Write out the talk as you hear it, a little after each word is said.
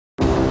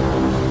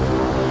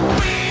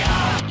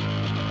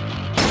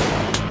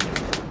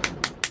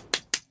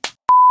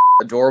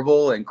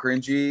adorable and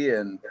cringy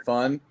and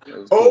fun. It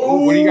was Oh,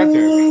 cool. What do you got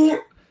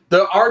there?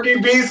 The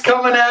RDB's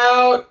coming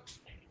out.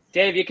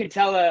 Dave, you can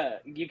tell.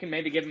 You can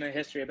maybe give him a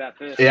history about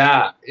this.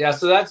 Yeah.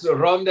 So that's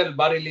Rum del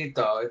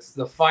Barrilito. It's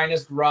the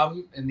finest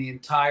rum in the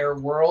entire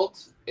world.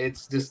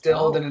 It's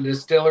distilled in a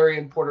distillery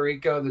in Puerto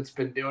Rico that's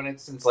been doing it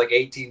since like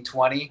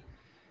 1820.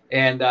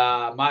 And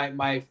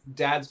my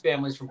dad's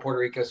family's from Puerto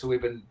Rico, so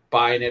we've been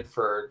buying it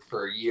for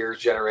years,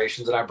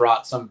 generations. And I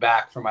brought some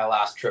back for my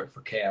last trip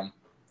for Cam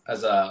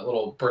as a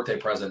little birthday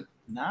present.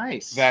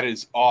 Nice. That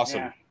is awesome.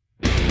 Yeah.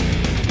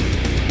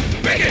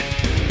 Bacon!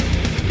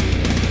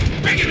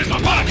 Bacon is my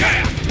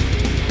podcast!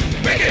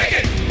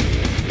 Bacon!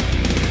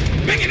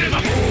 Bacon is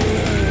my...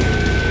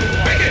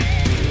 Bacon!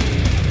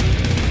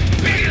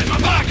 Bacon is my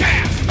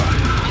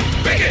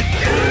podcast! Bacon!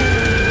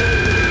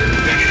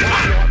 Bacon is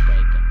my...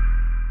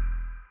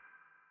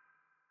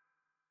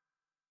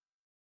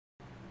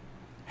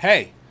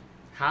 Hey,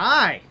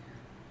 Hi.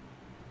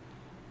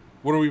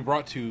 what are we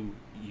brought to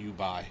you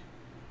by?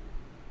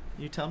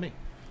 You tell me.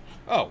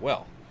 Oh,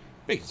 well,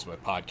 Bacon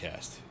Sweat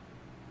Podcast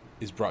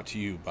is brought to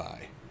you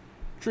by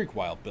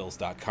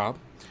drinkwildbills.com,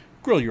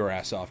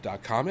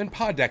 grillyourassoff.com, and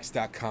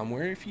poddex.com,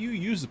 where if you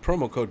use the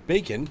promo code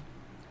BACON,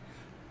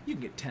 You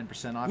can get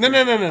 10% off. No.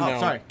 Oh,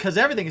 sorry. Because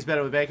everything is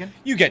better with bacon.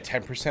 you get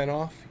 10%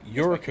 off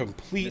your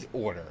complete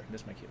order.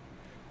 Miss my cue.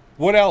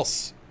 What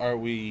else are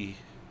we...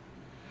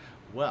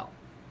 Well,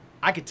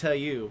 I could tell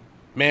you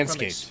from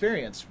Manscaped.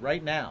 experience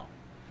right now.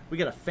 We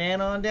got a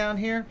fan on down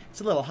here. It's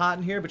a little hot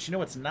in here, but you know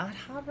what's not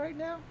hot right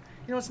now?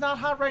 You know what's not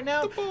hot right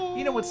now?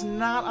 You know what's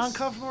not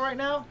uncomfortable right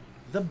now?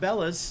 The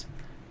Bellas.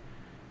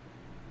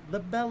 The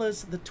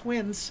Bellas, the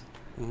twins,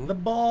 the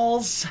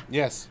balls.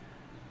 Yes.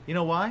 You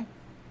know why?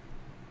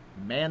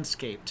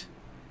 Manscaped.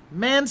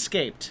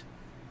 Manscaped.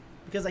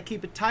 Because I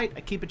keep it tight,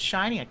 I keep it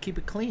shiny, I keep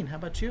it clean. How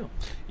about you?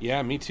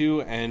 Yeah, me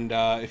too. And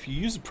if you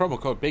use the promo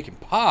code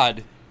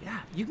BACONPOD, Yeah,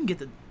 you can get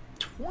the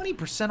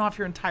 20% off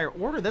your entire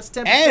order. That's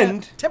 10%.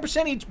 And-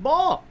 10% each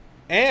ball.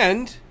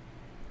 and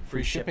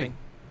free shipping.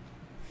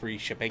 Free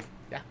shipping.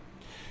 Yeah.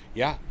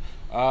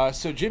 Yeah.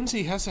 So,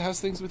 Jimsy, how's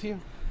things with you?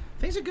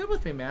 Things are good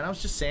with me, man. I was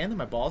just saying that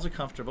my balls are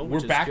comfortable. We're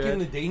which is back good. in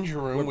the danger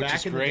room, We're which back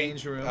is in the great.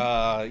 danger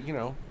room. You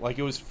know, like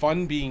it was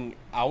fun being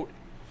out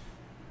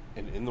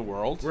and in the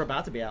world. We're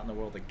about to be out in the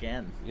world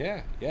again.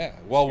 Yeah.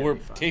 Well, gonna we're be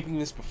fun. taping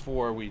this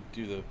before we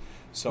do the.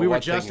 So We were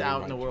what thing, just and out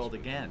we in the might world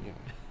just- again. Yeah.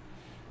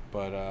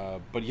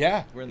 But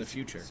yeah, We're in the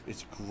future.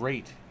 It's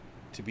great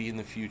to be in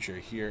the future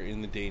here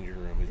in the danger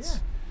room. It's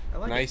I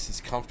like nice.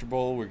 It's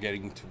comfortable. We're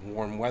getting to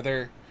warm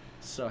weather. it.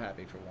 So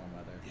happy for warm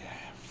weather. Yeah,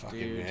 fucking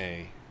Dude.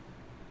 May.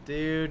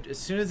 Dude, as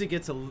soon as it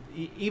gets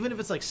even if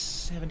it's like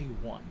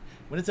 71,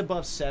 when it's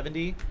above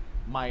 70,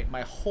 my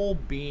whole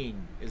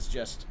being is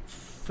just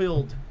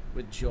filled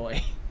with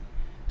joy.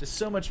 Just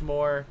so much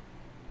more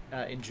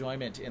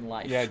enjoyment in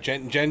life. Yeah,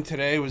 Jen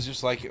today was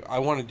just like, I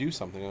want to do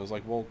something. I was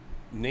like, well,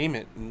 name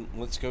it and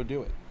let's go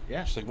do it.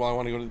 Yeah. She's like, well, I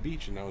want to go to the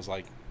beach. And I was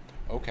like,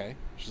 okay.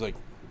 She's like,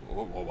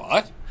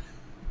 what?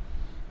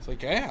 It's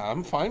like, yeah,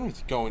 I'm fine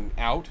with going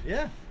out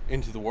Yeah.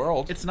 into the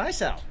world. It's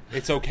nice out.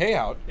 It's okay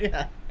out.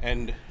 Yeah.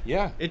 And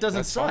yeah. It doesn't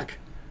that's suck.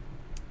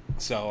 fine.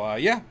 So,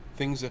 yeah,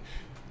 things.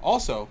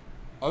 Also,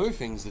 other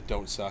things that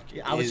don't suck.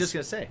 Yeah, I was is just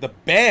gonna say. the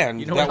band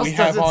You know that what we else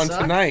have doesn't on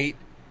suck? tonight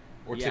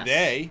or Yes.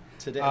 today.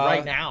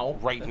 Right now.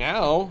 Right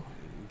now,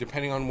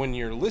 depending on when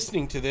you're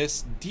listening to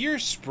this, Dear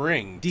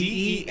Spring.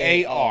 DEAR.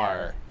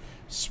 DEAR.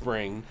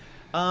 Spring.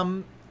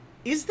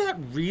 Is that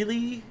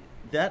really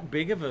that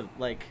big of a,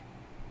 like,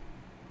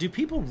 do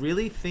people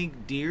really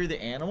think deer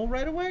the animal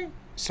right away?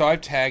 So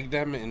I've tagged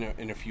them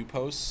in a few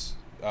posts,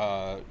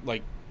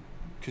 like,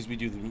 because we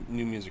do the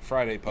New Music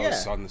Friday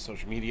posts Yeah. on the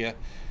social media,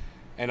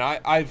 and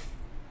I've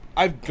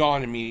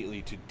gone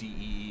immediately to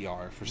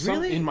DEAR for some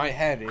Really? in my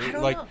head, I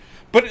don't like, know.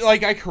 but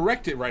like I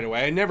correct it right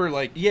away. I never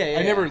like, Yeah,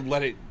 I never yeah.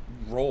 let it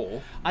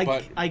roll. I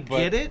but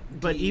get it,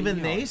 but even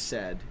DEAR. they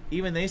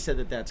said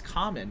that that's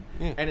common,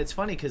 Yeah. and it's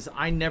funny because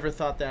I never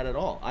thought that at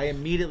all. I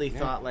immediately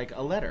thought like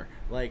a letter,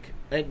 like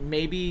and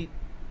maybe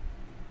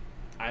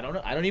I don't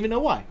know. I don't even know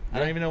why. I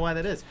don't even know why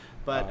that is.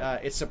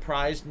 But it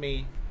surprised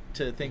me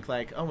to think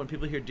like, oh, when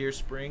people hear Deer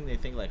Spring, they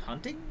think like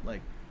hunting,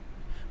 like,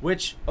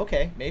 which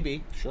okay,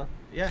 maybe, Sure.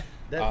 yeah,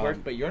 that works.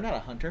 But you're not a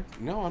hunter.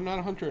 No, I'm not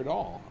a hunter at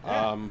all.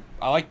 Yeah.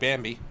 I like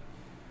Bambi.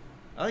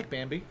 I like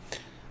Bambi.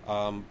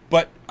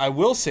 But I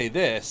will say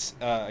this,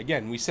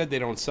 again, we said they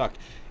don't suck.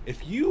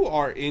 If you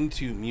are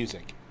into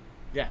music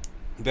Yeah,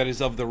 that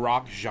is of the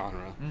rock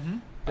genre,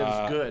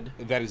 that is good.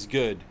 that is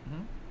good,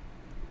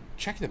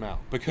 check them out.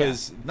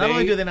 Because Not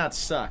only do they not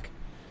suck,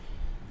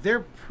 they're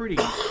pretty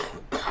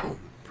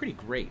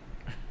great.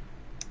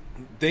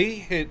 they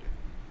hit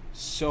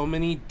so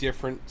many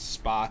different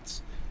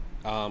spots.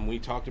 We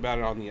talked about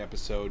it on the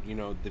episode. You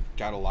know, they've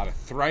got a lot of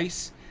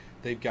Thrice.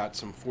 They've got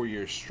some 4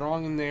 Years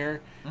Strong in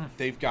there.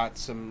 They've got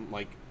some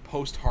like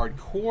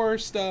post-hardcore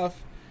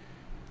stuff,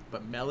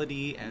 But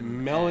melody and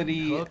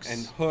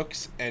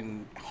hooks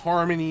and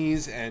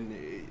harmonies, and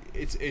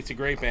it's a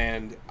great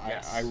band.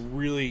 Yes. I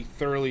really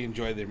thoroughly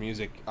enjoy their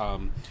music.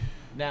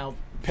 Now,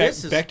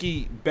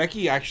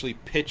 Becky actually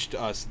pitched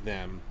us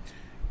them,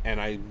 and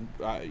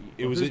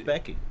Who's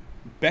Becky?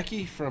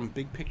 Becky from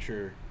Big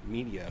Picture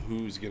Media,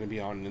 who's going to be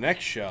on the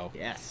next show.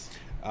 Yes.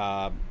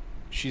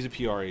 She's a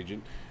PR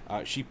agent.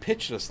 She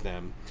pitched us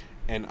them,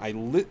 and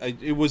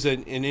it was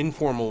an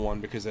informal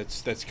one because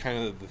that's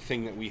kind of the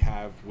thing that we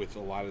have with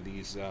a lot of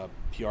these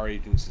PR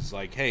agents is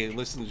like, hey,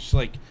 listen, just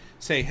like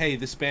say, hey,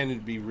 this band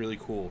would be really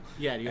cool.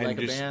 Yeah, do you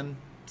like a band?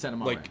 Send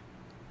them over.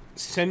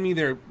 Send me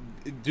their.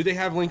 Do they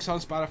have links on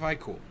Spotify?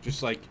 Cool. Just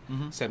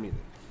send me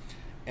them.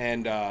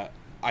 And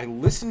I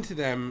listened to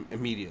them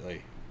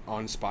immediately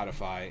on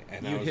Spotify,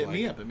 and I was hit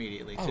me up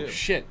immediately too. Oh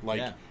shit!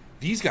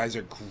 These guys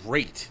are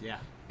great. Yeah.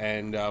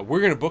 And we're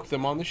gonna book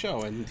them on the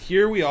show, and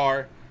here we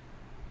are.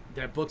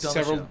 They're booked on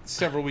the show.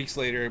 Several weeks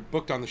later,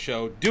 booked on the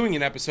show, doing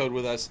an episode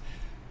with us.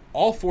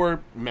 All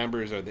 4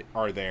 members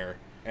are there,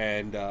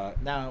 and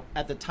now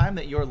at the time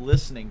that you're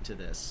listening to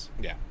this,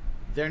 yeah,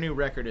 their new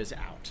record is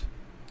out.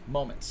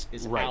 Moments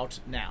is right. out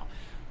now.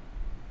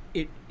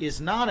 It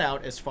is not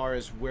out as far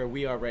as where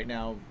we are right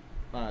now,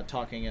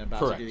 talking and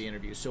about Correct. to do the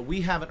interview. So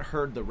we haven't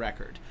heard the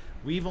record.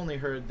 We've only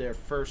heard their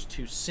first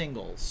 2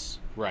 singles.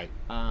 Right.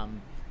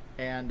 And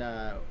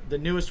the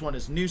newest one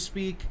is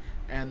Newspeak,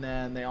 and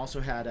then they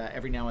also had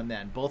Every Now and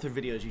Then. Both are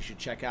videos you should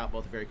check out.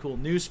 Both are very cool.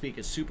 Newspeak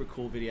is super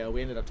cool video.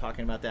 We ended up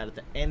talking about that at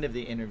the end of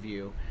the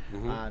interview.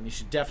 Mm-hmm. You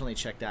should definitely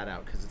check that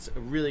out because it's a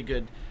really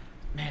good.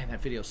 Man,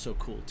 that video is so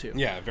cool too.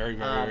 Yeah, very,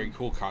 very, very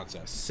cool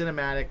concept.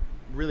 Cinematic,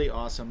 really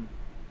awesome.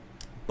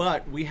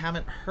 But we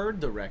haven't heard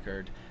the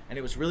record, and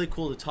it was really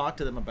cool to talk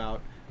to them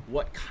about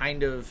what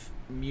kind of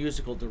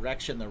musical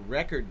direction the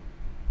record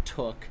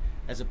took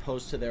as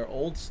opposed to their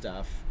old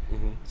stuff.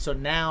 Mm-hmm. So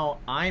now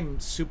I'm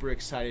super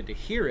excited to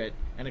hear it,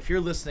 and if you're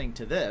listening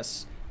to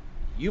this,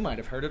 you might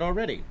have heard it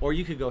already, or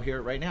you could go hear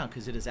it right now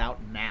because it is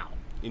out now.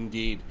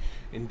 Indeed.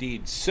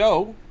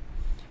 So,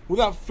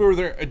 without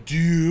further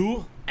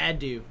ado,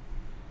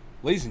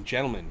 ladies and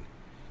gentlemen,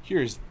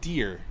 here is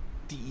Dear,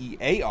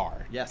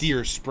 D-E-A-R, yes.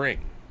 Dear Spring.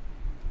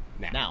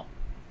 Now.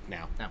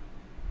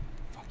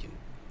 Fucking.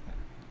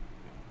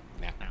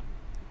 Now.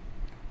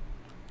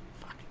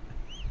 Fuck.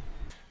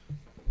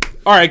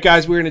 All right,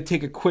 guys, we're going to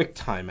take a quick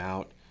time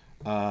out.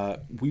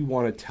 We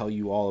want to tell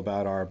you all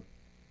about our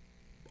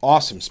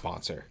awesome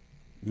sponsor,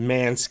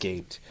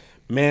 Manscaped.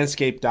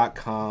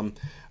 Manscaped.com.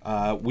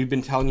 We've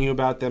been telling you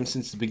about them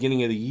since the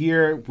beginning of the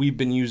year. We've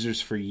been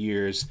users for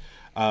years.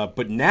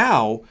 But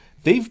now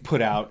they've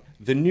put out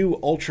the new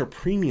Ultra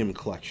Premium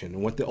Collection.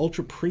 And what the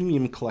Ultra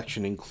Premium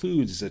Collection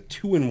includes is a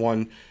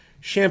 2-in-1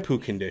 shampoo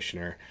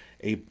conditioner,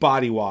 a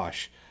body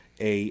wash,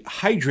 a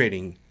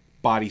hydrating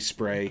body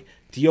spray,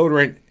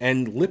 deodorant,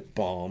 and lip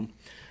balm.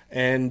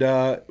 And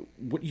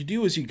what you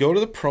do is you go to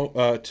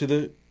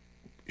the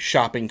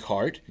shopping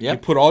cart. Yep. You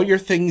put all your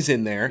things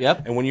in there.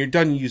 Yep. And when you're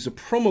done, you use the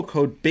promo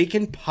code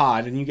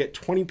BACONPOD, and you get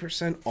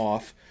 20%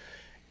 off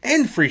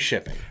and free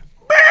shipping.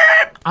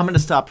 I'm going to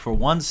stop for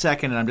 1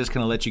 second, and I'm just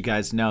going to let you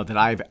guys know that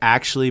I've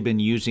actually been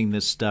using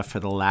this stuff for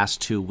the last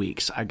 2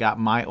 weeks. I got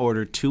my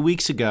order 2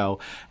 weeks ago,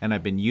 and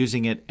I've been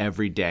using it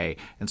every day.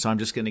 And so I'm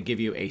just going to give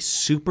you a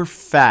super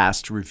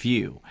fast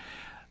review.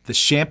 The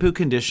shampoo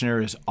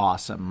conditioner is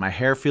awesome. My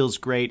hair feels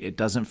great. It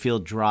doesn't feel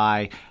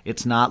dry.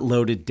 It's not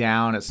loaded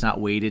down. It's not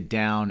weighted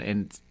down.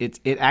 And it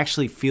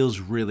actually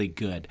feels really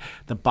good.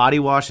 The body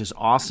wash is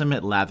awesome.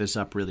 It lathers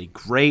up really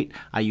great.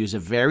 I use a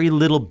very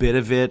little bit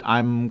of it.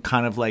 I'm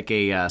kind of like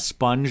a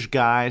sponge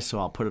guy, so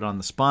I'll put it on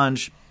the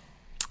sponge,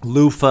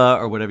 loofah,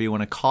 or whatever you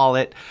want to call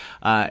it.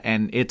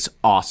 And it's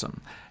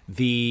awesome.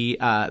 The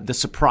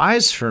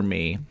surprise for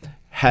me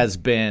has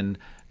been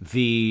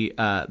the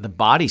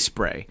body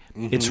spray.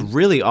 Mm-hmm. It's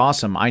really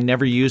awesome. I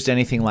never used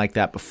anything like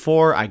that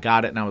before. I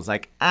got it and I was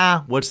like,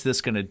 what's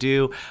this going to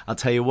do? I'll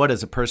tell you what,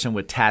 as a person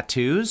with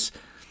tattoos,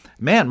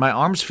 man, my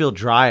arms feel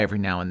dry every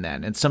now and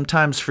then. And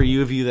sometimes for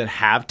you that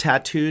have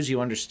tattoos,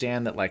 you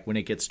understand that like when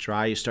it gets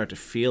dry, you start to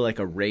feel like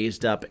a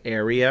raised up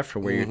area for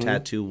where your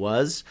tattoo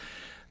was.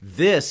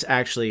 This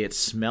actually, it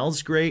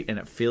smells great and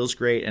it feels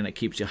great and it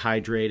keeps you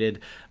hydrated.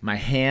 My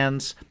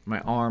hands, my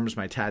arms,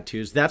 my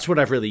tattoos, that's what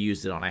I've really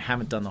used it on. I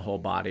haven't done the whole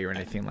body or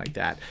anything like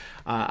that.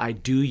 I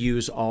do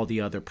use all the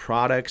other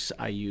products.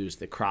 I use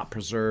the crop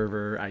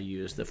preserver. I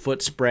use the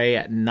foot spray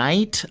at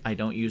night. I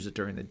don't use it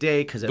during the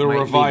day because it might leave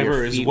your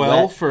Reviver as feet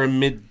well wet. for a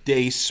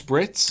midday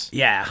spritz.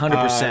 Yeah,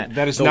 100%.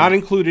 That is not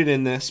included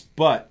in this,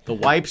 but the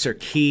wipes are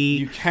key.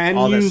 you can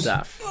all use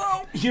that stuff.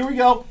 Oh, here we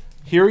go.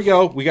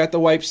 We got the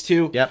wipes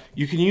too. Yep.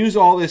 You can use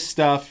all this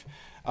stuff,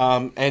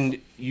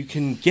 and you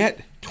can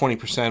get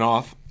 20%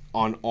 off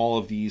on all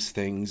of these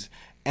things.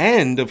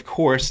 And, of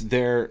course,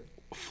 their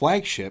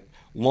flagship,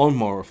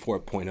 Lawnmower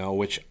 4.0,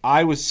 which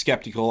I was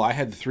skeptical. I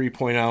had the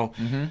 3.0.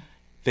 Mm-hmm.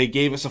 They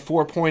gave us a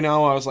 4.0.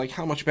 I was like,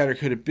 how much better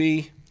could it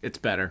be? It's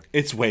better.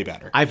 It's way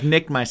better. I've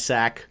nicked my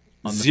sack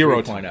on the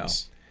 0 3.0.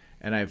 times.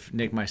 And I've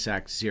nicked my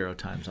sack 0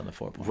 times on the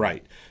 4.0.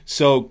 Right.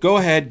 So go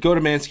ahead, go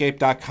to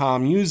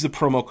manscaped.com, use the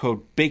promo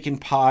code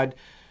BACONPOD,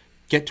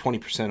 get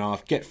 20%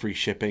 off, get free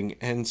shipping,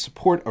 and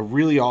support a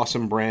really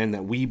awesome brand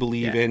that we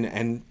believe in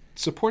and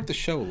support the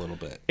show a little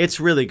bit. It's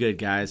really good,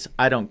 guys.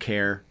 I don't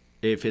care.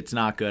 If it's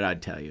not good,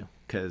 I'd tell you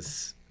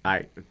because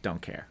I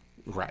don't care.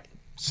 Right.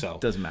 So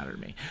it doesn't matter to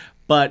me.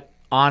 But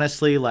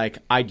honestly, like,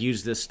 I'd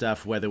use this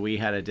stuff whether we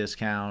had a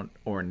discount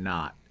or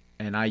not.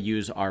 And I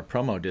use our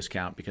promo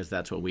discount because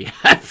that's what we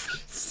have.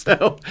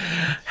 So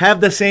have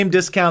the same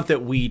discount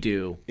that we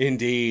do.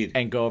 Indeed.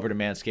 And go over to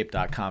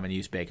manscaped.com and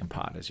use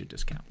BaconPod as your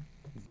discount.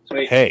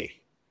 Sweet.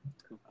 Hey,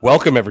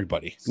 welcome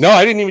everybody. No,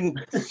 I didn't even.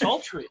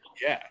 Sultry.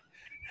 Yeah.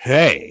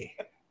 Hey,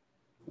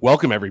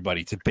 welcome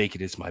everybody to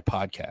Bacon Is My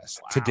Podcast.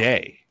 Wow.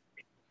 Today,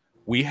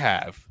 we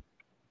have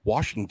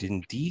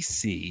Washington,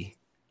 D.C.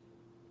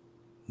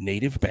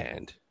 native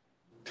band,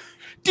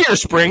 Deer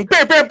Spring.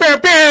 What's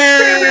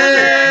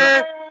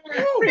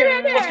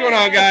going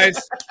on, guys?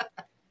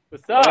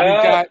 What's up?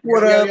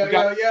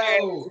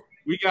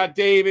 We got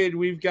David,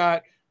 we've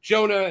got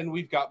Jonah, and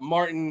we've got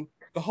Martin.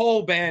 The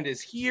whole band is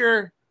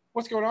here.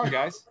 What's going on,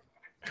 guys?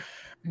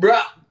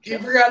 Bro, you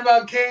forgot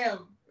about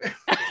Cam.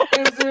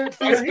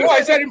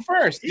 I said him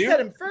first. You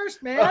said him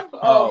first, man.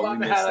 Oh, we my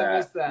missed bad. I that.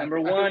 missed that.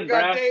 Number one, we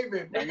got bro.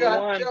 David. We Number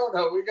got one.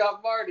 Jonah. We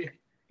got Marty.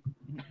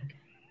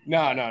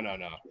 No.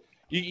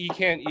 You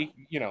can't.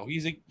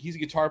 He's a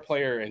guitar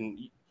player, and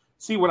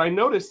see what I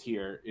noticed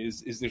here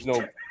is there's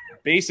no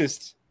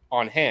bassist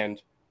on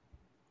hand.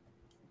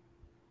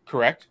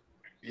 Correct.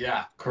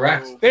 Yeah,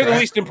 correct. They're the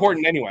least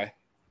important anyway.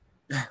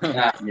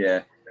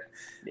 Yeah.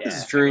 This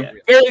is true.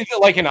 They're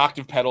like an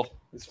octave pedal.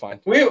 It's fine.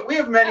 We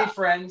have many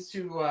friends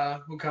who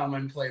come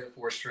and play the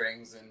 4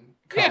 strings and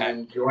come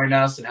and join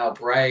us and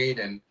help write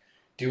and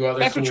do other.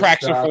 That's cool what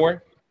tracks stuff. are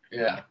for.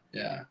 Yeah.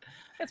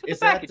 That's what Is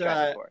the backing that,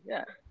 tracks are for.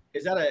 Yeah.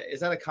 Is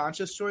that a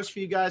conscious choice for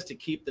you guys to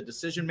keep the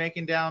decision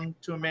making down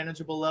to a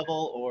manageable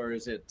level, or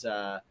is it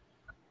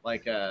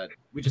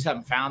we just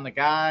haven't found the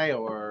guy,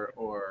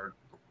 or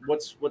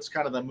what's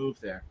kind of the move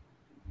there?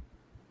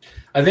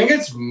 I think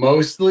it's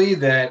mostly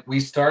that we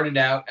started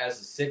out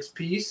as a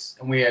 6-piece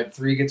and we had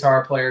 3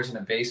 guitar players and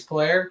a bass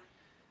player,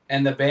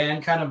 and the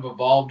band kind of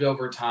evolved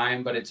over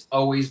time, but it's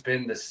always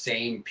been the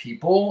same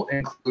people,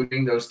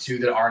 including those 2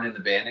 that aren't in the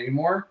band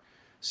anymore.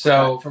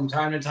 So from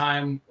time to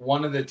time,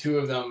 one of the 2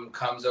 of them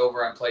comes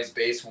over and plays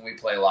bass when we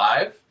play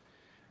live.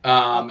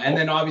 And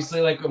then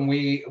obviously, like when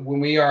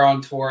we are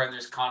on tour and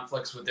there's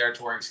conflicts with their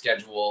touring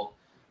schedule,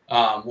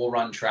 we'll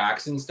run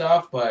tracks and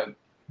stuff. But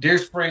Deer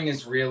Spring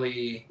is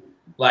really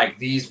like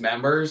these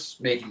members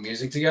making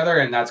music together,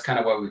 and that's kind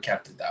of why we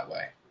kept it that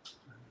way.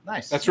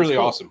 Nice. That's really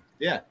cool. awesome.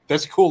 Yeah,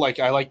 that's cool. Like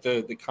I like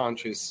the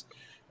conscious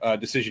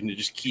decision to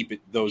just keep it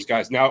those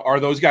guys. Now, are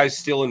those guys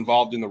still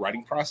involved in the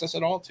writing process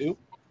at all too?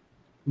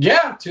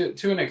 Yeah,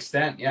 to an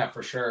extent, yeah,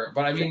 for sure.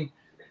 But I mean,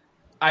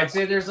 I'd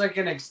say there's like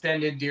an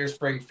extended Deer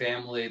Spring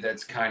family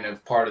that's kind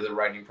of part of the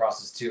writing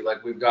process too.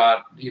 Like we've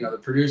got, the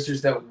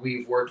producers that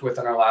we've worked with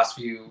on our last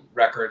few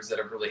records that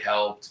have really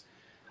helped.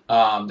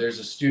 There's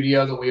a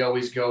studio that we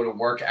always go to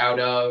work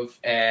out of,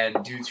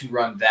 and due to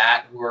run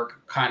that, we're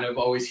kind of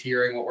always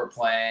hearing what we're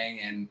playing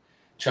and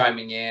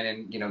chiming in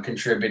and,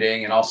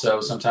 contributing, and also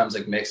sometimes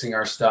like mixing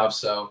our stuff.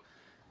 So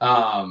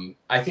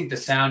I think the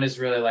sound is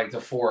really like the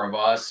 4 of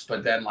us,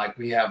 but then like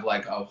we have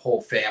like a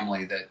whole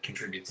family that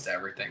contributes to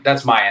everything.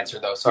 That's my answer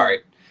though.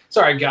 Sorry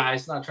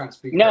guys, not trying to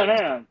speak. No.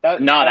 That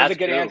was that's a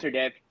good true. answer,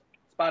 Dave.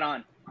 Spot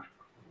on.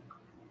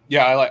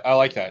 Yeah, I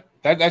like that.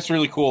 That's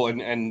really cool,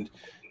 and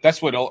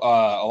that's what a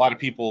lot of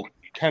people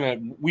kind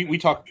of we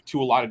talk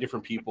to a lot of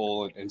different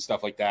people and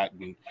stuff like that,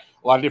 and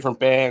a lot of different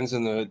bands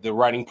and the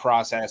writing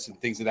process and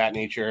things of that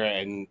nature.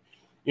 And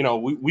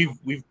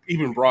we've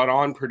even brought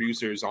on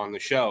producers on the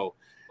show,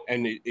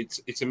 and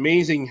it's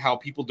amazing how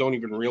people don't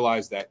even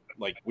realize that,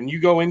 like, when you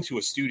go into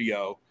a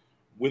studio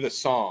with a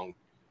song,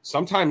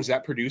 sometimes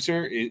that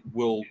producer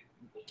will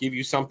give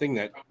you something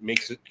that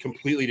makes it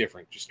completely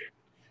different, just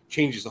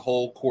changes the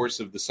whole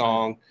course of the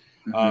song.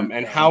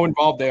 And how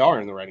involved they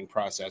are in the writing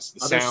process,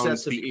 the Other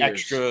sounds, sets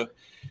of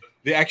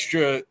the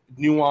extra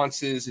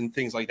nuances and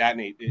things like that.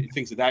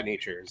 Things of that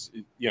nature is,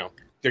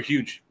 they're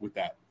huge with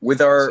that. With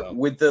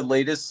the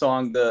latest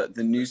song, the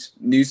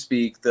new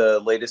Speak, the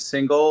latest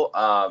single,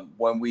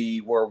 when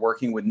we were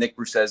working with Nick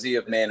Brucesi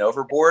of Man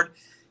Overboard,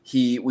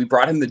 we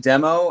brought him the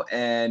demo,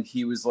 and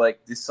he was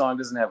like, "This song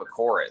doesn't have a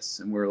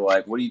chorus," and we were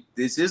like,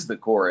 "This is the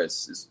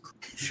chorus. It's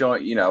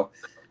showing,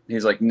 He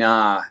was like,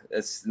 "Nah,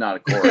 it's not a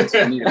chorus.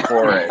 We need a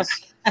chorus."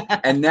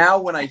 And now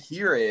when I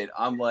hear it,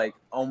 I'm like,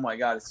 "Oh my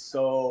God, it's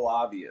so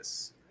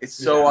obvious. It's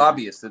so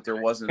obvious that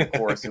there wasn't a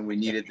chorus, and we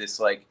needed this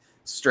like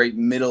straight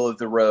middle of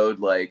the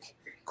road like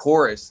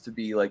chorus to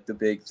be like the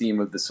big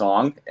theme of the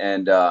song."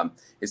 And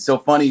it's so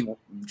funny,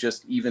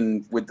 just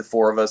even with the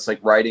 4 of us like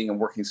writing and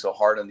working so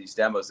hard on these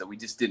demos, that we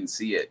just didn't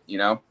see it.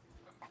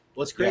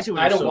 What's crazy? I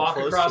When had you're to so walk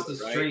close across to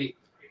the it, right? street.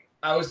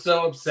 I was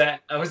so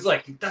upset. I was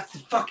like, "That's the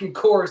fucking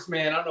chorus,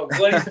 man. I don't know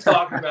what he's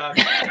talking about.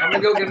 I'm gonna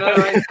go get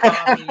another iced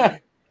coffee and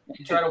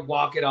try to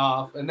walk it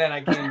off." And then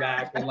I came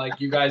back and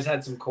like you guys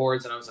had some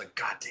chords, and I was like,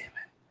 "God damn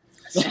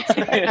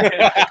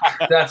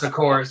it, that's a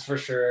chorus for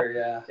sure."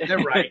 Yeah, They're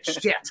right.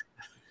 Shit.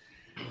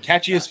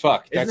 Catchy as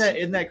fuck. Isn't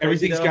that crazy?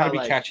 Everything's though, got to how, be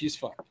like, catchy as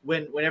fuck.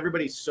 when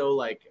everybody's so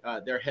like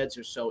their heads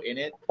are so in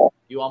it,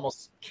 you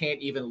almost can't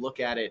even look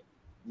at it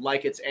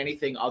like it's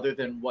anything other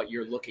than what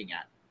you're looking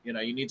at. You know,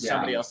 you need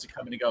somebody else to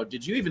come in and go,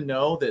 did you even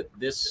know that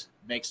this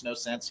makes no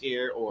sense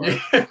here? Or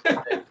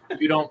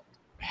you don't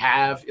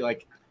have, you're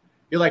like,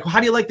 well, how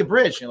do you like the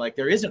bridge? And you're like,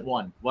 there isn't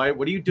one. Why?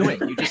 What are you doing?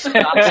 You just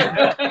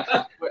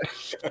stop.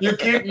 You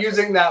keep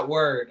using that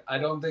word. I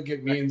don't think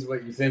it means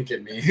what you think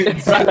it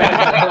means.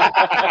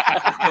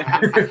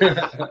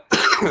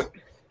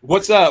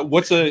 What's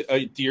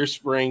a Deer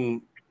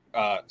Spring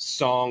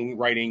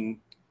songwriting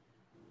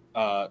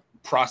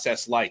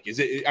process like? Is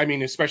it, I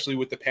mean, especially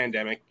with the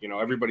pandemic, you know,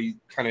 everybody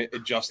kind of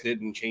adjusted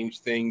and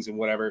changed things and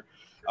whatever.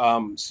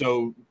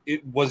 So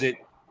is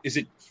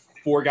it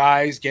 4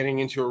 guys getting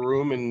into a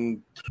room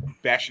and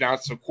bashing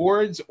out some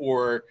chords,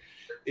 or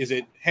is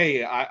it,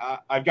 hey,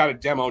 I've got a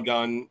demo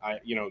done.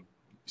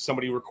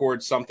 Somebody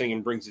records something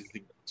and brings it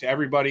to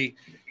everybody.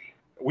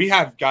 We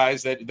have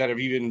guys that have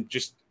even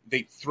just,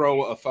 they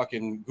throw a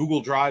fucking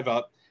Google Drive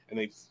up and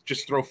they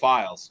just throw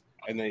files.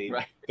 And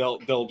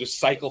they'll just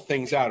cycle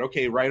things out.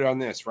 Okay, write on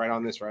this,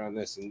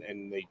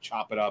 and they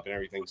chop it up and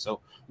everything. So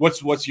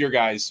what's your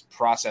guys'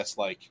 process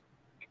like?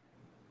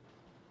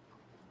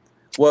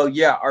 Well,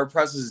 yeah, our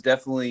process is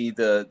definitely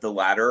the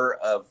latter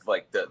of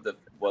like the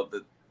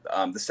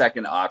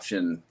second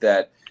option,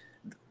 that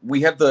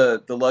we have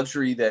the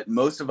luxury that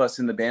most of us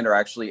in the band are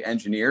actually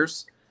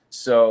engineers.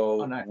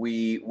 So nice.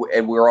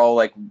 we're all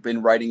like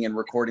been writing and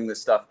recording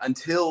this stuff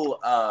until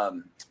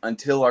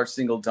our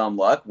single Dumb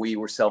Luck. We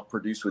were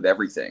self-produced with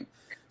everything.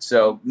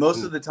 So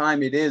most of the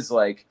time it is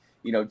like,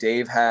 you know,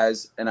 Dave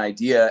has an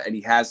idea and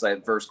he has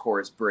that verse,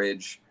 chorus,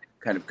 bridge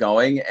kind of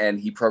going, and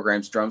he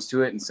programs drums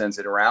to it and sends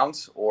it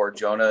around, or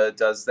Jonah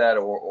does that,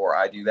 or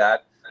I do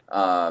that.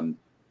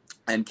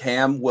 And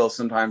Cam will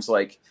sometimes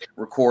like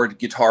record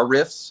guitar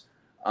riffs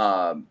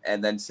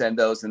and then send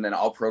those, and then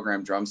I'll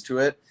program drums to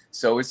it.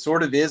 So it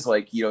sort of is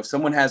like, you know, if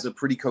someone has a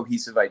pretty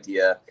cohesive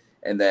idea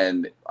and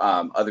then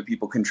other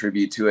people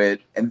contribute to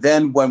it. And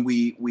then when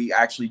we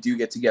actually do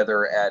get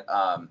together at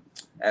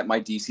my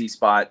DC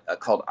spot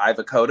called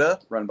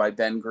Ivacoda, run by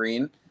Ben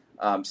Green,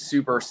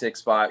 super sick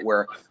spot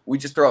where we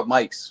just throw up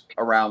mics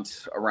around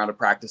a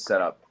practice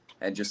setup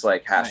and just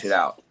like hash it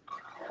out.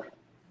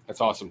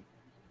 That's awesome.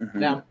 Mm-hmm.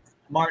 Now,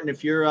 Martin,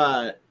 if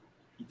you're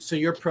so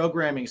you're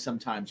programming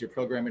sometimes, you're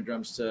programming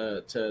drums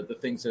to the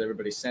things that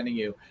everybody's sending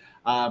you.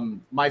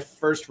 My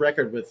first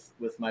record with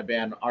my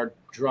band, our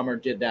drummer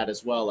did that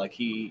as well. Like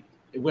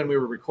when we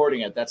were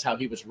recording it, that's how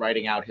he was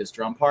writing out his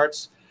drum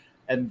parts.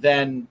 And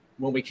then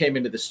when we came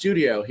into the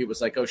studio, he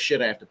was like, "Oh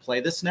shit, I have to play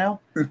this now."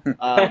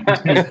 How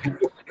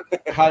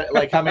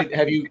many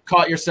have you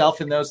caught yourself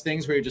in those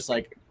things where you're just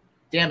like,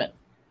 "Damn it,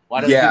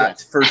 why did I do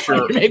that?" For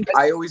sure.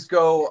 I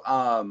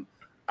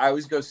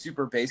always go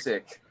super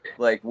basic,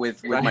 like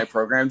with my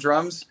program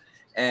drums,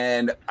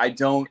 and I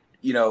don't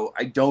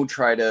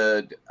try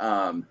to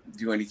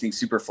do anything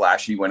super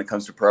flashy when it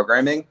comes to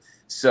programming,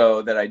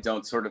 so that I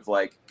don't sort of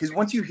like, because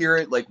once you hear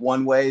it like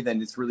one way,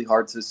 then it's really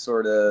hard to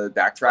sort of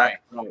backtrack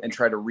and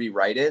try to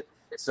rewrite it.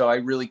 So I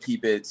really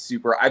keep it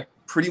super. I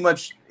pretty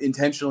much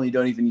intentionally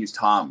don't even use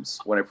toms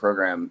when I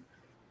program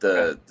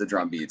the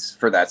drum beats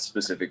for that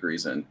specific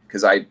reason.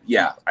 Because I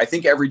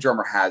think every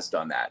drummer has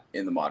done that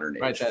in the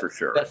modern age, for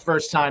sure. That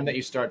first time that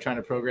you start trying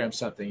to program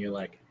something, you're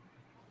like,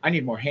 I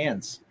need more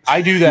hands.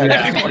 I do that.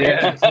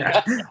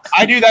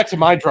 I do that to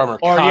my drummer.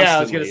 Or constantly.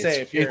 I was gonna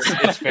say, if you're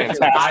it's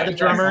fantastic. I'm the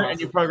drummer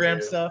and you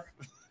program stuff.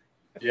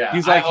 Yeah,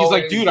 he's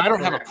like, dude, I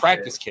don't have a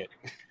practice kit.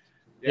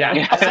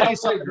 Yeah, I saw you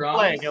something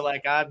playing. You're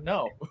like,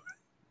 no.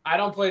 I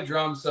don't play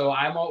drums, so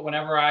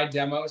whenever I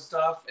demo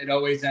stuff, it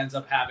always ends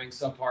up having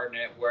some part in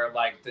it where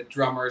like the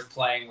drummer is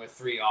playing with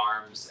 3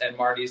 arms, and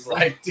Marty's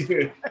like,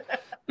 "Dude,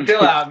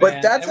 chill out, man."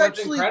 But that's and what's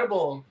actually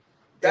incredible.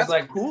 That's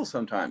like cool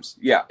sometimes.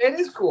 Yeah, it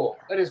is cool.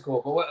 It is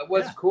cool. But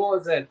what's cool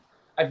is that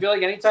I feel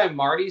like anytime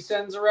Marty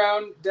sends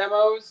around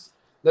demos,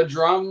 the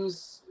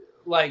drums,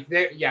 like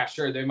they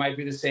might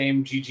be the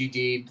same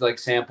GGD like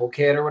sample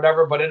kit or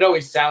whatever, but it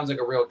always sounds like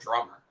a real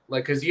drummer.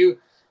 Like, because you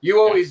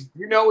always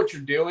you know what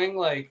you're doing,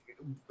 like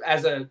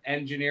as an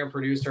engineer,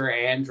 producer,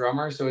 and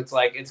drummer. So it's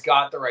like it's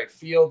got the right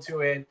feel to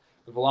it.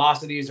 The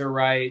velocities are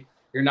right.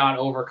 You're not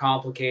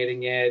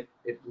overcomplicating it.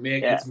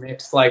 It's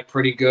mixed like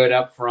pretty good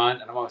up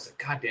front. And I'm always like,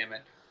 God damn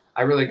it.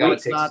 I really got to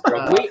take some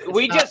drum.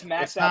 We just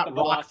maxed out the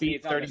velocity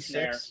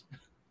 36.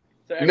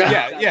 So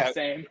yeah.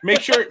 Same.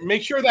 Make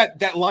sure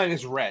that line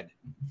is red.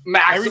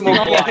 Maximum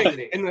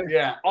velocity.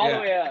 All the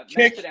way up. Kick,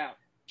 max it out.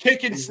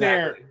 Kick and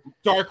snare,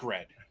 dark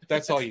red.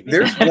 That's all you need.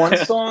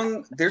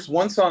 There's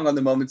one song on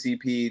the Moments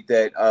EP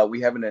that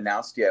we haven't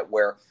announced yet,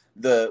 where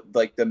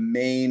the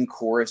main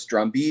chorus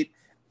drum beat,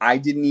 I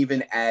didn't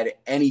even add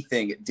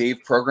anything.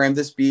 Dave programmed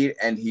this beat,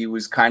 and he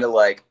was kind of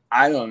like,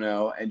 I don't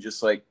know, and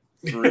just like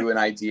threw an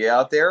idea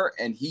out there,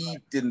 and he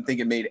didn't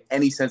think it made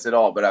any sense at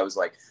all. But I was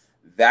like,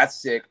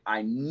 that's sick.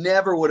 I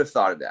never would have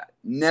thought of that.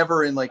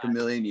 Never in like a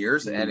million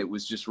years. And it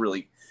was just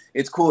really,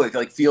 it's cool. It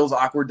like feels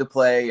awkward to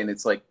play, and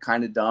it's like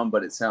kind of dumb,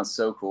 but it sounds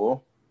so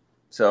cool.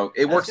 So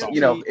it works, gotta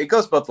you know, be- it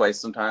goes both ways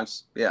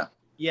sometimes. Yeah.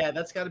 Yeah,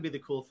 that's got to be the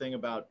cool thing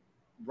about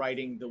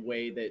writing the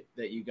way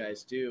that you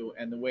guys do,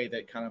 and the way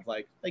that kind of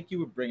like you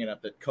were bringing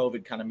up that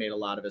COVID kind of made a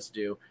lot of us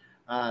do,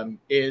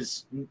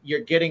 is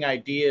you're getting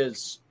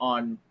ideas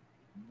on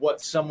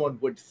what someone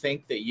would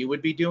think that you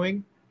would be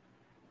doing.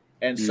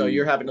 And so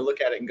you're having to look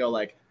at it and go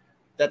like,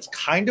 that's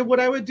kind of what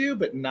I would do,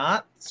 but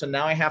not. So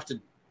now I have to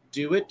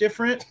do it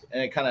different.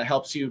 And it kind of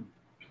helps you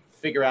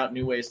figure out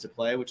new ways to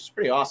play, which is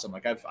pretty awesome.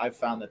 Like I've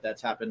found that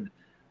that's happened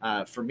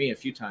for me a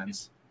few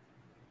times.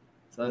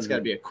 So that's got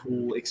to be a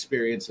cool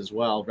experience as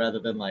well, rather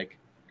than like,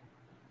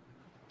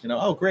 you know,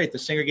 oh great, the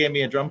singer gave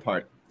me a drum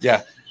part.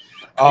 Yeah.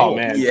 Oh Cool.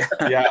 man. Yeah.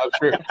 Yeah.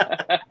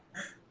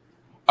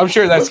 I'm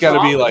sure that's What got to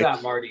song be was like.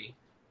 that, Marty.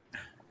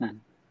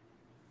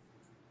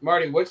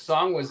 Marty, which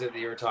song was it that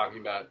you were talking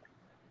about?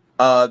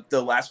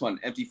 The last one,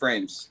 Empty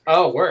Frames.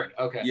 Oh, word.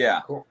 Okay.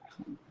 Yeah. Cool.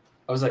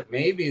 I was like,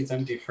 maybe it's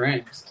Empty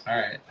Frames. All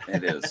right.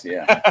 It is.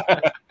 Yeah.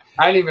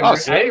 I didn't Oh,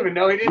 so- even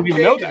know he didn't You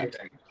didn't know change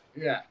that. anything.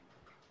 Yeah.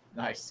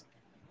 Nice.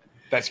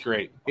 That's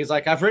great. He's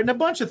like, I've written a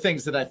bunch of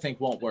things that I think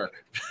won't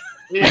work.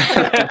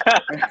 Yeah.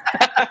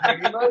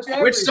 Pretty much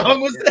Which song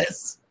was everything.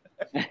 this?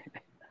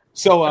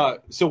 So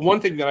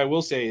one thing that I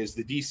will say is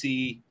the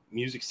DC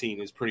music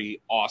scene is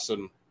pretty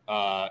awesome.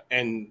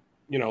 And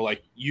you know,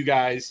 like you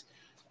guys,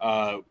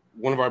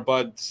 one of our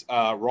buds,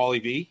 Raleigh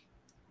V,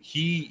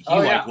 he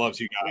Oh, yeah. like loves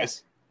you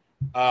guys.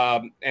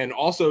 And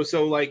also,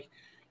 so like,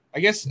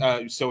 I guess,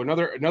 so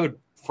another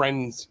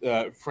friends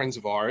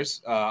of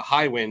ours,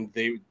 Highwind,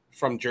 they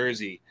from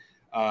Jersey,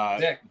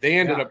 Sick. they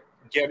ended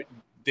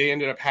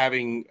up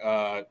having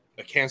a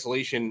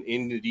cancellation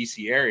in the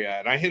DC area,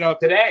 and I hit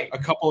up Today. a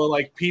couple of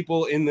like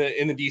people in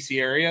the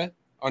DC area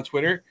on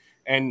Twitter,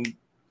 and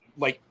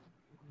like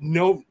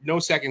no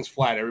seconds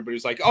flat.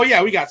 Everybody's like, "Oh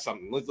yeah, we got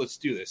something. Let's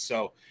do this."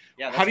 So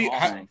Yeah, how do you?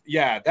 awesome.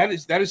 Yeah, that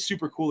is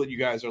super cool that you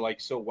guys are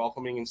like so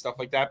welcoming and stuff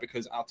like that.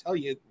 Because I'll tell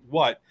you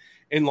what,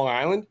 in Long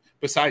Island,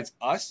 besides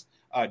us,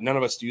 none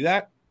of us do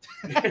that.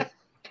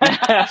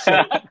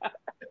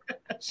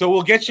 So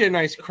we'll get you a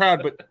nice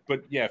crowd,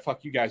 but yeah,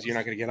 fuck you guys. You're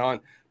not going to get on.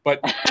 But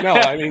no,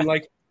 I mean,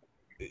 like,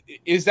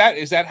 is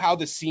that how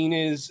the scene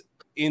is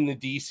in the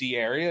DC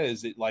area?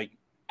 Is it like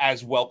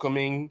as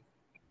welcoming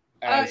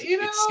as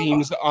You know, it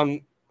seems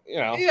on? You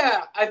know,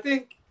 Yeah, I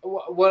think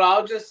what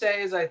I'll just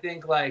say is I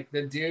think like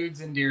the dudes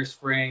in Deer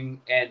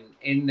Spring and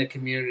in the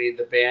community,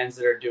 the bands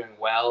that are doing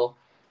well,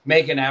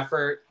 make an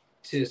effort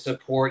to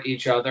support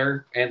each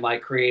other and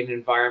like create an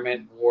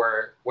environment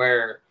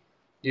where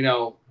you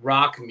know,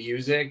 rock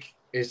music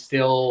is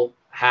still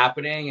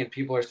happening and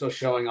people are still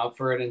showing up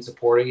for it and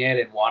supporting it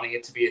and wanting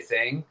it to be a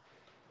thing.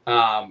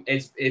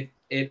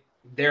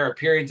 There are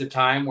periods of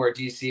time where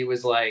DC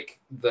was like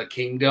the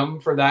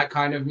kingdom for that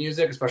kind of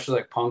music, especially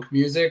like punk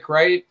music,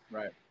 right?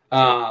 Right.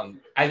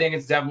 I think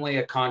it's definitely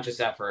a conscious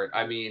effort.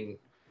 I mean,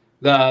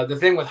 the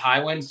thing with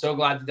Highwind, so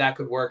glad that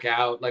could work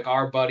out. Like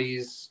our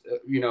buddies,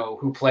 you know,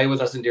 who play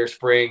with us in Deer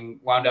Spring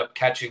wound up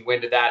catching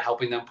wind of that,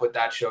 helping them put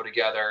that show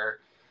together.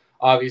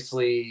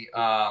 Obviously,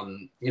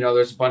 you know,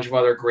 there's a bunch of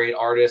other great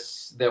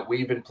artists that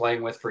we've been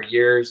playing with for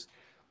years.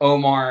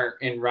 Omar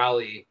in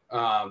Raleigh,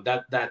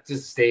 that's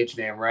his stage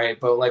name, right?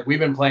 But like we've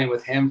been playing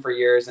with him for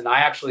years, and I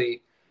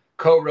actually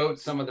co-wrote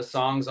some of the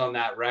songs on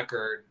that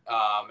record,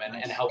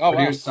 and helped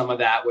produce some of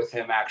that with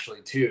him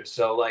actually too.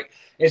 So like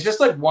it's just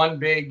like one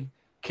big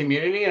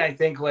community, and I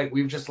think like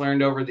we've just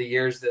learned over the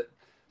years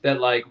that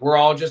like we're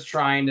all just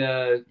trying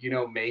to, you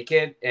know, make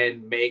it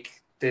and make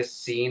this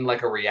scene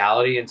like a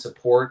reality and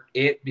support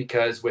it,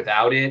 because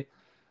without it,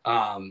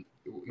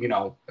 you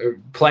know,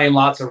 playing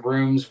lots of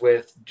rooms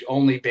with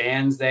only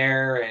bands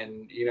there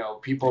and, you know,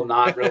 people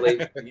not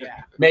really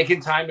making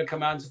time to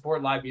come out and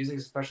support live music,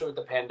 especially with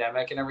the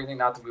pandemic and everything.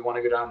 Not that we want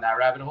to go down that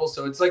rabbit hole.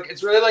 So it's like,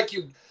 it's really like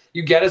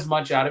you get as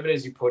much out of it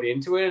as you put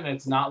into it. And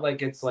it's not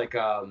like it's like,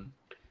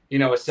 you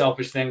know, a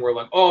selfish thing where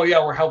like, oh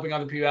yeah, we're helping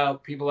other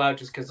people out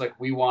just because like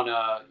we want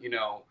to, you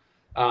know,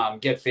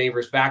 get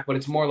favors back. But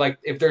it's more like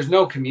if there's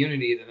no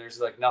community, then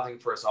there's like nothing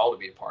for us all to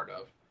be a part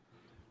of.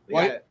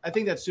 Yeah, I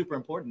think that's super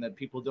important that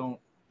people don't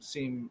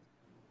seem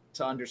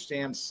to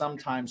understand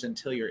sometimes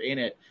until you're in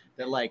it,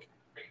 that like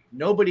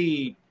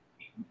nobody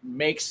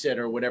makes it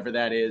or whatever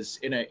that is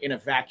in a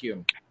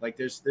vacuum. Like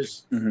there's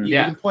you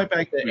can point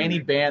back to any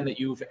band that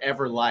you've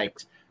ever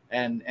liked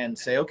and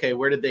say, okay,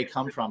 where did they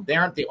come from? They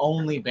aren't the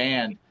only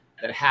band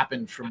that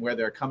happened from where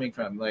they're coming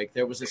from. Like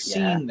there was a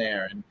scene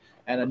there,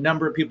 and a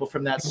number of people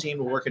from that scene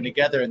were working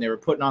together, and they were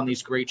putting on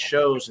these great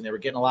shows, and they were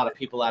getting a lot of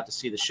people out to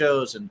see the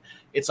shows. And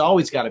it's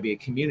always got to be a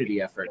community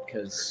effort,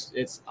 because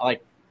it's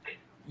like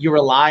you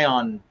rely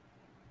on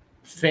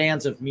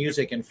fans of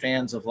music and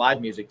fans of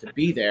live music to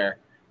be there,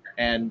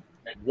 and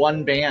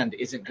one band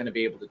isn't going to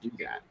be able to do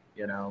that.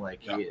 You know, like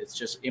it's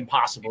just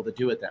impossible to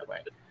do it that way.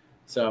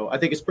 So I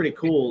think it's pretty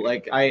cool.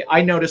 Like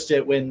I noticed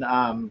it when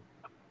I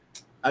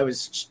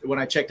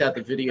checked out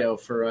the video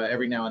for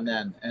Every Now and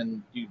Then,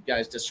 and you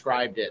guys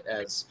described it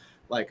as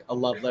like a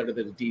love letter to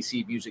the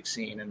DC music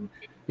scene, and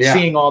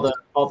seeing all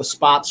the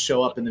spots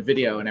show up in the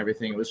video and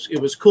everything. It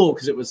was cool,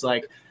 because it was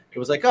like it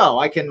was like, oh,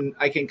 I can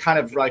kind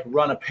of like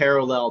run a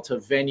parallel to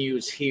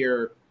venues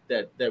here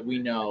that we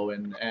know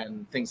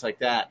and things like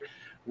that,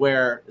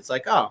 where it's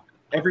like, oh,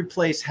 every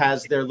place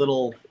has their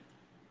little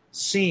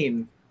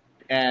scene,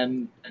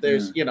 and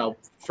there's, you know,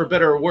 for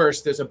better or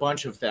worse, there's a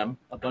bunch of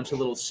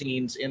little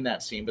scenes in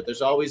that scene, but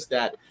there's always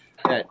that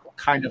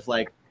kind of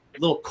like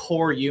little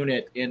core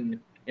unit in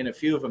a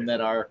few of them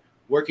that are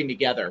working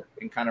together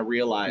and kind of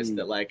realize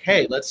that, like,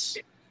 hey, let's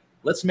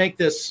make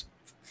this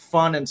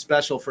fun and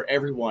special for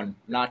everyone,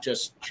 not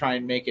just try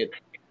and make it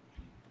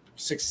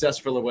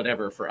successful or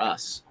whatever for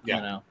us. Yeah.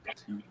 You know.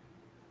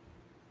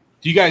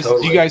 Do you guys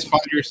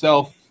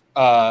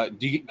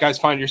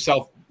find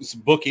yourself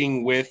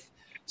booking with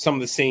some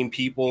of the same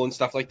people and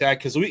stuff like that?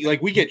 Because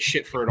we get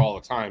shit for it all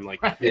the time. Like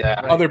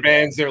other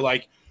bands, they're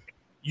like,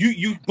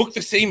 you book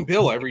the same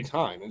bill every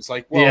time. It's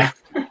like, well,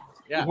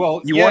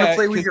 well, you want to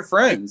play with your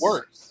friends. It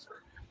works.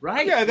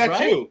 Right. Yeah, that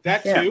too.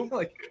 Yeah.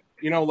 Like,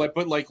 you know,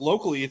 but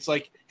locally, it's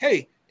like,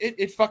 hey,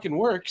 it fucking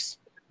works.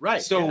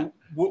 Right. So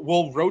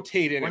we'll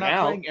rotate in we're and not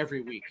out playing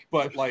every week,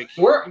 but like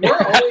we're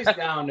always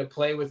down to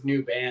play with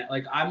new bands.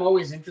 Like, I'm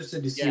always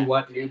interested to see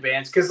what new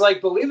bands, because,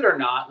 like, believe it or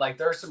not, like,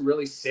 there are some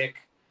really sick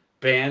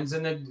bands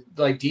in the,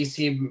 like,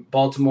 DC,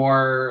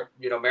 Baltimore,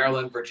 you know,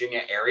 Maryland,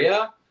 Virginia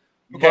area.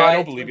 Okay, I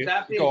don't believe you.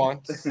 Go on.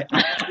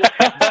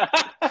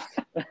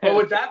 But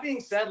with that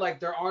being said, like,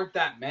 there aren't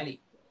that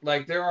many.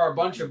 Like, there are a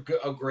bunch of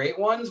great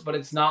ones, but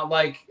it's not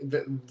like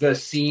the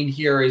scene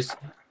here is,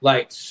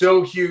 like,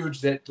 so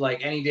huge that,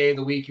 like, any day of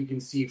the week you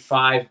can see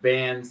 5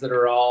 bands that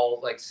are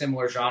all, like,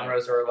 similar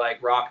genres or,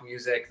 like, rock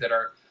music that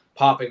are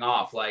popping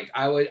off. Like,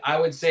 I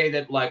would say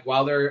that, like,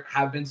 while there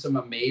have been some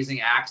amazing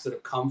acts that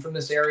have come from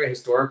this area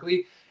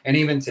historically, and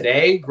even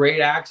today,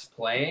 great acts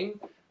playing,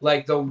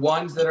 like, the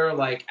ones that are,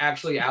 like,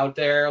 actually out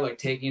there, like,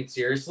 taking it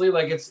seriously,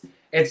 like, it's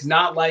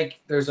not like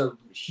there's a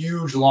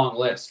huge long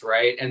list,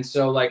 right? And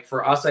so, like,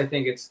 for us, I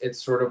think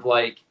it's sort of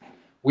like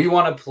we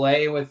want to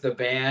play with the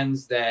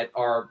bands that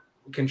are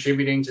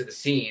contributing to the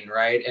scene,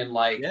 right? And,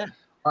 like,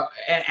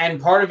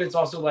 and part of it's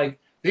also, like,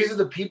 these are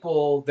the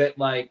people that,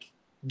 like,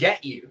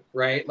 get you,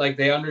 right? Like,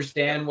 they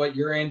understand what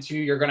you're into.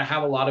 You're going to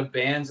have a lot of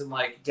bands and,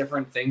 like,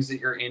 different things that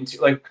you're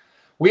into. Like,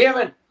 we've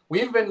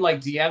been, like,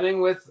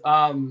 DMing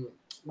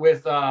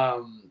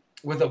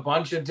with a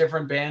bunch of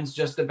different bands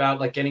just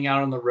about, like, getting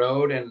out on the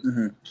road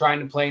and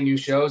trying to play new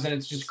shows. And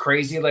it's just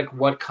crazy, like,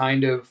 what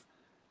kind of,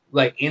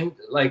 like,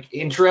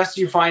 interests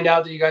you find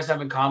out that you guys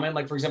have in common.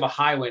 Like, for example,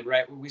 Highwind,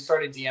 right? We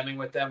started DMing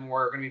with them.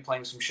 We're going to be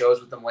playing some shows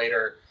with them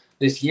later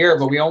this year,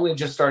 but we only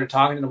just started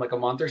talking to them like a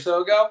month or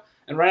so ago.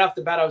 And right off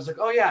the bat, I was like,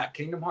 oh yeah,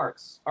 Kingdom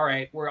Hearts. All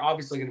right, we're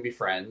obviously going to be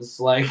friends.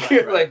 Like,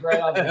 like, right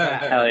off the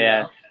bat. Hell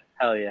yeah.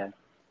 Hell yeah.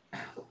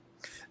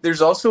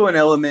 There's also an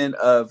element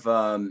of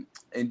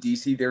in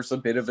DC, there's a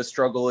bit of a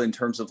struggle in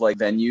terms of, like,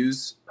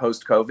 venues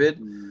post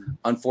COVID.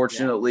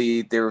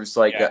 Unfortunately, there was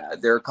like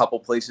there are a couple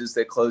places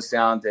that closed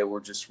down that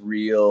were just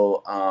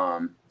real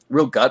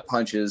gut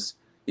punches.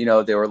 You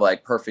know, they were,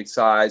 like, perfect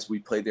size. We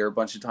played there a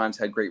bunch of times,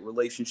 had great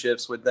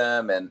relationships with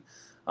them, and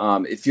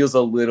it feels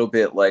a little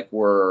bit like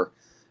we're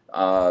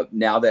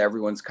now that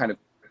everyone's kind of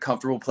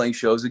comfortable playing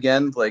shows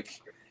again.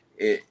 Like,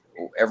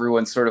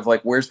 everyone's sort of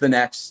like, where's the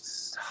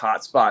next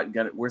hot spot?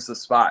 Where's the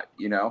spot?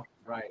 You know,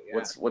 right?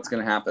 Yeah. What's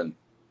going to happen?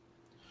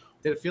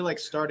 Did it feel like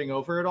starting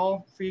over at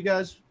all for you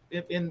guys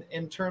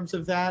in terms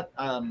of that?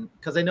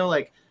 Because I know,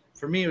 like,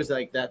 for me, it was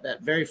like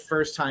that very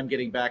first time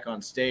getting back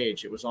on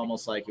stage, it was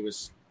almost like it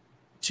was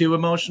too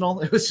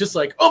emotional. It was just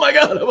like, oh my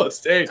God, I'm on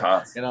stage.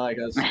 Tough. You know, like,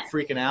 I was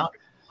freaking out.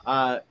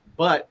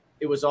 But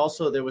it was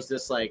also, there was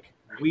this, like,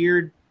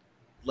 weird,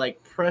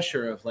 like,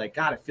 pressure of, like,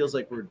 God, it feels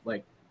like we're,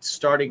 like,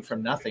 starting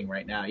from nothing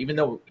right now, even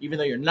though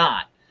you're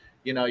not.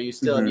 You know, you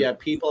still you have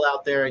people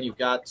out there, and you've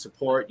got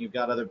support, and you've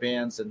got other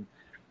bands, and,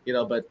 you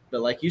know, but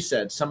like you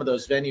said, some of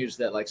those venues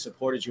that, like,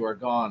 supported you are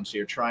gone. So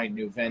you're trying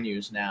new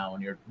venues now,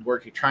 and you're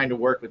trying to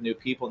work with new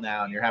people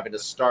now, and you're having to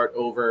start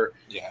over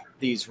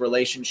these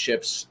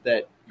relationships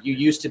that you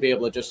used to be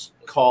able to just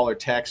call or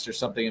text or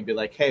something and be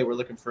like, hey, we're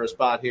looking for a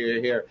spot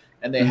here,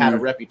 and they had a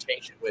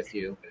reputation with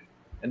you,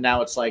 and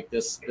now it's like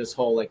this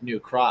whole, like, new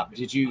crop. Are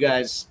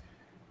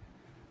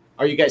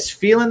you guys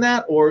feeling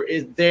that, or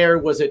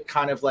was it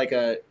kind of like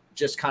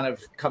just kind of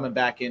coming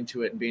back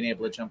into it and being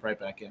able to jump right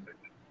back in?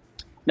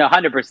 No,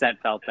 100%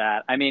 felt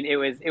that. I mean, it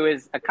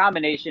was a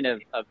combination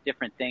of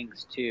different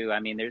things too. I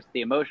mean, there's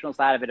the emotional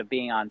side of it, of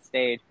being on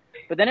stage,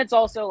 but then it's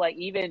also, like,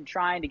 even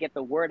trying to get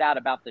the word out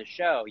about the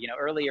show. You know,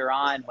 earlier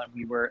on when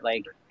we were,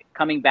 like,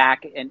 coming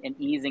back and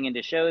easing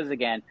into shows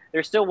again,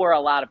 there still were a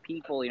lot of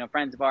people, you know,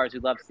 friends of ours who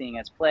loved seeing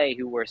us play,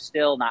 who were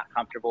still not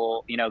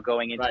comfortable, you know,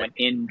 going into an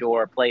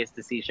indoor place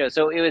to see shows.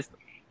 So it was,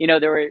 you know,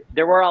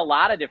 there were a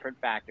lot of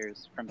different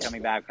factors from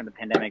coming back from the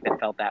pandemic that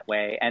felt that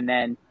way. And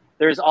then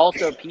there's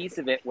also a piece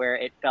of it where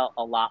it felt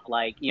a lot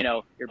like, you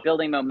know, you're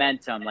building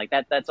momentum. Like,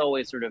 that's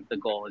always sort of the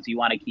goal, is you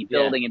want to keep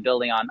building and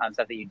building on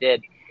stuff that you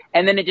did.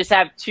 And then it just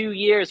have 2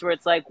 years where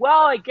it's like,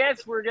 well, I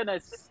guess we're going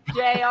to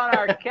stay on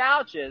our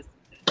couches.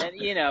 and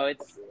you know,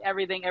 it's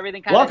everything kind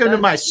Welcome of to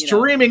my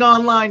streaming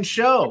online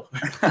show.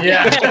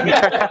 Yeah.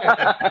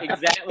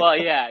 Exactly. Well,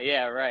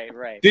 yeah,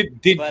 right. Did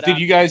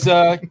you guys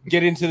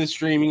get into the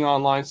streaming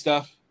online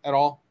stuff at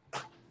all?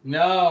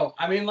 No,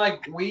 I mean,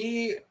 like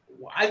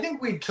I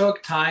think we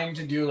took time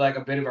to do like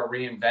a bit of a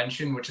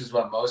reinvention, which is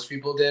what most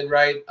people did,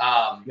 right?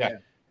 Yeah.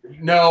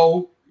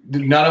 No,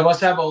 none of us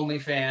have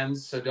OnlyFans,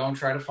 so don't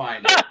try to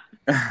find it.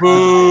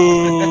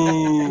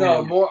 Boo.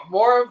 No,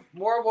 more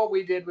of what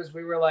we did was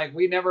we were like,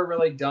 we never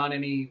really done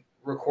any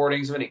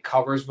recordings of any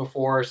covers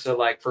before. So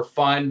like for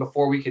fun,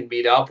 before we could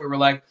meet up, we were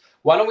like,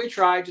 why don't we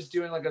try just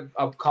doing like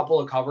a couple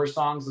of cover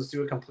songs? Let's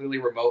do it completely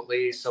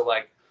remotely. So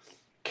like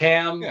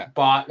Cam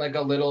bought like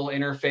a little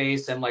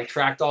interface and like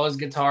tracked all his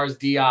guitars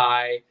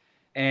DI,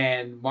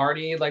 and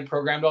Marty like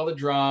programmed all the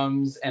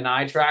drums, and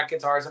I tracked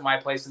guitars at my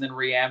place and then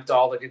reamped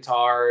all the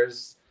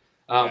guitars.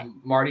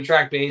 Marty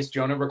tracked bass,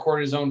 Jonah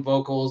recorded his own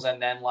vocals,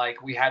 and then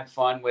like we had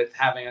fun with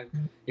having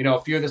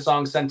a few of the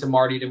songs sent to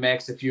Marty to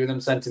mix, a few of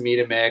them sent to me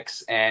to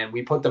mix, and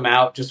we put them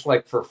out just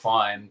like for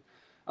fun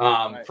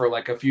for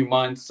like a few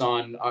months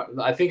on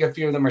I think a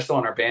few of them are still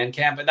on our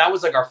Bandcamp, and that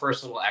was like our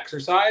first little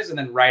exercise. And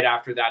then right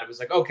after that it was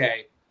like,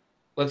 okay,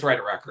 let's write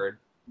a record.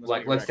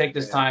 Let's take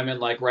this time and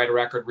like write a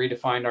record,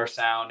 redefine our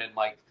sound, and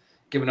like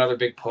give another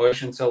big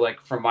push. And so like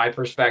from my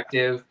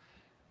perspective,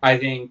 I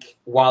think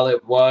while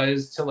it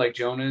was, to like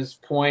Jonah's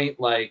point,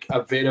 like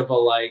a bit of a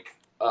like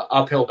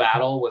uphill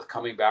battle with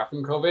coming back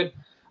from COVID,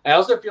 I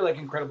also feel like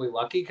incredibly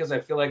lucky because I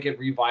feel like it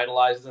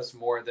revitalized us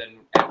more than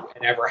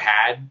it ever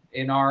had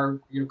in our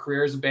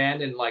career as a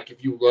band. And like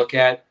if you look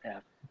at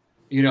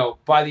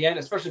by the end,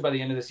 especially by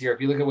the end of this year, if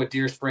you look at what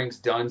Deer Spring's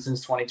done since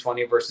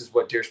 2020 versus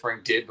what Deer Spring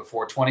did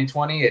before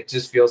 2020, it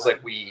just feels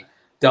like we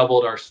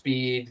doubled our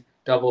speed,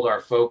 doubled our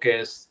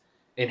focus,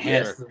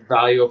 enhanced the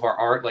value of our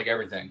art, like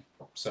everything.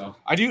 So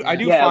I do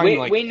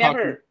find we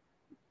never.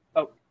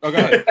 Oh, go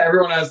ahead.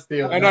 Everyone has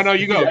the. No,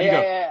 you go.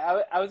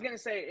 Yeah. I was gonna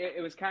say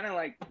it was kind of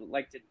like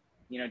to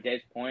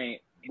Dave's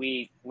point.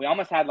 We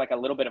almost had like a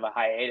little bit of a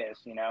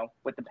hiatus,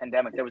 with the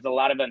pandemic. There was a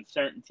lot of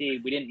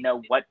uncertainty. We didn't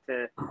know what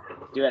to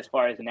do as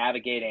far as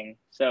navigating.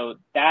 So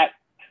that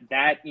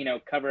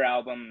cover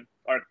album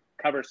or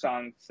cover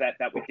song set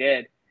that we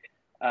did,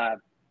 I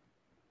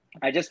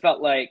just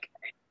felt like.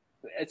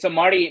 So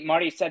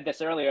Marty said this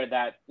earlier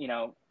that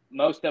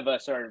most of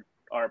us are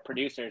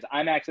producers.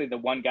 I'm actually the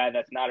one guy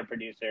that's not a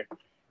producer,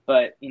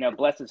 but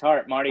bless his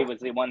heart, Marty was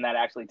the one that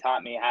actually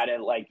taught me how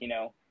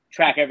to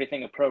track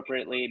everything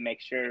appropriately, make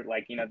sure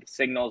the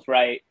signal's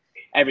right,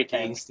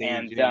 everything.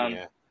 And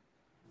that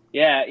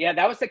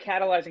was the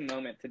catalyzing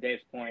moment, to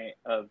Dave's point,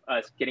 of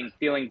us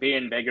feeling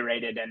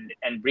reinvigorated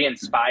and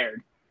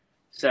re-inspired.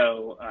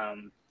 So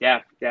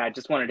I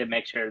just wanted to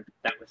make sure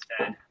that was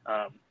said.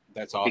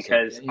 That's awesome.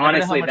 Because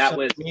honestly, that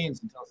was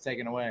means until it's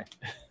taken away.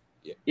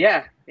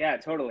 Yeah,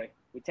 totally.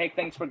 We take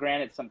things for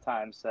granted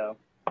sometimes, so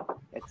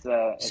it's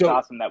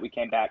awesome that we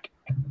came back.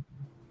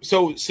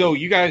 So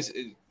you guys,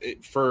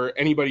 for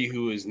anybody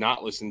who has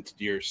not listened to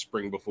Deer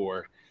Spring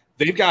before,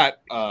 they've got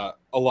a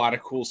lot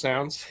of cool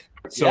sounds.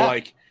 So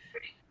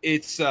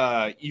it's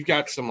you've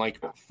got some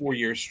 4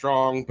 Years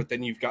Strong, but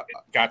then you've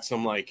got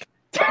some legit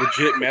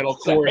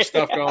metalcore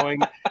stuff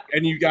going,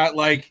 and you've got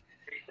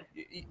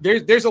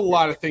there's a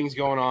lot of things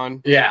going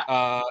on.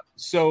 Yeah.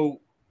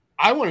 So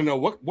I want to know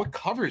what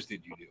covers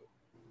did you do?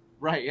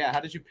 Right. Yeah. How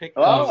did you pick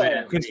those?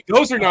 Because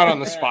those are not on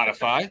the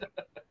Spotify.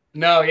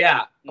 No.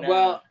 Yeah. No.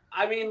 Well,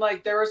 I mean,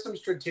 there were some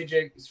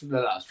strategic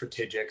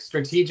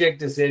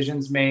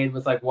decisions made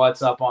with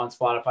what's up on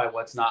Spotify,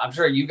 what's not. I'm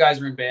sure you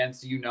guys are in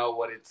bands, so you know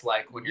what it's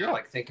like when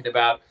you're thinking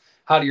about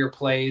how do your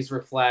plays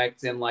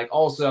reflect, and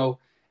also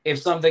if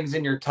something's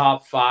in your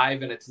top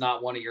 5 and it's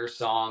not one of your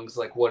songs,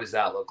 what does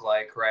that look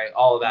like, right?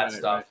 All of that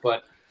stuff.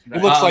 But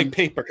it looks like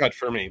paper cut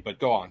for me, but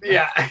go on.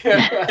 Yeah.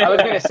 I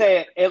was going to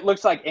say it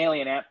looks like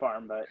Alien Ant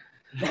Farm, but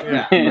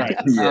yeah. Right.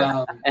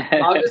 Yeah.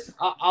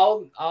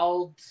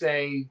 I'll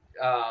say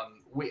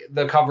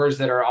the covers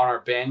that are on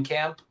our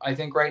Bandcamp, I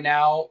think right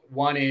now,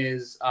 one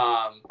is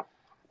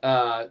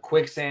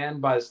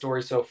Quicksand by The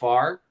Story So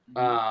Far,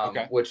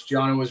 which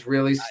Jonah was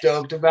really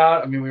stoked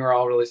about. I mean, we were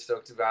all really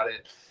stoked about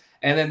it.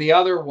 And then the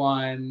other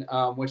one,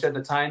 which at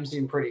the time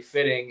seemed pretty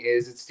fitting,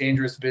 is It's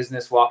Dangerous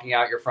Business Walking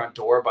Out Your Front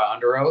Door by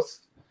Under Oath.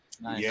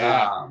 Nice.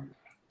 Yeah.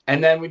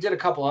 And then we did a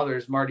couple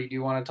others. Marty, do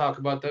you want to talk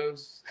about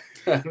those?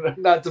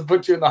 Not to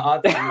put you in the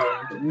hot seat.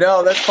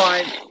 No, that's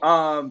fine.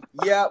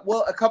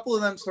 Well, a couple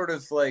of them sort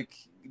of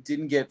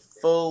didn't get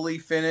fully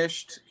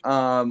finished.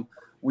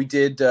 We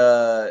did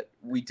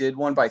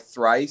one by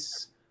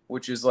Thrice,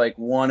 which is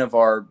one of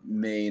our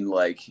main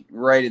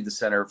right in the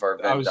center of our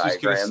Venn I was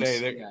just diagrams. going to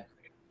say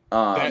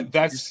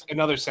that's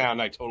another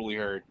sound I totally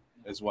heard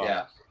as well.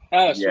 Yeah.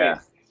 oh, sweet, Yeah.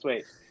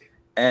 sweet.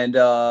 And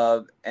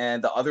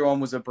the other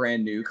one was a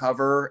brand new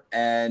cover,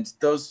 and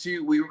those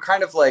two we were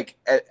kind of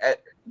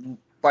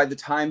by the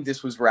time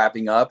this was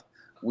wrapping up,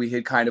 we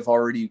had kind of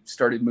already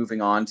started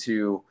moving on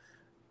to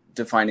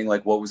defining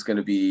what was going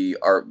to be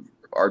our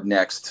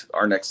next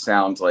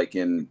sound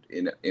in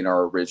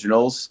our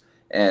originals,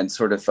 and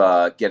sort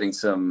of getting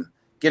some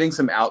getting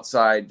some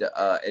outside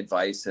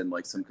advice and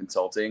like some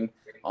consulting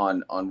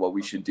on what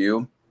we should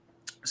do.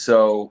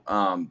 So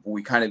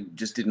we kind of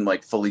just didn't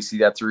like fully see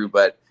that through,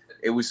 but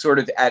it was sort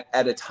of at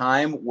a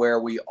time where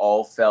we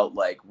all felt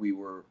like we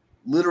were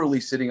literally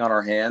sitting on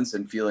our hands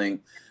and feeling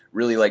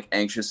really like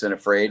anxious and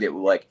afraid. It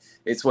was like,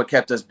 it's what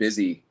kept us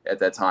busy at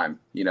that time,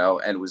 you know,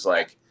 and it was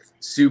like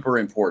super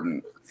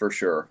important for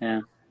sure.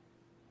 Yeah.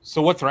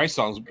 So what Thrice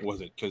songs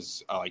was it?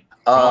 Because like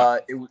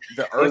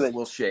The Earth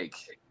Will Shake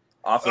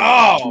off of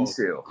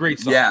Jisoo. Great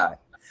song.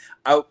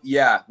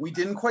 Yeah. We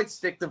didn't quite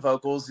stick the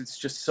vocals. It's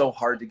just so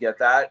hard to get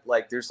that.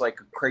 Like there's like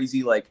a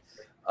crazy like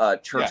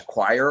church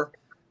choir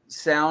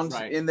sound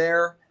in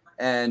there.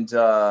 And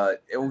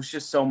it was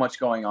just so much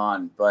going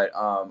on. But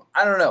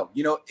I don't know.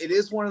 You know, it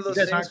is one of those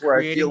things where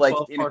I feel like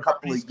in a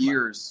couple of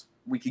years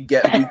we could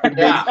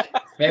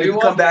maybe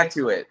come back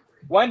to it.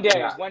 One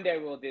day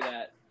we'll do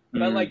that.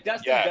 But like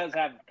Dustin does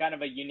have kind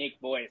of a unique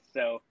voice,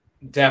 so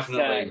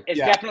definitely, it's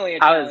definitely a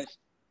challenge.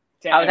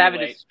 I was having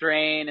to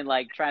strain and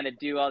like trying to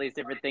do all these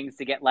different things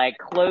to get like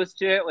close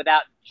to it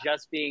without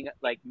just being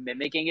like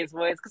mimicking his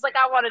voice, because like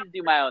I wanted to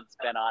do my own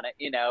spin on it,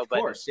 you know. But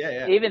of course,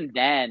 even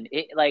then,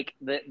 it like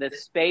the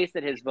space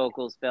that his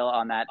vocals fill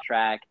on that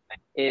track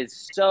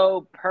is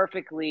so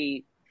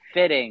perfectly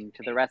fitting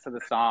to the rest of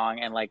the song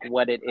and like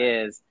what it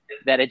is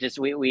that it just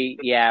we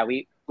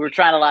were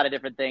trying a lot of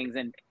different things,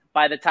 and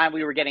by the time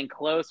we were getting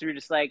close, we were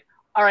just like,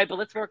 all right, but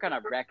let's work on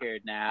a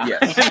record now.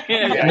 Yes.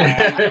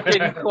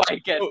 Didn't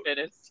quite get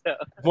finished. So.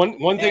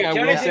 One thing I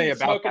will say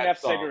about smoke that enough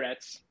song.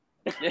 cigarettes.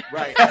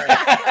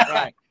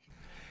 Right.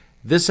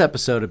 This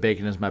episode of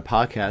Bacon is My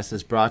Podcast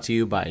is brought to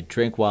you by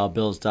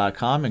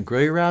DrinkWildBills.com and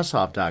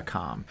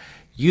GrillYourAssOff.com.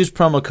 Use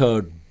promo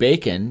code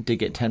BACON to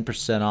get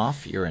 10%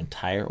 off your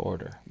entire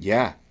order.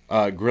 Yeah.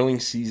 Grilling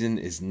season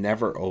is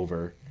never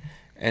over.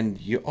 And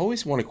you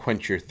always want to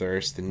quench your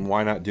thirst, and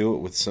why not do it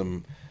with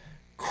some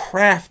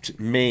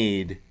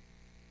craft-made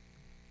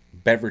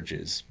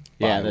beverages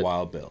by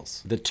Wild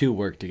Bills. The two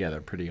work together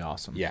pretty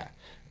awesome. Yeah,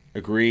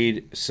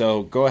 agreed.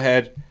 So go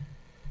ahead,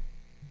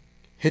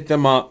 hit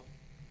them up,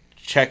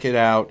 check it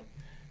out.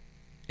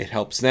 It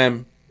helps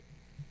them,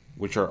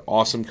 which are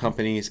awesome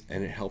companies,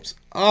 and it helps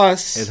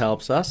us. It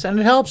helps us, and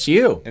it helps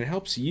you. And it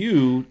helps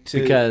you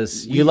to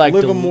because you like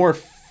live a more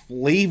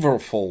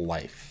flavorful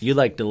life. You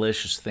like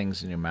delicious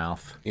things in your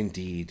mouth.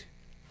 Indeed.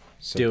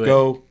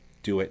 So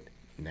do it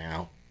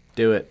now.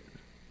 Do it.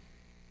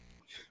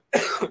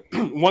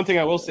 One thing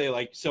I will say,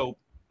 like, so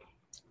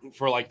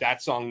for like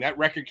that song, that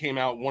record came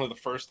out one of the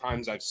first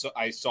times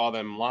I saw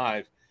them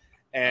live,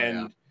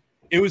 and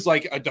it was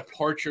like a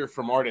departure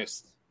from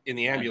artists in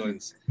the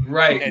ambulance.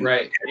 Right.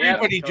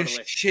 Everybody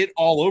just shit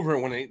all over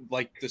it when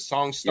the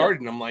song started,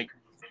 and I'm like,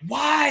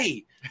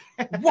 why?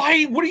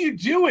 Why? What are you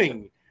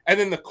doing? And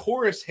then the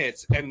chorus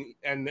hits,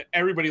 and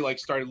everybody like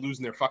started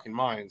losing their fucking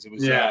minds. It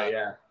was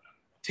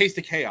Taste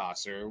of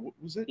Chaos, or what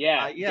was it?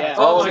 Yeah.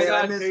 Oh my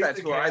God, I missed that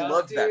tour. I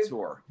loved that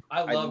tour.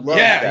 I loved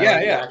that.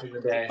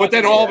 Yeah. But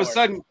then all of a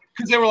sudden,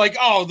 because they were like,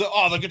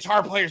 the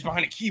guitar player's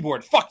behind a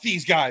keyboard. Fuck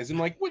these guys. I'm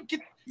like, what?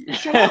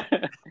 Shut up.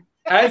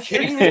 I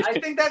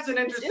think that's an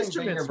interesting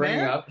thing you're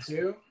bringing up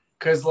too,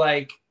 because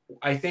like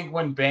I think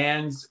when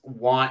bands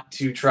want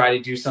to try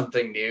to do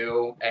something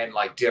new and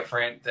like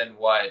different than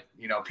what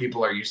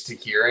people are used to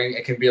hearing,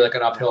 it can be like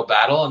an uphill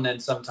battle, and then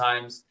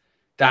sometimes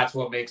that's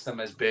what makes them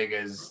as big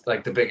as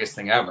like the biggest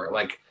thing ever.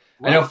 Like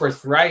I know for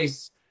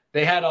Thrice,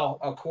 they had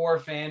a core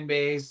fan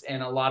base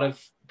and a lot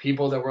of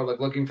people that were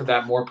like looking for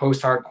that more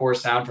post-hardcore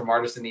sound from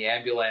Artists in the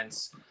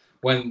Ambulance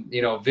when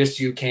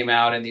Vishu came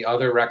out and the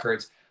other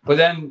records. But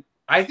then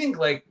I think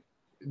like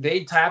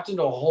they tapped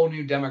into a whole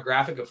new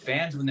demographic of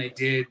fans when they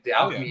did the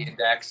Alchemy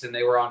Index and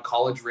they were on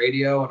college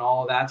radio and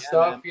all of that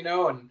stuff,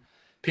 and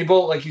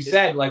people, like you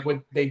said, like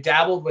they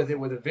dabbled with it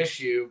with a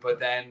Vishu, but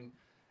then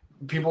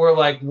people were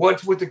like,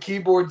 what's with the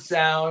keyboard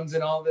sounds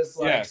and all this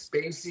like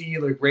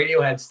spacey, like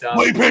Radiohead stuff.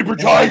 Play Paper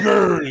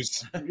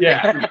Tigers!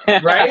 Yeah,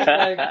 right?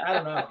 Like, I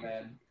don't know,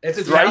 man. It's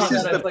a Thrice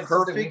is the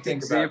perfect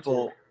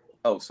example.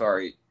 Oh,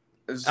 sorry.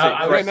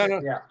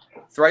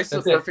 Thrice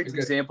is the perfect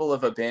example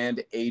of a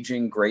band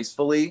aging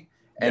gracefully.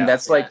 And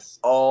that's like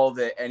all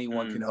that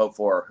anyone can hope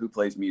for who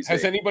plays music.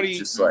 Has anybody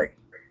just like?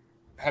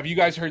 Have you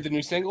guys heard the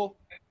new single?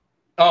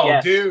 Oh,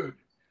 dude,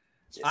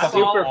 it's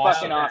super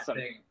fucking awesome.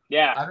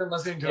 Yeah, I've been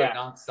listening to it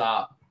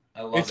nonstop.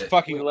 I love it. It's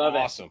fucking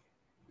awesome.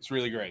 It's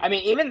really great. I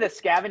mean, even the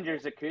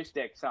Scavengers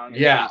acoustic song,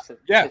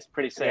 is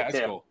pretty sick that's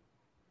too. Cool.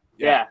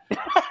 Yeah,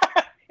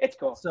 it's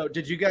cool. So,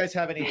 did you guys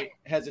have any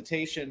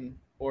hesitation,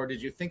 or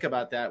did you think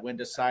about that when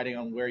deciding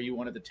on where you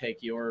wanted to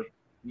take your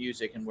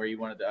music and where you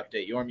wanted to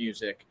update your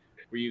music?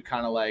 Were you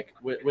kind of like,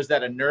 was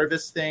that a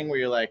nervous thing where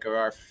you're like, are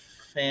our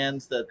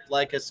fans that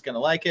like us going to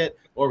like it?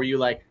 Or were you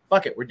like,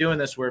 fuck it, we're doing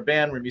this. We're a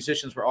band, we're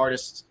musicians, we're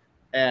artists,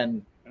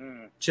 and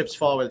chips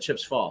fall where the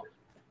chips fall.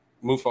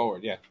 Move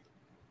forward, yeah.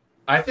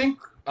 I think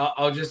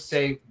I'll just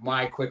say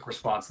my quick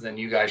response and then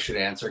you guys should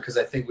answer because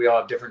I think we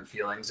all have different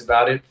feelings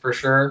about it for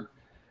sure.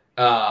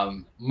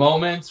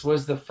 Moments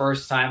was the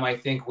first time I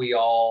think we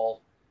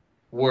all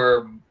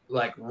were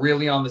like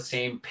really on the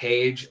same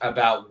page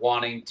about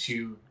wanting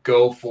to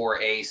go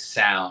for a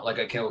sound, like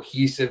a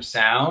cohesive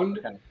sound.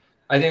 Okay.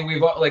 I think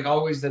we've like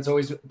always, that's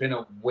always been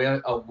a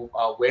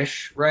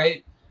wish,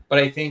 right? But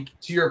I think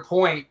to your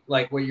point,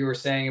 like what you were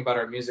saying about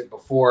our music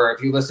before,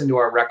 if you listen to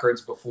our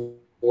records before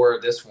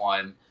this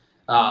one,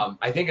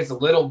 I think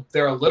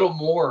they're a little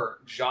more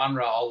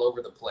genre all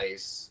over the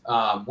place.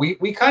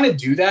 We kind of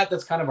do that.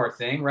 That's kind of our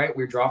thing, right?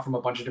 We draw from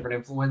a bunch of different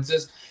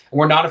influences, and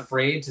we're not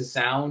afraid to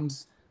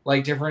sound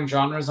like different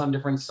genres on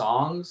different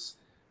songs.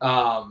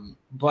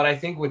 But I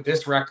think with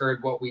this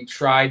record, what we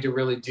tried to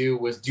really do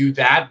was do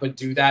that, but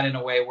do that in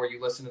a way where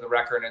you listen to the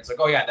record and it's like,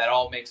 oh yeah, that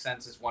all makes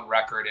sense as one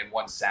record and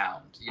one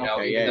sound, you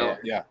know, even though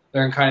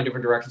they're in kind of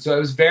different directions. So it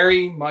was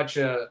very much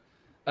an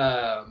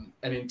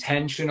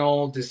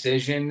intentional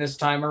decision this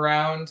time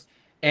around,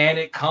 and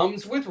it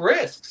comes with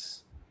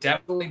risks.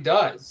 Definitely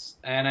does.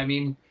 And I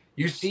mean,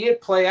 you see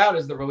it play out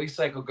as the release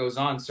cycle goes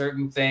on.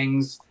 Certain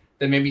things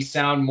that maybe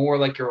sound more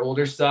like your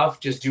older stuff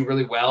just do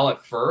really well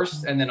at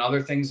first, and then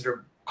other things that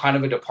are kind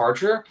of a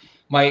departure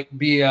might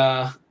be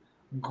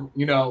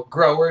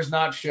growers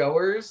not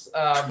showers,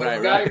 but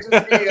you gotta just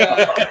be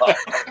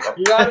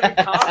you gotta be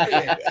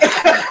confident.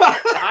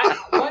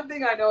 One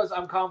thing I know is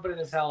I'm confident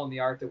as hell in the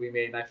art that we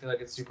made, and I feel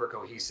like it's super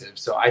cohesive.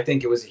 So I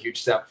think it was a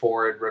huge step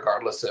forward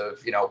regardless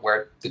of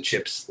where the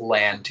chips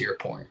land, to your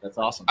point. That's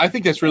awesome. I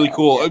think that's really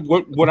cool.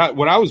 What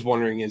I was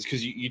wondering is,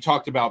 because you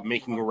talked about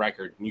making a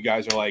record, and you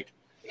guys are like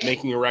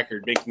making a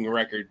record,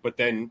 but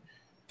then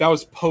that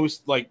was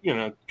post, like,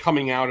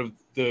 coming out of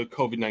the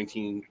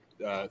COVID-19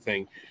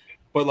 thing.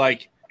 But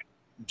like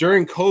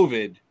during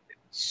COVID,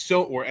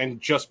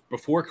 and just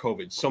before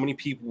COVID, so many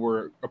people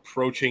were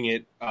approaching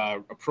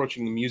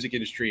the music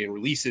industry and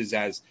releases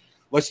as,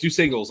 let's do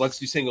singles.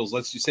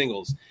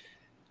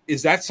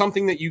 Is that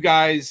something that you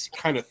guys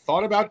kind of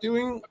thought about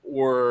doing,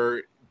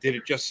 or did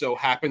it just so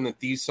happen that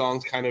these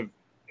songs kind of,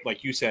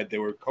 like you said, they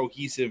were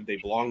cohesive, they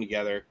belong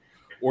together?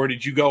 Or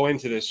did you go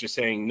into this just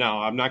saying, no,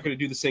 I'm not going to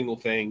do the single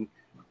thing?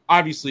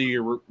 Obviously,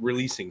 you're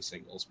releasing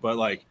singles, but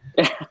like,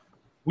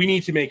 we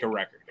need to make a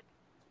record.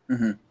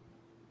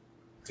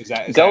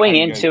 Mm-hmm. Going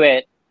into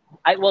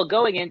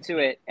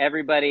it,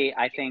 everybody,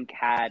 I think,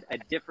 had a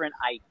different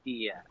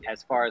idea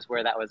as far as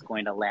where that was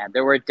going to land.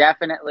 There were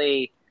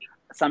definitely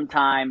some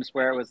times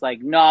where it was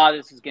like, no,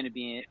 this is going to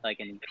be like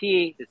an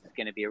EP. This is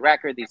going to be a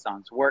record. These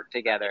songs work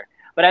together.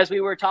 But as we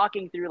were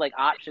talking through like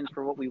options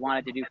for what we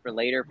wanted to do for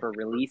later, for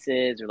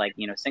releases or like,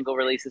 single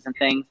releases and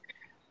things,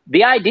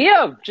 the idea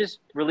of just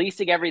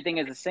releasing everything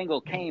as a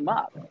single came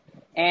up.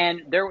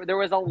 And there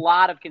was a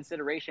lot of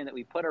consideration that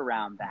we put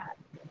around that.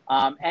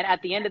 And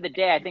at the end of the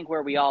day, I think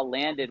where we all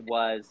landed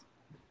was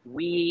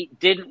we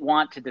didn't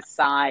want to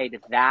decide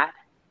that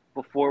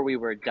before we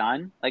were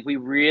done. Like, we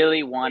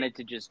really wanted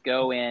to just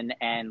go in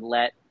and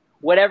let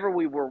whatever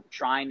we were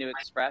trying to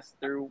express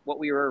through what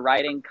we were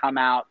writing come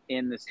out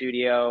in the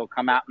studio,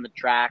 come out in the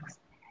tracks.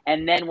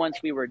 And then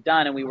once we were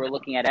done and we were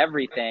looking at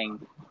everything,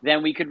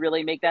 then we could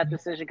really make that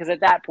decision. Because at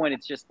that point,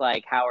 it's just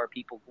like, how are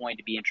people going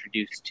to be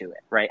introduced to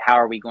it, right? How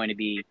are we going to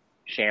be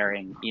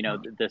sharing,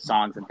 the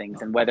songs and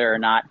things, and whether or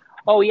not,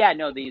 oh yeah,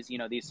 no, these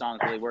songs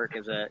really work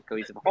as a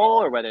cohesive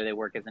whole, or whether they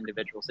work as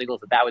individual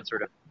singles.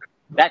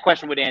 That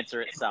question would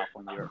answer itself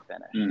when we were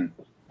finished. Mm.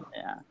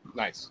 Yeah.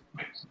 Nice.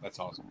 That's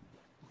awesome.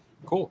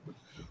 Cool.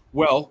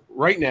 Well,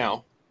 right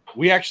now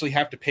we actually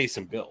have to pay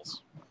some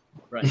bills.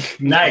 Right.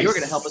 Nice. You're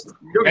going to help us.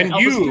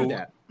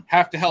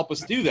 Have to help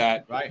us do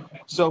that. Right.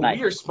 So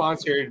we are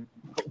sponsored.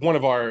 One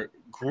of our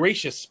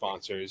gracious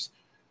sponsors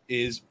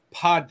is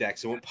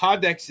Poddex, and what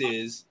Poddex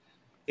is,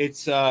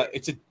 it's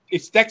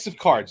decks of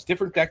cards,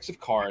 different decks of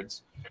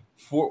cards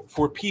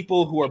for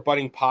people who are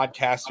budding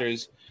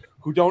podcasters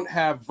who don't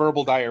have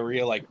verbal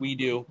diarrhea like we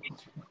do,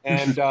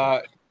 and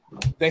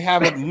they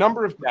have a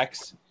number of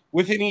decks.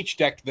 Within each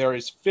deck, there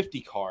is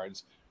 50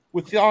 cards.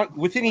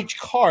 Within each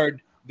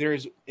card, there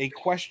is a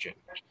question.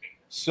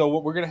 So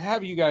what we're going to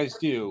have you guys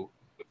do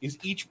is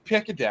each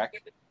pick a deck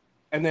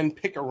and then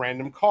pick a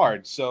random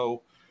card.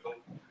 So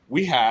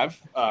we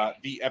have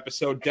the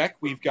episode deck.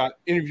 We've got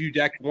interview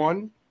deck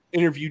 1,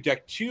 interview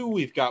deck 2.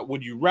 We've got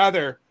Would You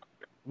Rather,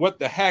 What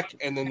the Heck,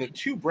 and then the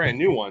 2 brand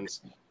new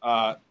ones.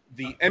 The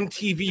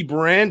MTV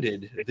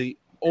branded, the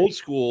old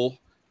school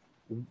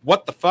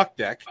What the Fuck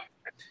deck.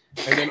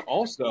 And then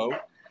also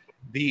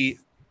the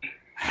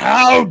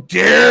How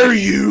Dare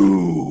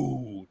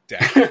You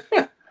deck.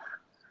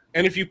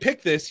 And if you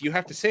pick this, you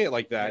have to say it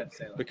like that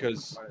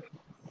because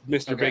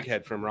Mr. Big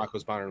Head from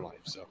Rocco's Modern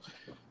Life. So,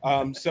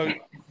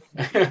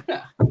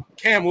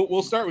 Cam,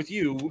 we'll start with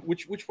you.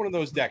 Which one of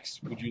those decks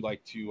would you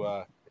like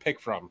to pick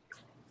from?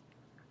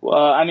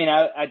 Well, I mean,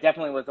 I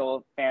definitely was a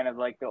fan of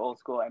like the old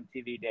school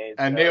MTV days.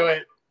 I knew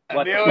it.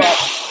 I knew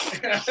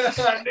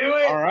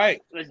it. All right.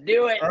 Let's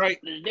do it. All right.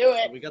 Let's do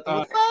it. We got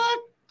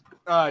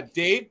the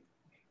Dave.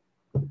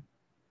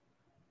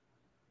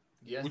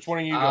 Yes. Which one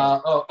are you going?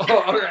 All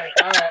right.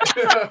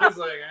 I was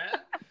like,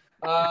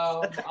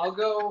 I'll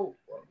go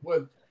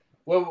with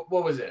what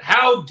was it?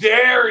 How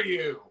dare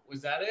you?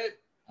 Was that it?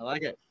 I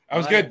like it. That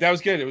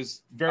was good. It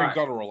was very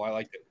guttural. I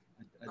liked it.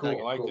 Cool.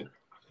 I liked cool. it.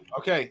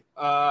 Okay.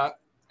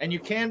 And you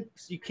can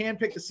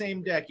pick the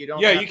same deck. You don't.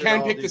 Yeah, have you to can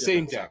all pick do the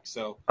same different deck.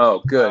 So.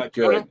 Oh, good,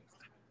 Jonah,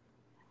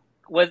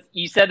 good.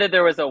 You said that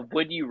there was a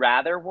would you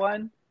rather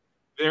one?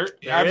 There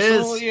There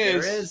absolutely is.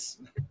 is. There is.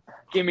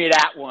 Give me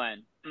that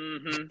one.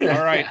 Mm-hmm.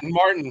 All right,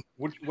 Martin.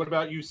 What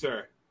about you,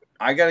 sir?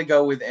 I got to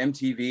go with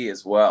MTV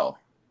as well.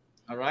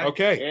 All right.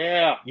 Okay.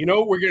 Yeah. You know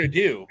what we're gonna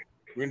do?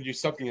 We're gonna do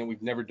something that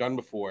we've never done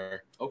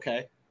before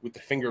Okay. with the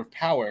finger of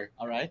power.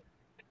 All right.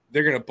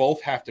 They're gonna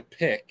both have to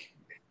pick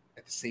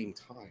at the same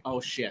time. Oh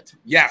shit.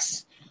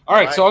 Yes. All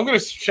right. All right. So I'm gonna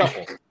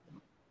shuffle.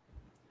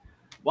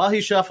 While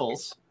he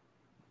shuffles,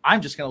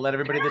 I'm just going to let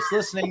everybody that's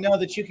listening know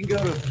that you can go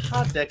to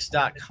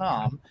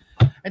poddex.com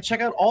and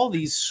check out all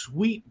these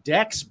sweet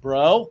decks,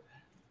 bro.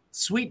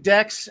 Sweet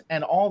decks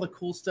and all the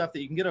cool stuff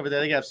that you can get over there.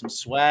 They have some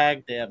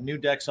swag. They have new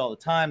decks all the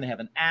time. They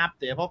have an app.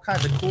 They have all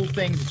kinds of cool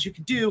things that you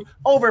can do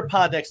over at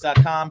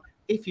poddex.com.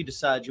 If you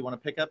decide you want to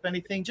pick up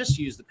anything, just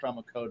use the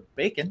promo code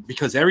BACON,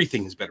 Because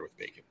everything is better with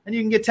bacon. and you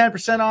can get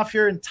 10% off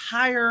your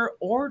entire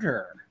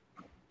order.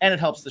 And it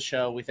helps the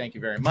show. We thank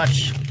you very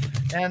much.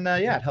 And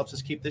yeah, it helps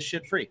us keep this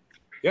shit free.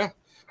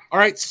 All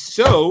right.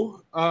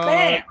 So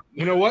Bam!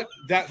 you know what?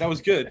 That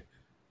was good.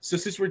 So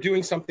since we're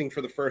doing something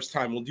for the first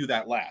time, we'll do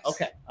that last.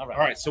 Okay. All right.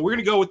 All right. So we're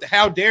gonna go with the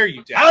How Dare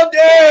You deck. How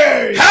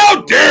dare you?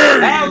 How dare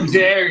you? How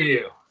dare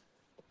you?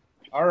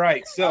 All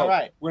right. So All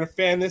right. we're gonna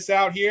fan this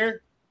out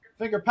here.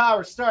 Finger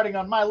power starting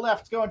on my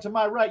left, going to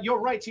my right, your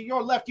right to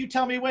your left. You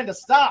tell me when to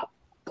stop.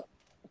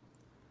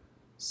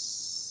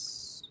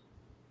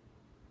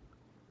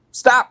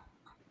 Stop.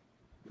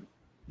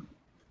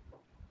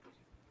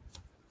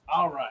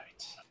 All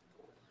right.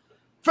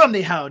 From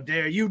the How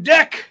Dare You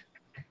deck.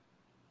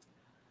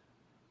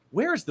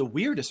 Where's the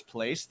weirdest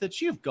place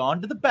that you've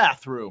gone to the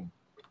bathroom?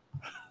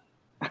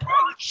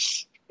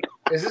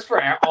 Is this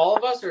for all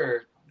of us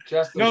or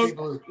just the No,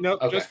 people? Who... no,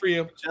 Okay. just for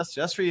you.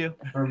 Just for you.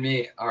 For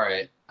me. All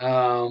right.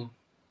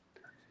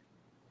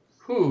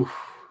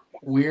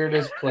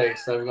 Weirdest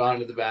place I've gone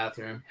to the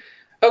bathroom.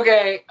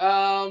 Okay.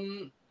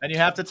 And you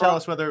have to tell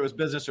us whether it was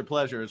business or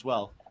pleasure as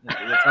well.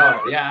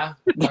 Oh yeah.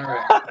 All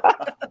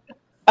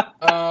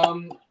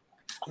right.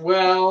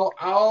 Well,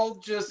 I'll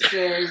just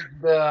say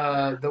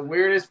the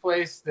weirdest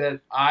place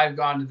that I've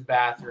gone to the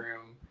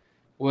bathroom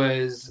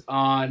was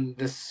on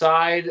the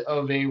side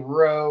of a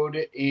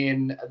road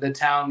in the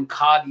town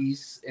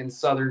Cadiz in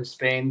southern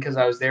Spain because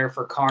I was there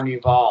for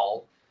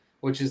Carnival,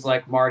 which is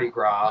like Mardi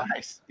Gras.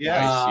 Nice.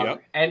 Yeah.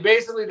 Yep. And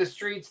basically the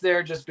streets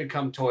there just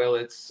become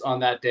toilets on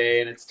that day,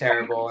 and it's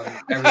terrible, and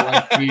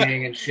everyone's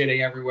peeing and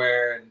shitting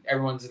everywhere, and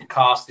everyone's in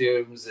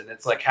costumes, and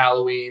it's like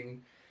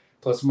Halloween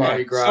plus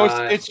Mardi Gras.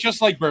 So it's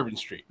just like Bourbon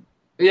Street.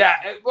 Yeah,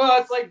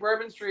 well, it's like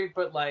Bourbon Street,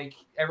 but like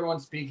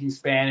everyone's speaking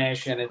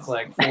Spanish, and it's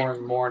like 4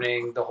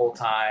 a.m. the whole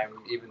time,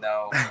 even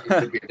though it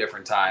could be a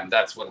different time.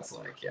 That's what it's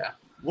like. Yeah.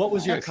 What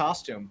was your Nice.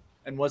 costume?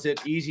 And was it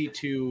easy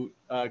to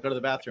go to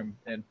the bathroom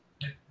in?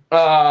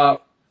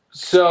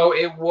 So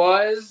it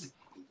was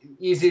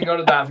easy to go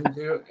to the bathroom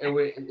too.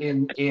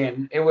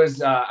 It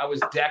was I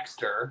was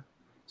Dexter,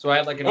 so I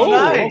had like an Oh,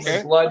 nice.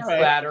 okay. blood All right.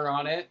 splatter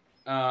on it,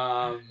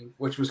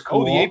 which was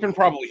cool. Oh, the apron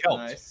probably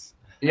helped. Nice.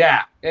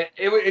 Yeah,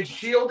 it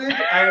shielded. I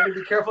had to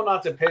be careful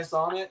not to piss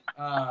on it.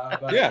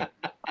 But, Yeah.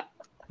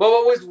 But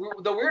what was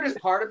the weirdest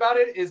part about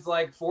it is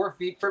like 4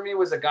 feet from me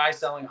was a guy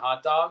selling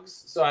hot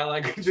dogs, so I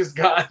like just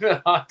got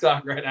a hot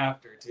dog right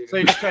after too. So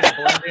you just tried to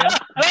blend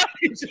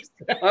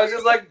in? I was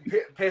just like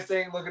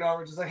pissing, looking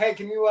over, just like, hey,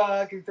 can you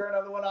throw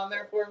another one on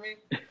there for me?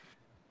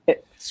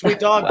 Sweet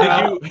dog.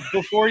 Did you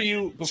before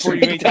you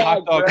ate the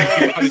hot dog?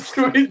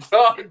 Sweet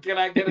dog, can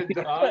I get a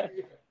dog?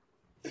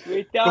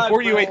 Sweet dog,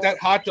 Before you bro. ate that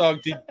hot dog,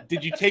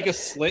 did you take a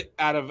slit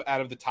out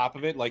of the top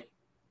of it, like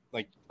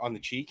on the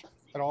cheek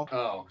at all?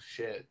 Oh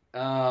shit.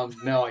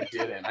 No, I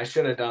didn't. I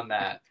should have done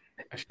that.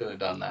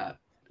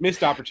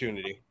 Missed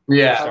opportunity.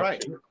 Yeah. All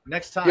right.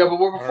 Next time. Yeah, but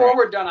before All right.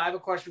 we're done, I have a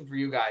question for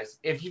you guys.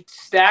 If you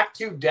stack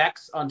 2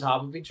 decks on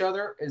top of each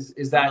other, is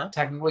that Uh-huh.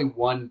 technically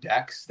one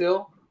deck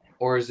still,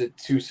 or is it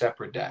 2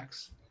 separate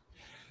decks?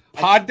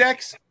 Pod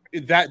decks,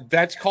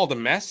 that's called a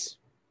mess.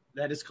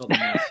 That is called a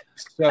mess.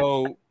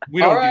 So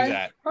we don't All right. do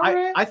that. All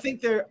right. I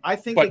think they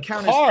But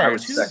count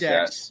cards- as 2 decks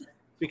Yes.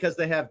 because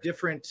they have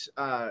different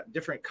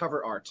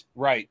cover art.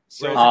 Right.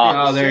 So Whereas Oh, if you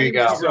have the there you same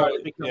go. cover art,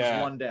 it becomes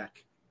Yeah. one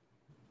deck.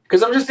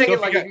 Because I'm just thinking,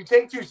 So if like, you if you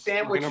take 2 look at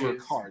sandwiches number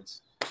of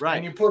cards. and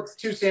Right. you put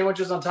 2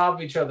 sandwiches on top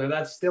of each other,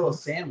 that's still a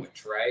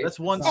sandwich, right? That's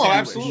one Oh, sandwich.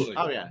 absolutely.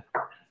 Oh, yeah.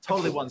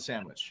 Totally one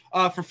sandwich.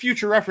 For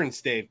future reference,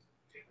 Dave,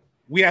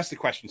 we asked the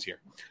questions here.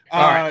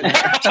 All right.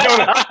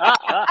 Jonah,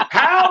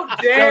 How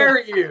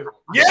dare you?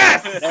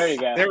 yes. There you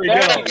go. There we There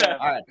go. you go.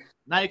 All right.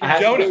 Now you I can had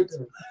to Jonah. do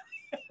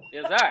it.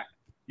 Yes, sir.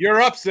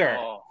 You're up, sir.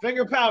 Oh.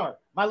 finger power.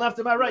 My left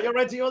to my right. Your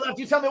right to your left.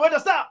 You tell me when to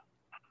stop.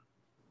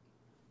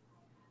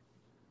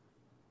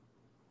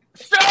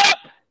 Stop!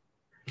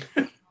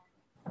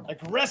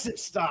 Aggressive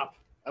stop.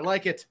 I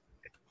like it.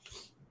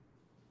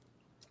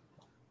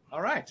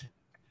 All right.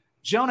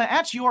 Jonah,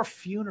 at your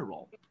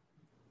funeral,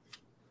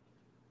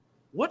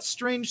 what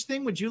strange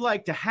thing would you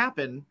like to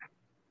happen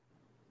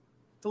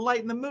to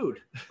lighten the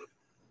mood?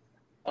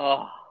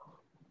 Oh,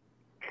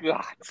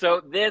 God.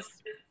 So this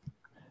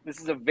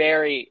is a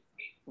very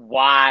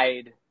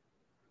wide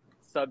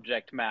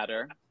subject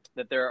matter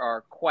that there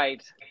are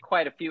quite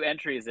a few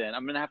entries in.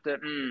 I'm gonna have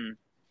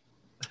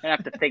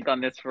to think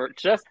on this for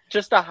just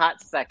a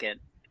hot second.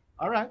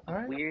 All right.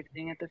 Weird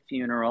thing at the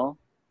funeral.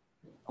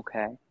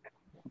 Okay.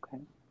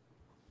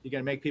 You're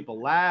gonna make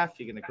people laugh.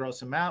 You're gonna gross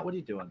them out. What are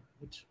you doing?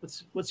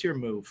 What's your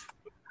move?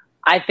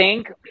 I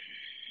think.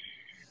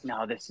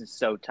 No, this is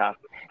so tough.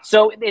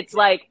 So it's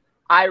like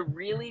I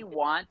really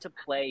want to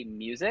play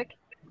music,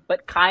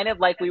 but kind of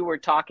like we were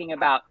talking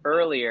about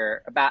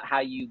earlier about how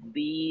you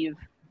leave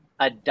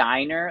a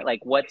diner.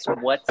 Like what's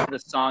the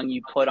song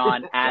you put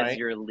on as Right.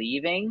 you're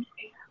leaving?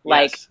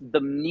 Like Yes. the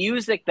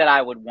music that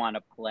I would want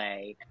to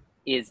play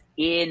is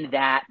in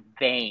that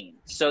vein,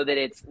 so that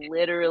it's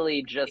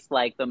literally just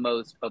like the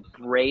most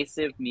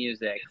abrasive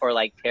music, or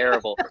like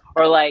terrible,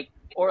 or like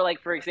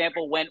for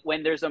example,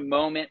 when there's a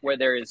moment where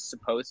there is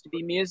supposed to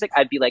be music,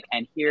 I'd be like,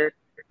 and here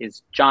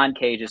is John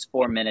Cage's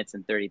 4 minutes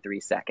and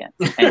 33 seconds,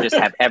 and just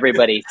have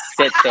everybody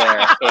sit there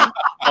in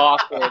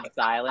awkward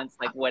silence,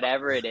 like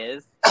whatever it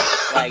is,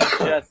 like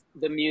just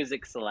the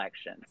music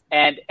selections,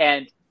 and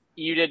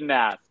you didn't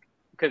ask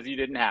because you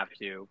didn't have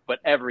to, but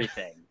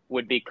everything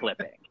would be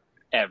clipping.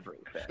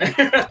 Everything.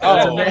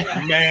 Oh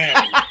man.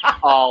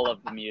 All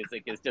of the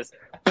music is just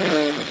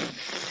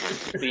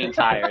the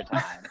entire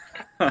time.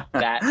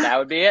 That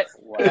would be it.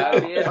 That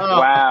would be it. Oh.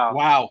 Wow.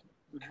 Wow.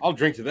 I'll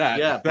drink to that.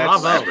 Yeah,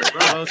 That's- bravo.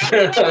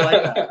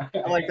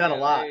 I like that a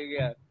lot. There you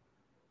go.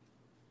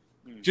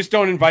 Just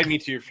don't invite me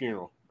to your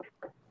funeral.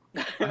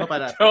 I hope I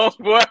don't. Don't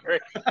worry.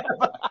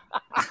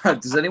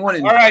 Does anyone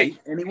All right.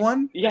 invite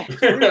anyone? Yeah.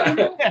 Is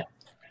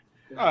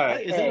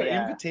it Hey,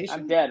 an invitation?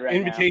 I'm dead right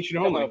Invitation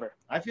now. Come only. over.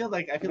 I feel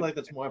like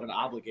that's more of an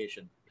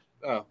obligation.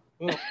 Oh,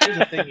 well, Here's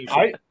a thing you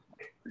should.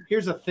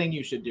 Here's a thing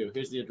you should do.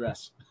 Here's the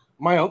address.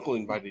 my uncle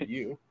invited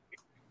you.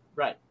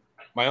 Right.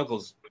 My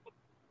uncle's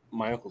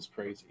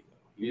crazy.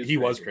 is He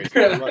was crazy.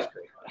 crazy. He was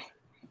crazy.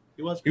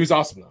 He was. He was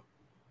awesome though.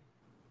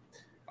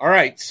 All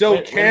right, so Way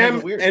to make Cam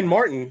it weird. and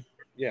Martin,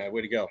 yeah,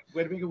 way to go.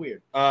 Way to make it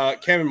weird.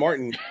 Cam and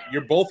Martin,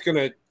 you're both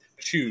gonna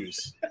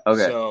choose.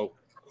 Okay. So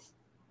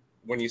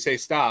when you say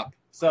stop,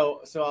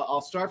 So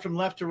I'll start from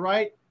left to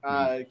right.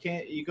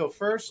 Can you go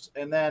first,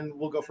 and then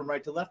we'll go from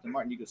right to left, and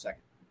Martin, you go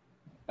second.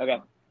 Okay.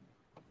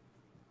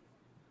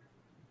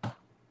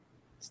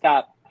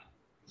 Stop.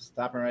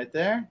 Stopping right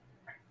there.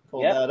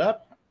 Pull Yep. that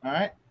up. All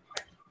right.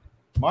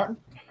 Martin,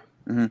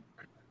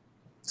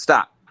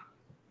 Stop.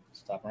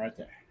 stopping right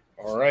there.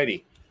 all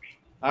righty.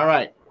 All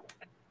right.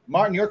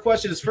 Martin, your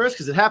question is first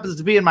because it happens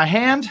to be in my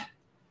hand.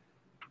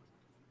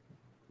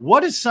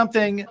 What is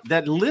something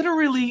that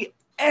literally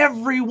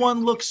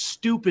everyone looks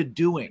stupid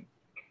doing?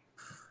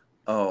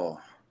 Oh.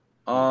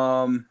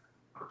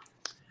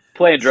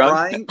 Playing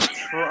drums. Trying.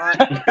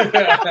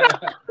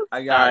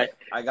 I got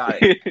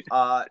it.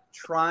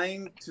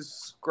 Trying to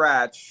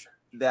scratch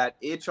that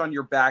itch on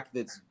your back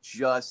that's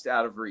just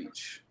out of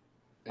reach.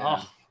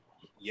 Oh,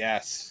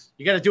 Yes.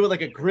 you got to do it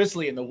like a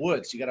grizzly in the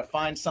woods. You got to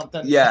find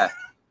something. Yeah.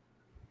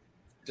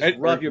 Just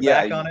rub your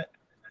Yeah, back on it.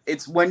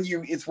 It's when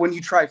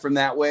you try from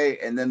that way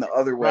and then the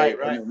other way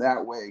Right. and then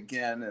that way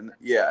again, and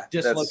yeah.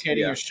 Dislocating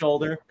your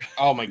shoulder.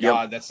 Oh my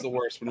God, that's the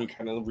worst when you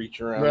kind of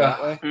reach around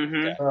Yeah. that way.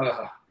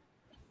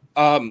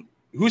 Mhm.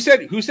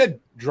 Who said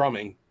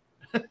drumming?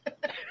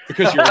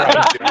 Because you're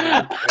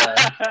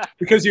right.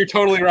 Because you're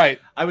totally right.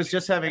 I was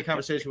just having a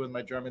conversation with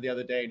my drummer the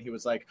other day, and he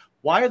was like,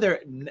 "Why are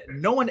there?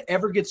 No one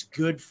ever gets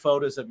good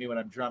photos of me when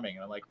I'm drumming."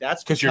 And I'm like,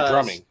 "That's Because you're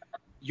drumming.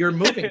 You're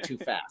moving too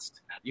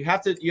fast. You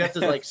have to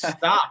like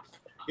stop.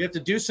 You have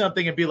to do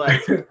something and be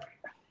like,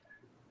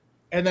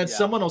 and then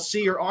someone will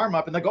see your arm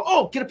up and they go,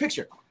 "Oh, get a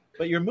picture."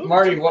 But you're moving.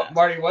 Marty, too fast.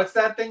 Marty, what's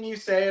that thing you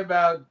say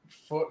about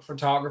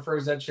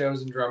photographers at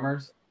shows and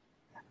drummers?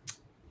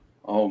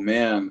 Oh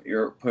man,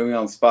 you're putting me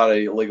on the spot.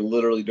 I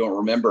literally don't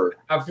remember.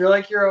 I feel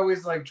like you're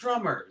always like,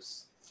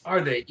 drummers,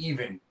 are they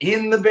even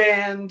in the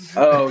band?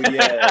 Oh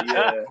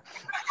yeah.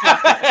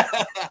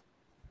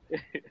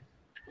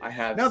 I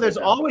have. No, said there's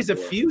that always a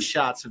before. few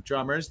shots of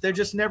drummers. They're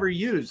just never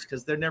used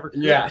because they're never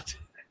good. Yeah.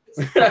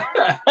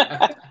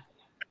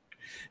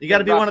 You got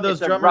to be one of those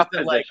It's a drummers rough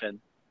that position.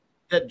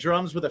 that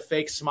drums with a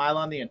fake smile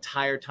on the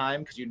entire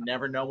time because you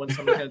never know when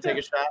someone's going to take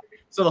a shot.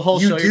 So the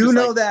whole You show, you're do just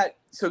know like, that.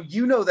 So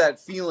you know that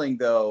feeling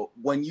though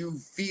when you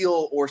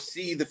feel or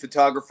see the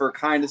photographer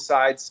kind of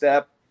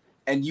sidestep,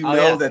 and you Oh,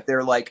 know yeah. that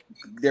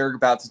they're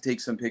about to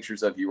take some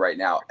pictures of you right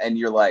now, and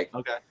you're like,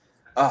 okay.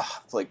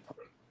 it's like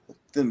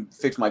them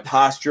fix my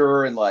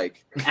posture and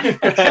like try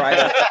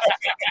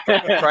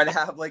to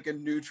have like a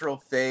neutral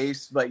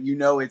face, but you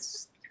know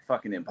it's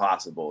fucking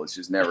impossible. It's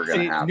just never gonna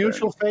See, happen.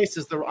 neutral face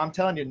is I'm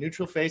telling you,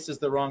 neutral face is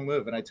the wrong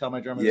move. And I tell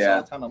my drummers this Yeah.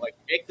 all the time. I'm like,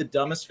 make the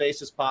dumbest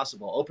face as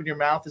possible. Open your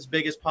mouth as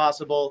big as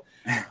possible.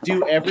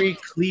 Do every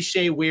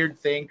cliche weird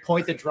thing.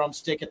 Point the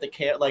drumstick at the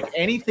like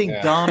anything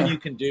Yeah. dumb you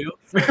can do.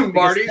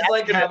 Marty's that's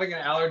like gonna- having an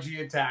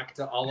allergy attack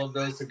to all of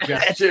those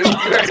suggestions.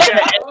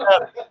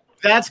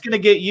 That's going to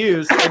get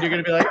used. And you're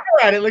going to be like, all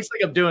right, it looks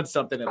like I'm doing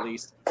something at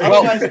least. Well-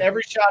 Otherwise,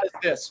 every shot is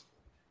this.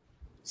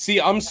 See,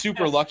 I'm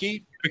super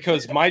lucky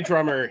because my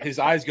drummer, his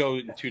eyes go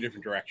in two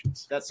different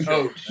directions. That's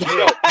true.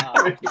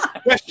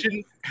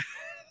 Question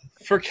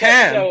for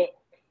Cam. So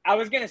I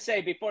was gonna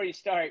say before you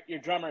start, your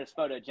drummer is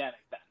photogenic,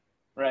 then,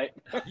 right?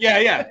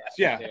 Yeah.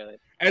 Clearly.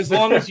 As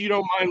long as you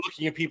don't mind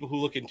looking at people who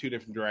look in two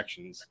different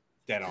directions,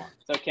 dead on.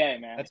 It's okay,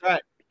 man. That's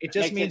right. It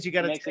just Makes means it- you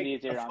got to makes it take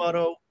easier a on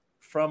photo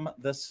from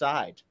the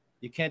side.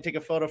 You can't take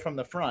a photo from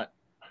the front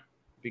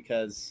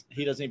because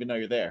he doesn't even know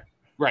you're there.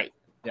 Right.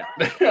 It's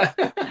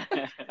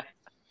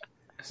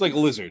It's like a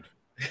lizard.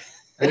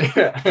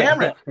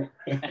 Cameron,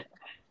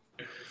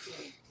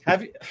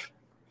 have you?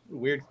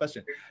 Weird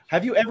question.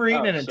 Have you ever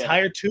eaten Oh, an shit.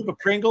 entire tube of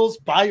Pringles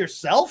by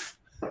yourself?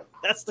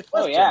 That's the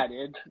Oh question. yeah,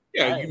 dude.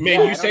 Yeah, Right. man,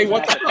 Yeah, you say I don't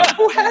what the know. fuck?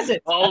 Who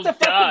hasn't? Oh,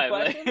 That's a fucking God.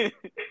 question.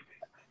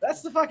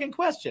 That's the fucking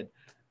question.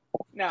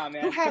 No,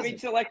 man. Who Can we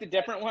hasn't? select a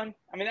different one?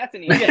 I mean, that's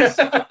an easy. Yes.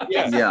 All right,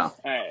 Yeah. all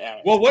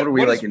right. Well, What are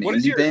we, what like is- an what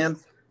is indie your, band?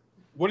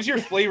 What is your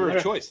flavor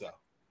of choice, though?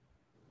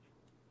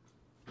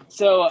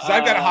 So 'Cause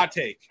I've got a hot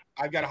take.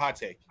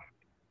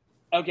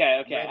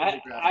 Okay.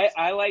 Red graphics.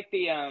 I like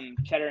the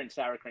cheddar and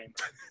sour cream.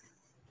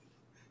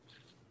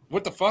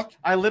 What the fuck?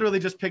 I literally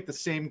just picked the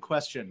same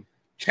question.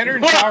 Cheddar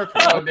and sour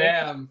cream. Oh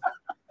damn!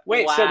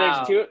 Wait, so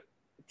Wow. there's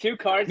two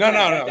cards. No, that no,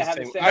 have no, to have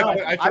the same. same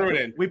I threw it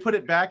in. We put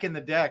it back in the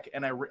deck,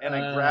 and I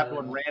grabbed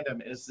one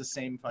random. It's the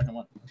same fucking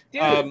one.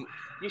 Dude,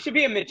 you should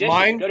be a magician.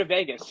 mine- Go to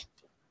Vegas.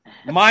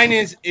 Mine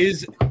is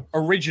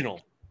original.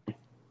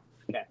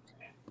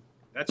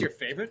 That's your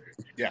favorite?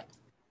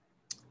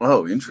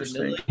 Oh,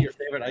 interesting. Vanilla, your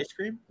favorite ice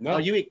cream? No. Oh,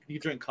 you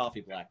drink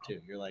coffee black too.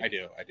 You're like I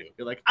do.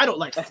 You're like I don't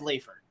like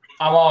flavor.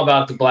 I'm all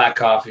about the black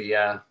coffee.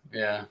 Yeah.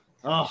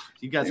 Oh,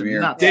 you guys Maybe are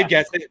you're- nuts. Dave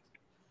gets it.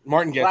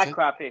 Martin gets Black it.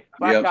 coffee.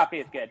 Black Yep. coffee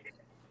is good. You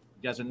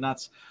guys are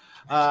nuts.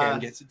 Cam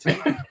gets it too.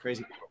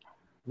 Crazy.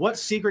 What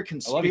secret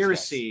love you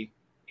guys. conspiracy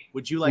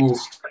would you like to Ooh.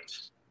 start?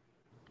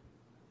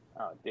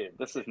 Oh, dude,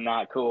 this is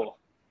not cool.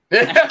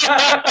 Oh,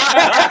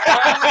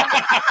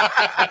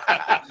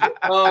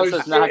 This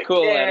is not shit,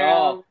 cool at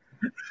Cam.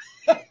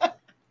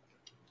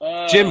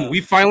 all. Jim,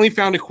 we finally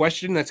found a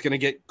question that's going to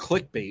get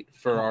clickbait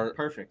for our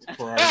Perfect.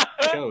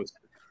 shows.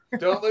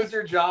 Don't lose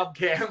your job,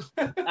 Cam.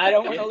 I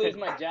don't want to lose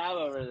my job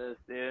over this,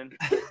 dude.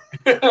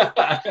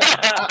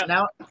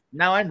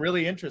 Now I'm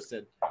really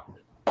interested.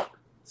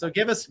 So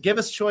give us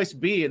choice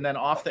B, and then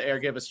off the air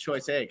give us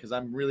choice A, because I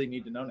really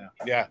need to know now.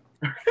 Yeah.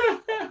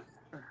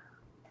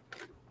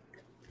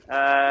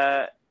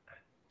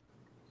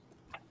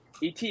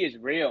 ET is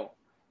real.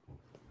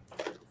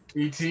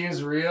 ET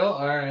is real.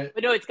 All right.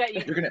 But no, it's got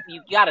you. You're gonna-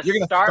 You got to You're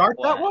gonna start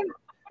that one?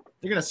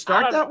 You're gonna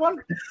start I don't- that one?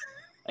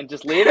 And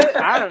just leave it?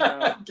 I don't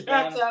know.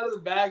 Cat's out of the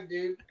bag,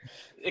 dude.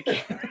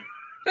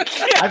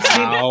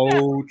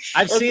 Ouch.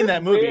 I've This seen is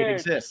that movie. It weird.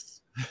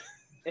 exists.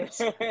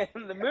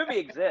 The movie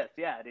exists,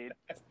 yeah, dude.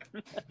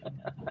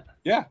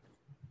 Yeah.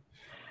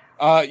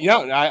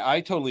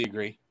 I totally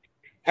agree.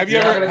 Have you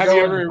You're not ever? gonna Have go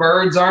you with ever?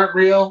 birds aren't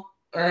real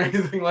or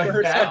anything like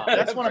Birds that?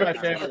 That's one of my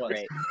favorite ones.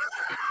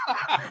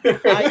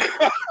 Great.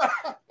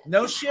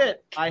 No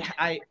shit.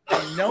 I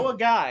know a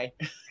guy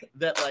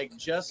that like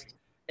just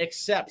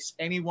accepts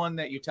anyone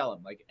that you tell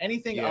him. Like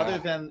anything Yeah.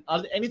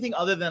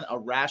 other than a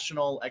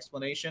rational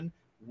explanation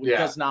Yeah.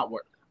 does not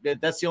work.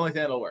 That's the only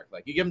thing that'll work.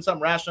 Like you give him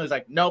something rational, he's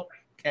like, nope,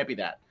 can't be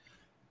that.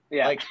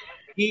 Yeah. Like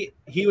he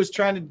was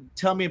trying to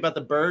tell me about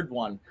the bird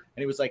one, and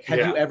he was like, "Have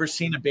Yeah. you ever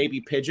seen a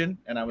baby pigeon?"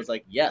 And I was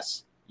like,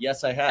 "Yes,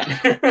 I have.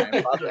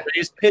 My father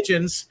raised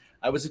pigeons.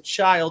 I was a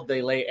child.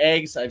 They lay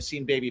eggs. I've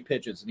seen baby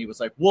pigeons." And he was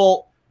like,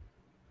 "Well."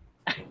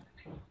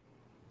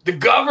 The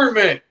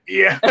government.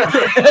 Yeah.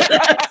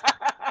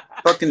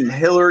 Fucking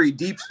Hillary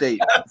deep state.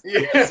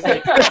 Yeah.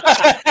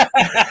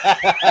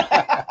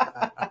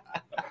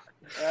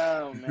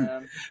 Oh,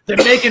 man. They're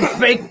making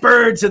fake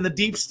birds in the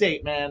deep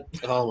state, man.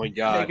 Oh my They're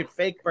god, making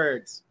fake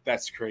birds.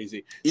 that's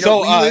crazy. You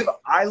So, know,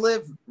 I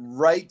live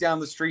right down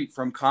the street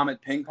from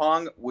Comet Ping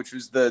Pong, which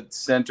was the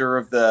center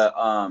of the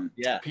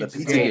Yeah, the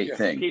Pizzagate. Pizzagate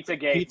thing.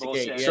 Pizzagate Pizzagate,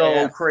 bullshit. yeah.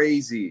 So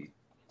crazy.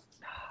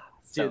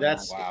 dude,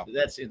 that's Wow.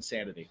 that's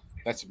insanity.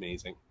 That's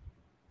amazing.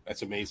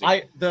 That's amazing.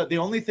 The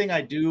only thing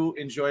I do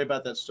enjoy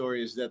about that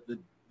story is that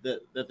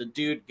the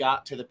dude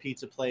got to the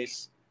pizza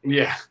place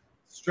Yeah.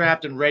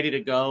 strapped and ready to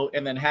go,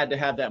 and then had to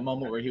have that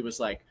moment where he was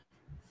like,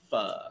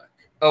 "Fuck."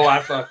 Oh, I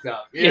fucked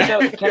up. Yeah.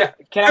 So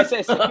can I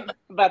say something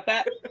about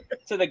that?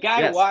 So the guy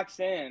Yes. walks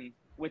in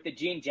with the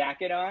jean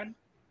jacket on, and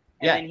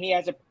Yeah.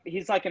 then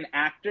he's like an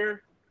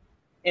actor.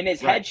 In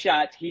his Right.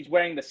 headshot, he's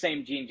wearing the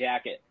same jean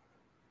jacket.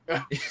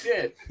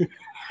 Shit.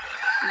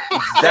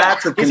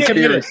 That's a He's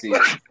committed.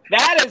 conspiracy.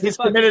 That is He's a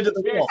fucking committed to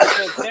the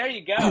conspiracy. So there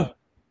you go.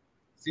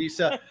 See,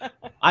 so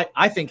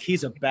I think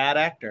he's a bad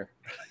actor.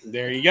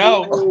 there you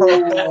go.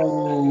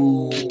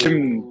 Oh.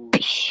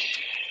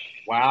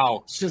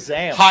 Wow.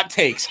 Shazam. Hot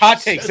takes.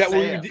 That's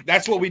Shazam.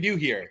 that's what we do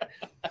here.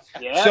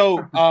 Yeah.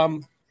 So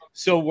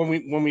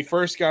when we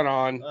first got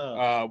on,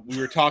 Oh. we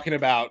were talking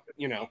about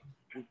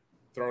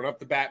throwing up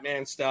the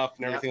Batman stuff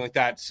and everything like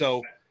that.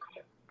 So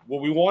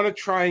what we want to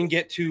try and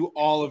get to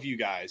all of you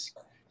guys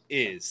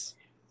is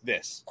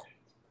this: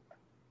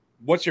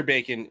 what's your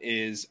bacon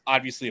is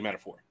obviously a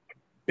metaphor.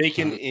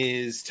 Bacon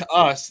is to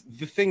us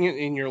the thing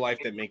in your life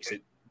that makes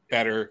it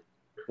better,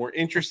 more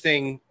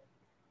interesting.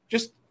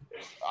 Just,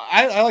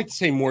 I like to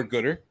say more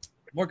gooder.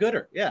 More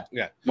gooder, yeah.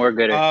 More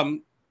gooder.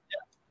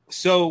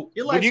 So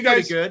Your when life's you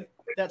guys, pretty good.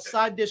 That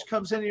side dish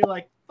comes in, and you're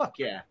like, fuck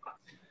yeah.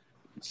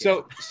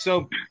 so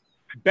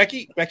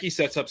Becky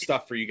sets up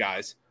stuff for you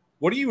guys.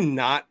 What are you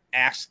not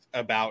asked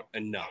about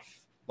enough?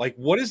 Like,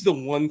 what is the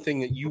one thing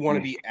that you want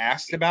to be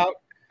asked about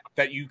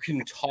that you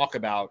can talk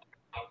about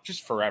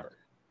just forever?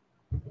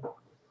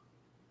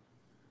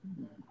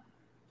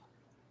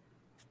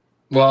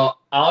 Well,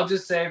 I'll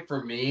just say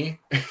for me,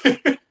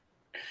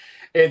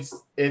 this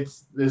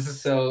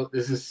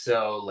is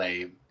so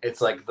lame.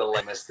 It's like the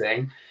lamest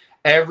thing.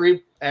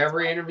 Every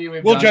interview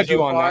we'll done judge so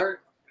you on far,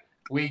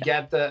 we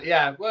get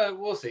the well,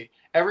 we'll see.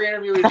 Every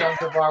interview we've done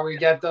so far, we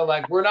get the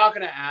like, we're not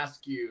going to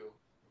ask you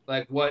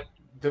like what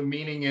the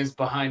meaning is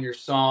behind your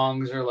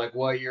songs or like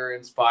what you're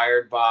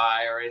inspired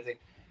by or anything.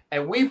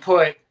 And we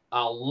put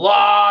a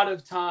lot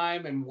of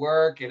time and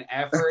work and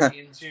effort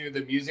into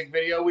the music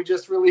video we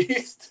just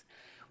released,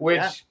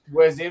 which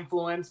was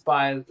influenced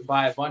by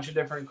a bunch of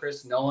different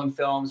Chris Nolan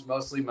films,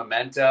 mostly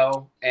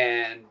Memento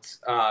and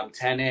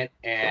Tenet.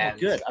 And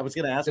good. I was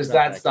going to ask just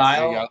about that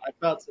style. I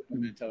felt some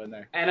Memento in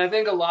there. And I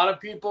think a lot of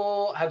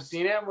people have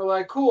seen it and were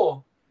like,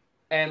 cool.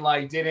 And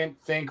like didn't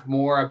think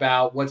more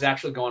about what's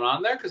actually going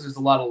on there because there's a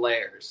lot of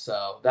layers.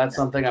 So that's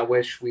something I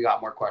wish we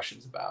got more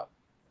questions about.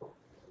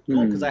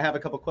 Cool, because I have a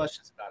couple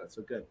questions about it.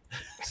 So good.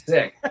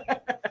 Sick.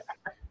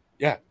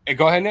 Yeah, and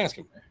go ahead and ask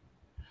him.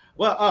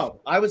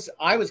 Well, I was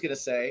gonna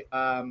say,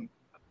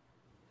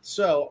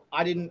 so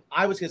I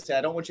was gonna say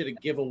I don't want you to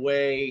give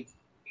away,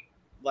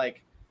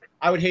 like,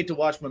 I would hate to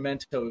watch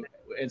Memento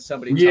and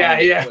somebody what's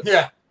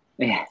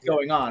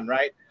going on,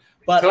 right?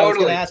 But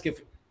totally.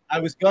 I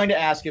was going to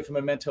ask if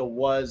Memento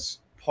was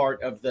part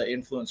of the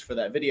influence for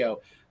that video,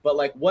 but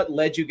like, what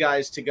led you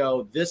guys to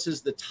go, this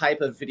is the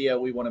type of video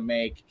we want to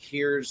make.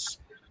 Here's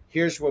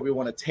where we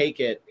want to take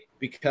it,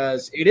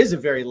 because it is a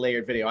very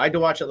layered video. I had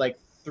to watch it like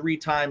 3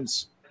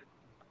 times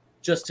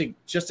just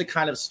to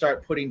kind of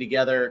start putting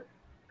together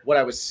what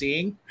I was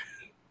seeing.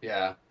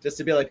 Yeah. Just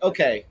to be like,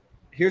 okay,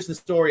 here's the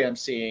story I'm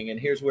seeing and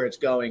here's where it's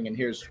going and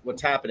here's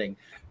what's happening,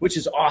 which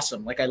is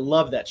awesome. Like, I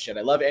love that shit.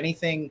 I love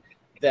anything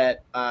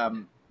that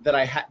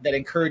that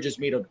encourages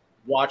me to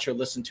watch or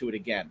listen to it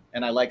again.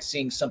 And I like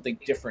seeing something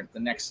different the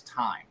next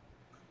time.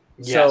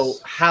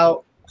 Yes.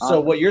 So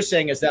what you're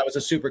saying is that was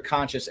a super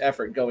conscious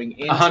effort going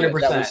into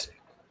 100%.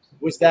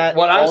 Was that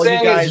what I'm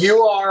saying is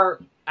you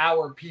are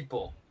our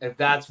people, if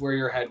that's where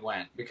your head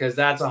went, because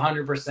that's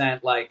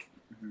 100% like,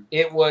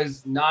 it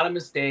was not a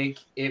mistake.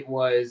 It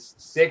was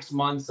 6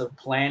 months of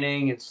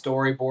planning and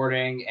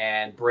storyboarding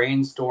and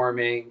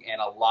brainstorming and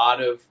a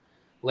lot of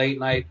late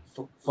night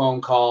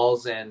phone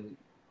calls, and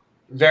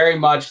very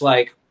much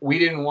like, we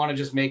didn't want to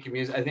just make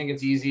music. I think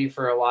it's easy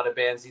for a lot of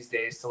bands these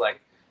days to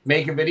like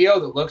make a video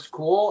that looks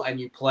cool and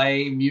you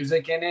play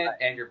music in it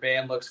and your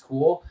band looks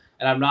cool.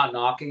 And I'm not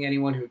knocking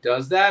anyone who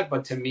does that,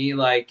 but to me,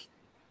 like,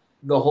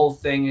 the whole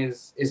thing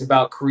is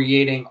about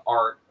creating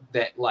art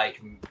that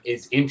like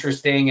is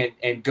interesting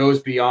and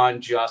goes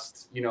beyond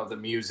just, you know, the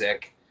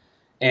music.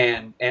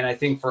 And I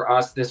think for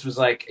us, this was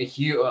like a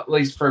huge, at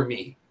least for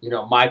me, you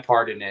know, my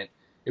part in it,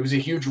 it was a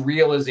huge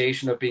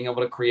realization of being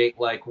able to create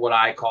like what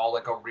I call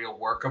like a real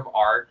work of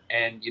art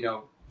and, you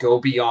know, go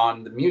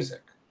beyond the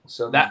music.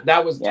 So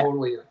that was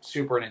totally a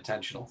super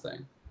intentional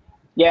thing.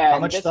 Yeah,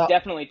 and this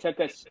definitely took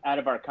us out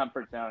of our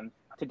comfort zone.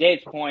 To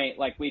Dave's point,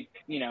 like, we,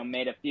 you know,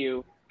 made a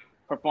few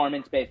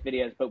performance-based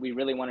videos, but we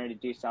really wanted to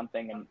do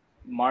something, and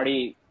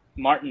Martin,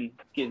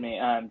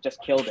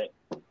 just killed it.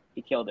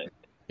 He killed it.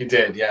 He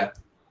did, yeah.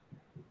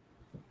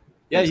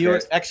 Yeah, you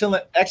were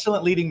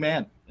excellent leading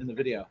man in the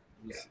video.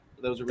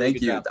 That was a really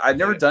good job. I've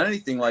never done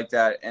anything like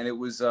that, and it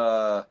was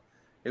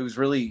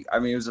really, I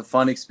mean, it was a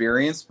fun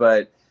experience,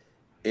 but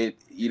it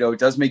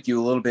does make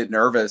you a little bit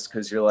nervous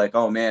because you're like,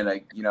 oh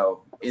man,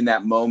 in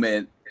that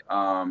moment,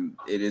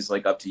 it is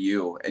like up to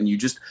you, and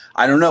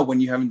I don't know,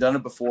 when you haven't done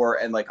it before,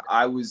 and like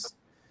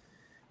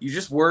you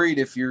just worried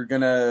if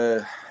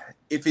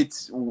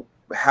it's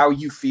how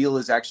you feel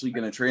is actually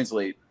going to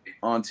translate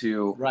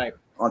onto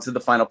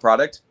the final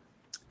product,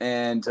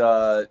 and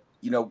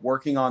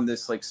working on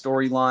this like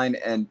storyline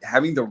and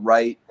having the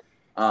right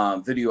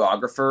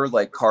videographer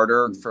like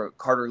Carter for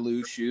Carter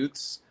Lou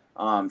Shoots.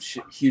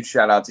 Huge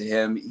shout out to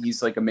him.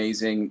 He's like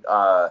amazing.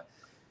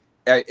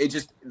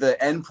 The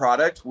end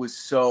product was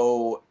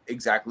so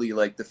exactly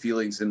like the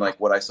feelings and like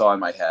what I saw in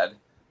my head,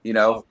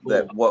 cool.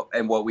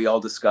 what we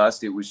all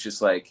discussed. It was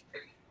just like,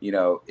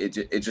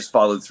 it just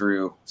followed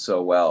through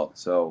so well.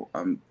 So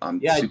I'm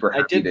super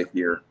happy to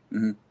hear.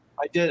 Mm-hmm.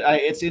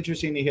 It's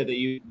interesting to hear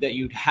that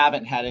you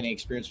haven't had any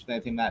experience with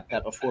anything like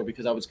that before,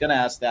 because I was going to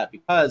ask that,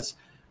 because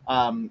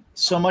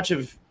so much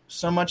of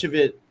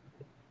it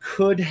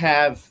could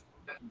have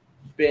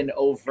been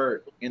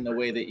overt in the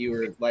way that you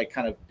were like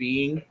kind of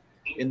being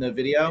in the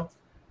video,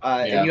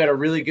 and you had a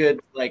really good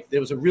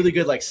there was a really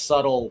good like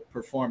subtle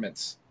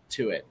performance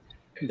to it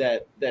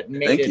that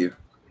made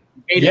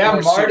made it Yeah,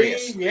 more Marty.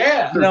 serious.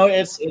 Yeah. No,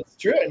 it's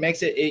true. It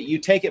makes it you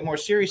take it more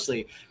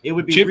seriously. It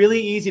would be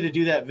really easy to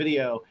do that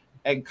video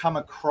and come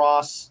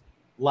across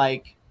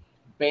like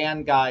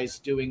band guys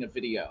doing a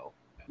video.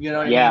 You know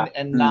what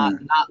I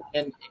mean?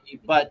 And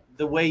but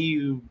the way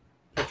you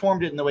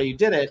performed it and the way you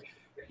did it,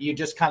 you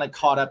just kind of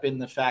caught up in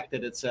the fact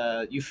that it's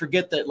you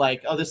forget that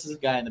like, oh, this is a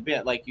guy in the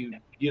band. Like you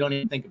don't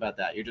even think about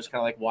that. You're just kind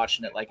of like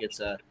watching it like it's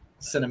a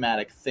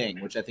cinematic thing,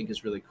 which I think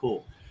is really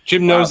cool.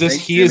 Jim knows this.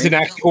 He is an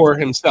actor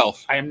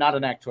himself. I am not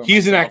an actor.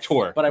 He's an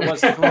actor. But I was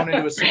thrown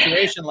into a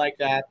situation like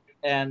that,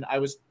 and I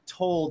was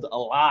told a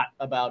lot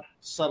about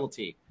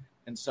subtlety.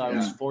 And so I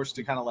was forced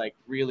to kind of like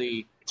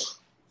really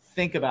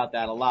think about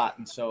that a lot.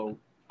 And so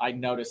I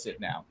notice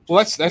it now.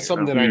 Well, that's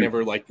something that I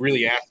never like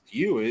really asked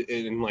you.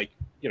 And like,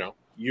 you know,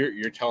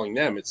 you're telling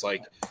them. It's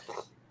like,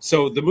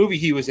 so the movie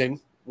he was in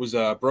was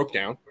Broke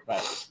Down.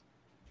 Right.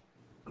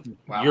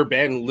 Wow. Your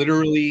band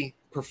literally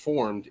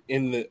performed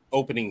in the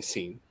opening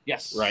scene.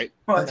 Yes. Right.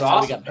 Oh, that's awesome.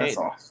 How we got paid.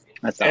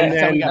 That's And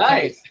how we got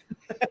paid.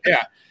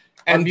 Yeah.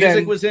 And And music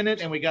then, was in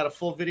it, and we got a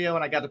full video,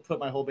 and I got to put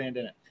my whole band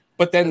in it.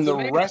 but then That's the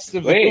amazing. rest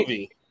of the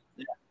movie,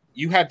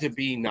 you had to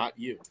be not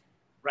you.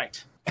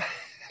 Right.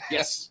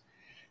 Yes.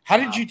 How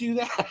did you do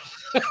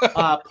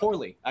that?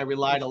 Poorly. I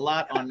relied a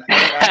lot on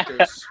other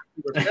actors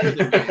who were better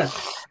than me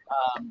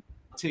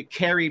to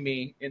carry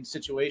me in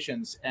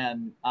situations,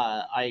 and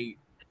I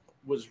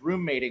was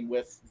roommating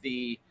with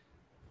the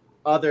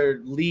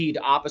other lead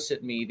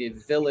opposite me, the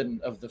villain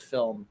of the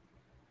film,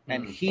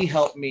 and he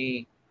helped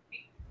me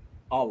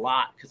a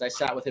lot because I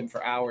sat with him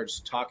for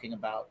hours talking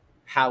about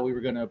how we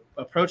were going to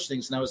approach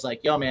things, and I was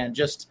like, yo, man,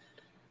 just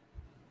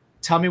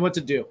tell me what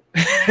to do.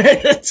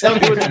 Tell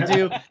me what to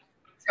do.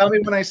 Tell me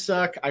when I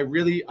suck. I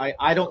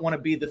don't want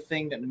to be the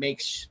thing that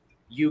makes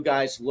you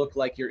guys look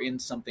like you're in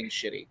something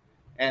shitty.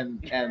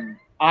 And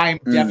I'm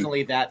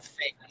definitely that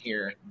thing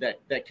here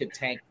that could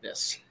tank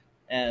this.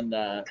 And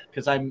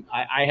because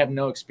I have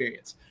no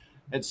experience.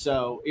 And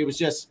so it was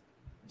just,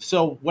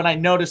 so when I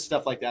noticed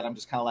stuff like that, I'm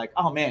just kind of like,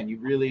 oh man, you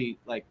really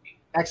like,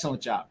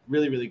 excellent job.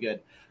 Really, really good.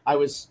 I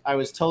was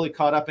totally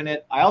caught up in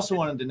it. I also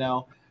wanted to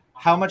know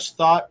how much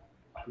thought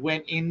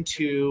went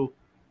into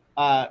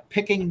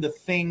picking the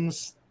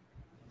things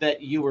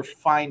that you were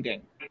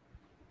finding.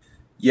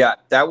 Yeah,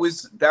 that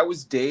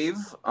was Dave.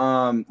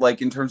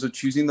 Like in terms of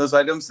choosing those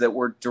items that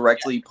were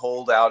directly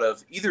pulled out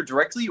of either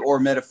directly or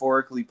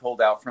metaphorically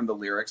pulled out from the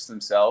lyrics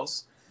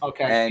themselves.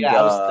 Okay, and yeah,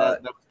 that was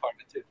part of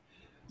it too.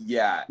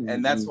 Yeah,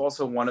 and that's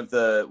also one of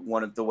the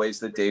ways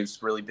that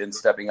Dave's really been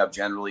stepping up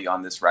generally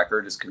on this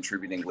record is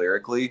contributing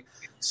lyrically.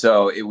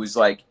 So it was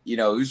like, you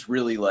know, it was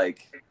really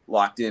like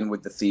locked in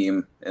with the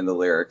theme and the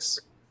lyrics.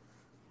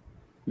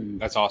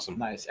 That's awesome.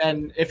 Nice.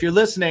 And if you're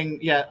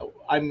listening,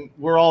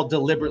 we're all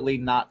deliberately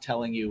not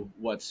telling you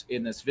what's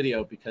in this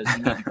video because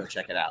you need to go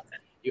check it out.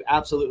 You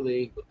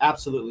absolutely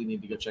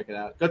need to go check it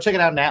out. Go check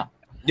it out now.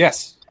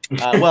 Yes.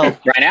 Well,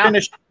 right now.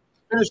 Finish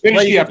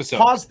the episode.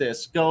 Pause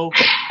this. Go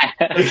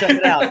check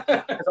it out.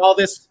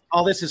 'Cause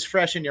all this is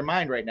fresh in your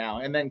mind right now,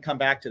 and then come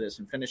back to this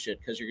and finish it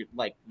because you're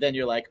like,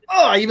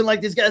 oh, I even like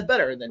these guys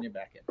better, and then you're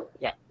back in.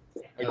 Yeah.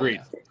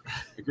 Agreed.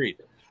 Agreed.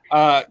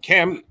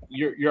 Cam,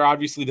 you're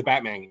obviously the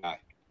Batman guy.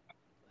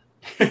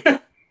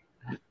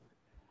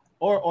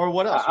 or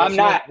what else? I'm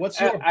not.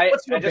 What's your I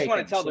just bacon,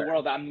 want to tell sir? the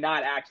world I'm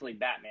not actually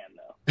Batman,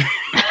 though.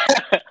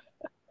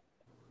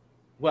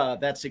 Well,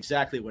 that's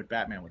exactly what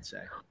Batman would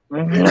say.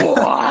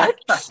 What?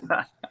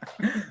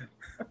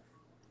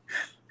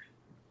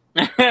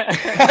 You're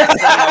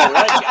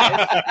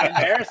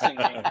embarrassing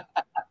me.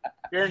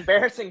 You're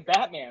embarrassing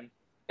Batman.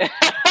 That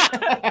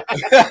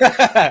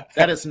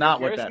is not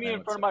what Embarrass Batman me in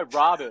would front say. of my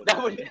Robin.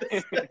 That would.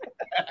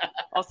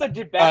 Also,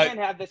 did Batman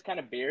have this kind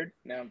of beard?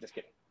 No, I'm just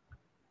kidding.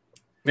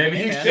 Maybe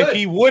he man. should. If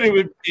he would,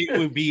 it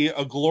would be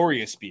a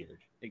glorious beard.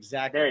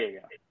 Exactly. There you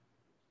go.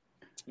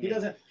 He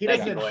doesn't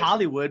Thank you, in boys.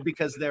 Hollywood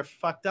because they're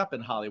fucked up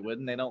in Hollywood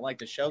and they don't like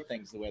to show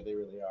things the way they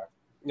really are.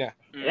 Yeah,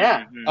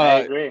 Mhm. I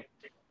agree.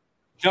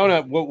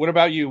 Jonah, what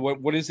about you?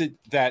 What is it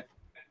that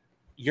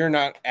you're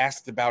not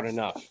asked about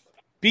enough?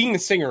 Being the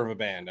singer of a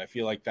band, I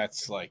feel like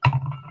that's like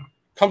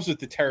comes with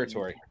the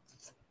territory.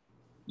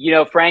 You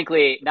know,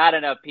 frankly, not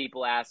enough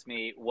people ask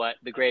me what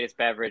the greatest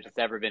beverage that's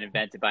ever been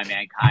invented by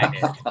mankind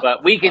is.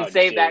 But we can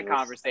save that Jesus.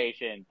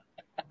 conversation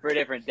for a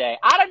different day.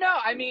 I don't know.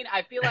 I mean,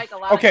 I feel like a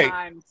lot Okay. of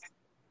times.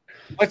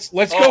 Let's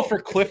go for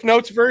Cliff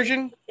Notes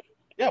version.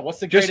 Yeah, what's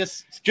the Just-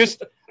 greatest?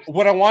 Just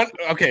what I want.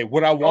 Okay,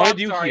 what I want to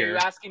do Sorry, here. you're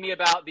asking me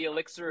about the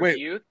elixir of Wait.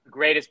 youth, the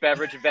greatest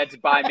beverage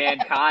invented by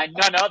mankind,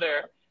 none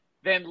other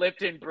than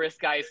Lipton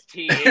Brisk Iced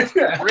Tea. It's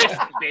brisk,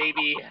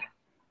 baby.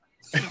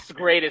 It's the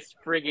greatest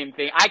friggin'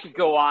 thing. I could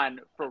go on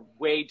for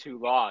way too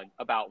long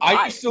about why.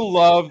 I used to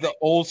love the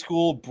old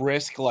school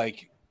Brisk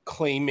like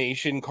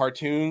claymation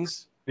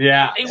cartoons.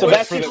 Yeah. It So was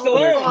that's for the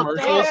so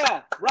commercials?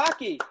 Yeah,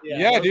 Rocky.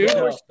 Yeah, those dude.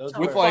 were- those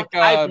With were- like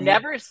I've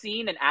never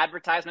seen an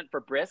advertisement for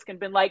Brisk and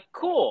been like,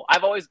 cool.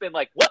 I've always been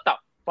like, what the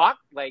fuck?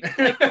 Like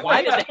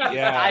why did they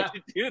Yeah. decide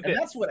to do and this?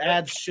 that's what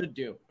ads should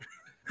do.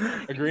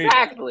 agreed.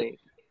 Exactly.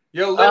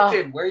 Yo,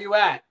 Lipton, where you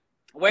at?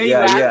 Where you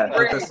at? Yeah.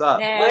 Look us up.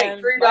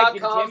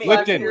 Linktree.com.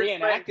 Lipton.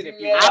 Reenacted if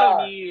you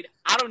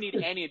I don't need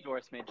any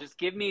endorsement. Just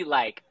give me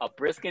like a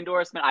brisk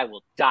endorsement. I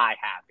will die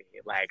happy.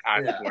 Like,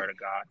 I swear to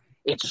God.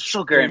 It's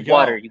sugar and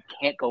water. You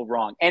can't go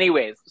wrong.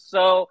 Anyways,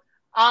 so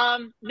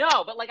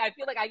no, but like I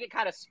feel like I get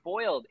kind of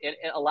spoiled in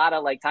a lot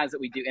of like times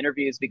that we do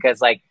interviews because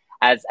like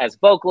as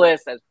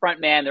vocalists, as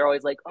frontman, they're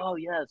always like, oh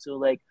yeah, so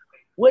like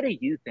what do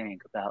you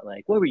think about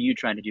like what were you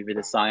trying to do for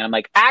this song? And I'm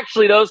like,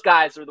 actually those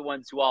guys are the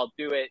ones who all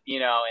do it, you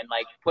know, and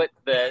like put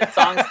the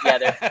songs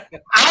together.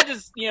 I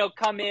just, you know,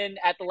 come in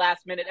at the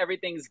last minute,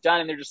 everything's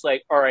done, and they're just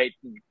like, all right,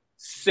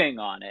 sing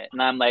on it.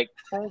 And I'm like,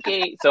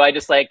 okay. So I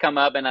just like come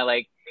up and I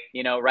like,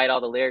 you know, write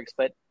all the lyrics.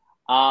 But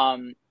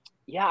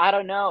yeah, I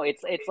don't know.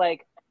 It's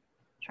like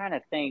trying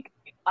to think.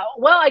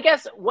 Well, I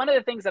guess one of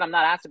the things that I'm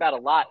not asked about a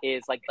lot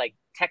is like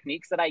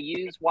techniques that I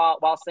use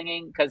while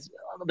singing, because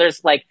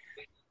there's like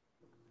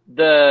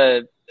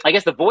I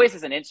guess the voice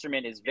as an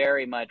instrument is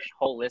very much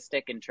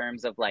holistic in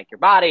terms of like your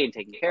body and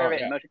taking care of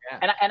it.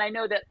 Yeah. And I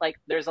know that like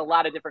there's a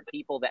lot of different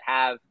people that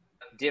have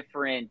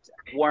different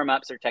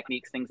warm-ups or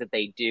techniques, things that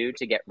they do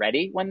to get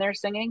ready when they're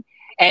singing.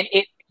 And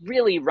it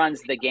really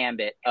runs the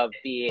gambit of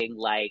being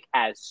like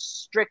as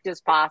strict as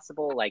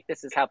possible. Like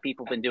this is how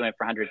people have been doing it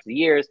for hundreds of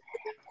years,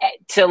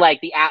 to like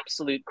the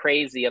absolute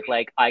crazy of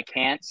like, I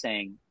can't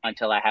sing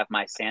until I have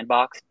my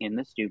sandbox in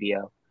the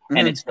studio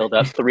and it's filled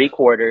up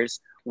 3/4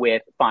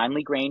 with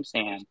finely grained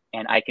sand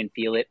and I can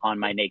feel it on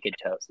my naked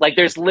toes. Like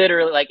there's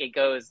literally like it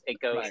goes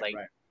right.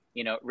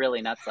 You know,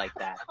 really nuts like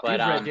that. But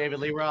you've read David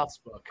Lee Roth's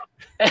book.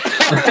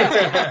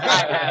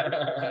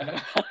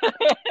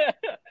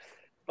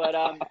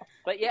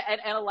 But yeah,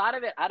 and a lot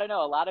of it, I don't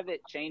know, a lot of it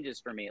changes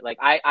for me. Like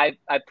I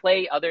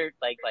play other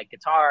like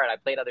guitar, and I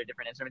played other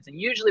different instruments, and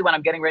usually when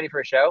I'm getting ready for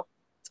a show,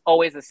 it's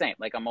always the same.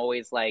 Like I'm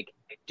always like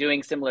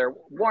doing similar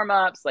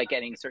warm-ups, like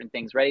getting certain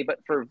things ready. But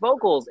for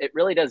vocals, it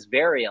really does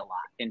vary a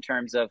lot in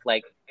terms of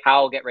like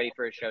how I'll get ready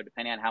for a show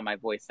depending on how my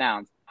voice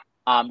sounds.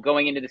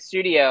 Going into the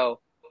studio,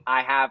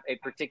 I have a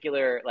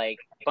particular like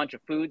bunch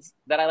of foods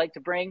that I like to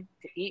bring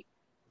to eat.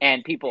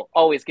 And people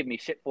always give me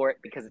shit for it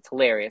because it's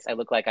hilarious. I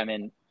look like I'm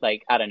in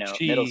like, I don't know,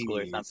 middle school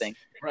or something.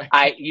 Right.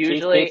 I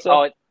usually, it's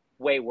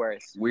way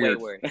worse. Weird.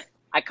 Way worse.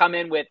 I come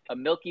in with a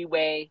Milky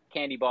Way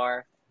candy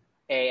bar,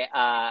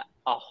 a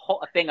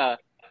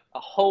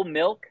whole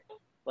milk.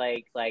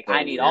 Like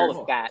I need all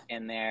the fat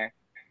in there.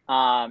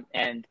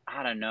 And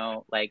I don't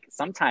know, like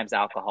sometimes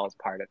alcohol is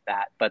part of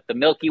that. But the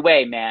Milky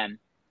Way, man,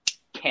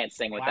 can't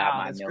sing without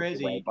my Milky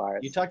crazy. Way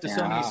bars. You talk to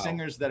so many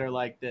singers that are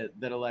like that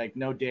are like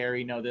no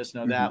dairy, no this,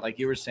 no that. Like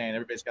you were saying,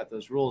 everybody's got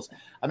those rules.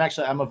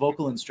 I'm a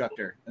vocal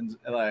instructor and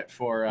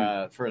for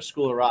a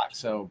school of rock,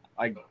 so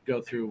I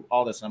go through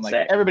all this. And I'm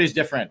like, everybody's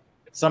different.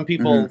 Some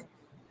people,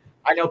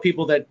 I know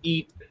people that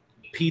eat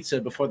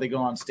pizza before they go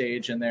on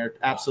stage, and they're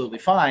absolutely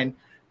fine.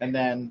 And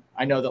then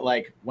I know that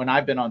like when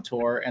I've been on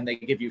tour and they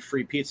give you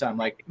free pizza, I'm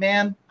like,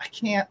 man, I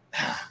can't.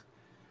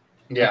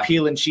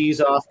 Peeling cheese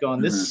off,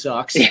 going, this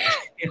sucks.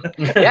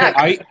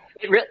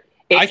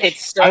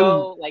 It's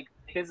so like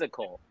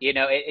physical, you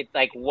know. It's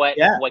like what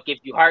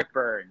gives you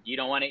heartburn. You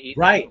don't want to eat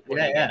right. On,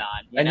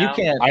 and know? You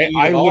can't.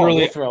 I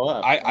literally throw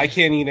up. I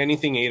can't eat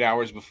anything 8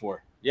 hours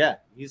before. Yeah,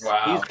 he's really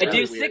I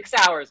do 6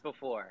 hours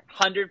before,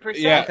 100%.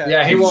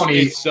 Yeah, he won't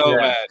eat. It's so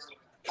bad.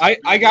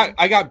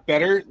 I got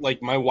better.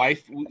 Like my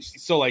wife.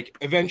 So like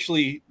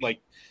eventually, like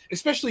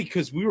especially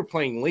because we were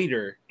playing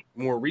later.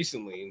 More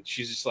recently, and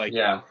she's just like,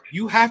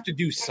 you have to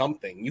do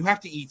something. You have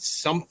to eat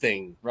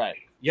something. Right.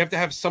 You have to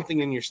have something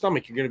in your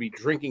stomach. You're going to be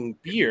drinking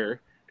beer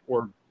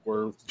or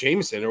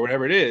Jameson or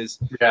whatever it is.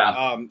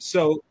 Yeah.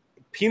 So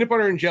peanut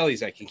butter and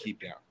jellies I can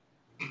keep down.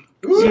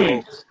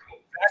 So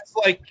that's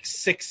like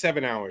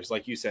 6-7 hours,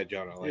 like you said,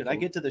 Jonah. Like, dude, I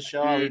get to the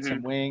show, I'll eat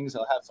some wings,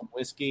 I'll have some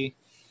whiskey,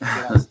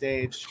 get on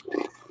stage.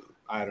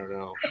 I don't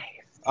know.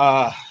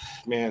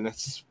 Man,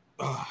 that's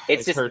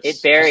it's just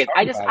it varies.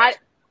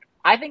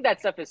 I think that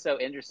stuff is so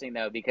interesting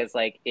though, because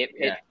like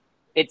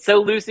it's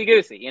so loosey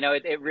goosey, you know.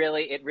 It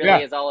really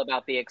is all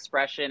about the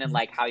expression and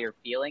like how you're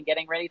feeling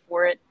getting ready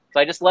for it. So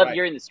I just love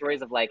hearing the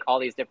stories of like all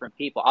these different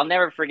people. I'll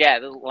never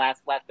forget the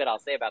last bit I'll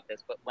say about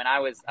this. But when I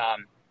was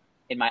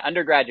in my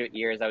undergraduate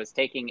years, I was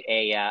taking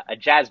a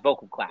jazz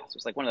vocal class. It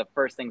was like one of the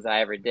first things that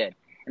I ever did.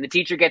 And the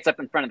teacher gets up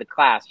in front of the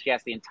class. She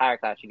asks the entire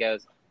class. She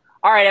goes,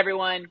 "All right,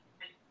 everyone,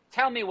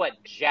 tell me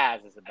what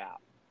jazz is about."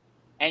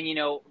 And, you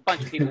know, a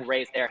bunch of people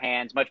raised their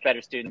hands, much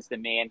better students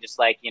than me, and just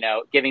like, you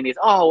know, giving these, it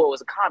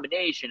was a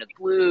combination of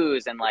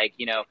blues and like,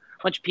 you know, a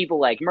bunch of people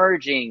like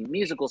merging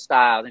musical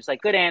styles. And it's like,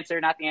 good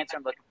answer, not the answer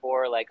I'm looking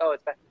for. Like,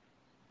 it's better.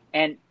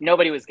 And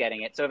nobody was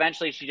getting it. So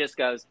eventually she just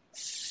goes,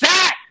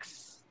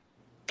 sax!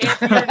 If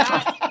you're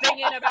not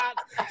singing about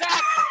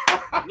sex,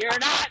 you're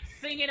not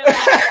singing about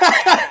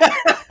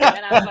sex.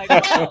 And I was like,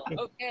 well,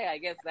 okay, I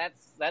guess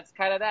that's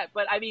kind of that.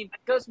 But I mean,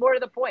 it goes more to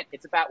the point.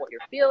 It's about what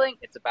you're feeling.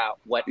 It's about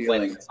what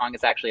the song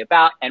is actually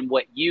about and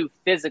what you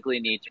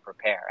physically need to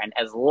prepare. And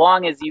as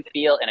long as you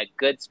feel in a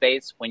good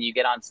space when you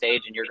get on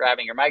stage and you're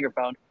grabbing your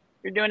microphone,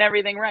 you're doing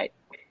everything right.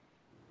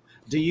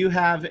 Do you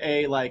have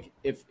a like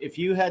if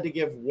you had to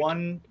give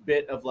one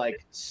bit of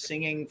like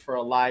singing for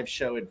a live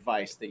show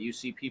advice that you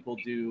see people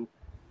do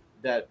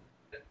that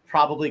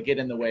probably get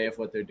in the way of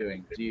what they're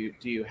doing? Do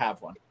you have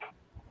one?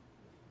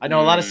 I know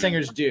a lot of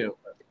singers do.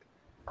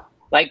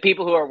 Like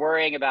people who are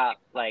worrying about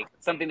like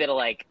something that'll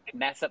like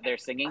mess up their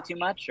singing too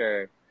much,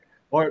 or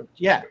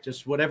yeah,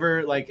 just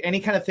whatever, like any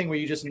kind of thing where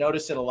you just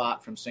notice it a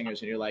lot from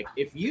singers and you're like,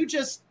 if you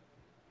just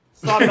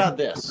thought about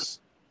this.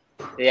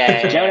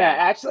 Yeah. Jonah,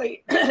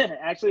 actually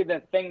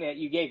the thing that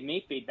you gave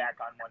me feedback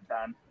on one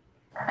time.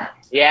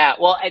 Yeah,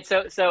 well, and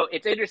so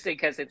it's interesting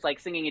because it's like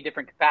singing in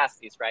different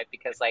capacities, right?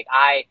 Because like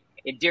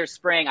in Dear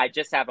Spring, I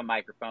just have a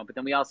microphone, but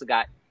then we also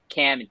got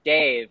Cam and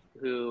Dave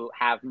who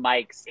have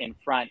mics in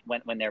front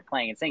when they're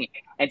playing and singing.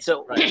 And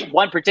so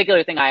one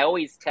particular thing I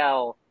always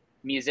tell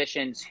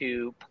musicians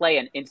who play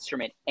an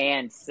instrument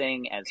and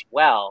sing as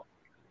well,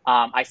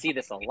 I see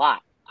this a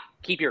lot.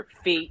 Keep your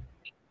feet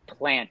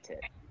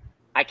planted.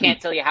 I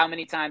can't tell you how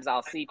many times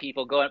I'll see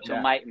people go up to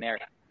a mic and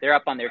they're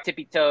up on their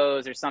tippy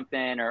toes or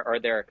something, or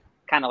they're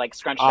kind of like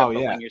scrunched up.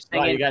 But when you're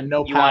singing, you got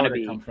no power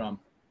to come from.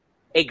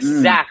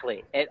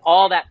 Exactly.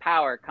 All that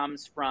power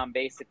comes from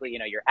basically,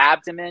 your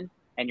abdomen,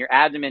 and your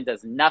abdomen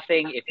does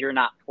nothing if you're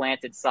not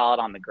planted solid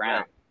on the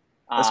ground.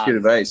 That's good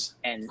advice.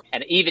 And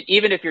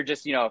even if you're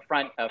just, a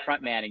front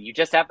man and you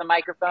just have the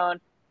microphone,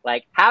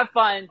 like have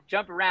fun,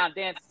 jump around,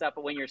 dance and stuff.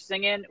 But when you're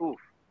singing,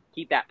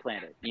 keep that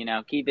planted,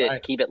 keep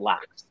it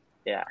locked.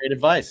 Yeah. Great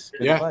advice.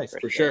 Good advice.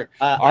 For sure.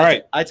 All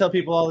right. I tell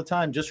people all the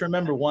time, just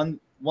remember one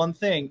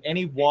thing,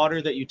 any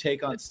water that you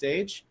take on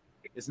stage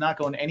is not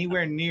going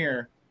anywhere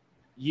near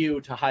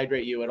you to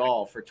hydrate you at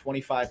all for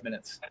 25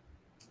 minutes.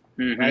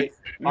 Right?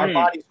 Our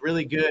body's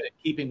really good at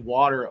keeping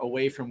water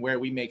away from where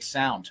we make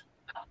sound.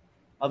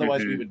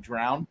 Otherwise we would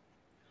drown.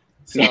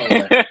 So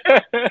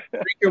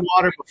drink your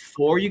water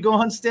before you go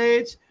on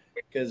stage,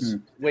 because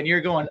when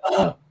you're going,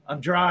 oh, I'm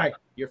dry,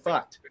 you're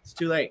fucked. It's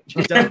too late.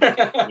 You're done.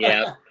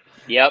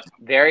 Yep.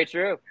 Very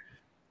true.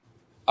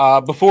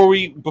 Before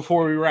we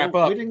wrap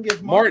up, we didn't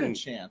give Martin a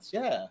chance.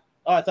 Yeah.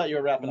 Oh, I thought you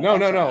were wrapping up.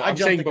 No. I'm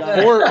saying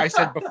before. I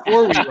said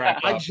before we wrap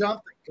up. I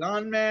jumped the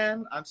gun,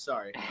 man. I'm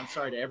sorry. I'm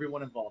sorry to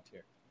everyone involved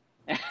here.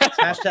 It's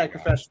hashtag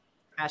professional.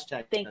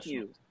 Hashtag Thank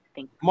you.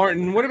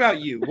 Martin, what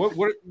about you?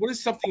 What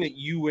is something that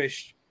you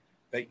wish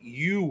that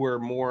you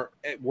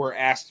were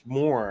asked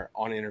more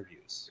on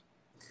interviews?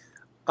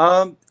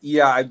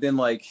 Yeah, I've been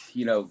like,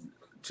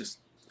 just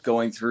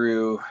going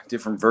through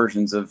different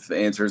versions of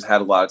answers,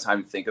 had a lot of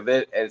time to think of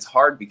it. And it's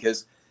hard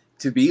because,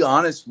 to be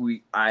honest,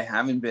 I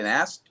haven't been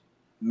asked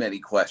many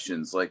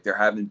questions. Like, there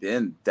haven't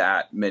been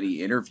that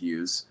many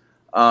interviews.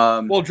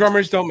 Well,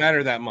 drummers don't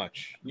matter that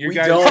much. You're a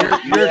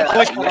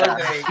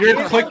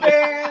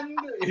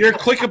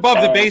click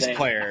above the bass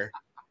player.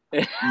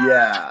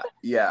 Yeah.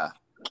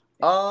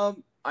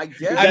 I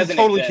guess I'm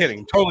totally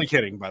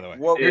kidding, by the way.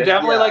 Well, you're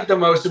definitely like the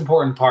most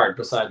important part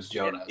besides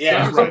Jonah.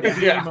 Yeah, so.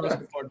 the most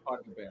important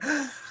part of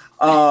the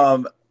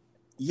band.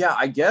 Yeah,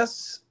 I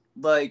guess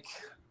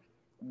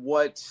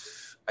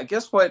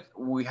what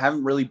we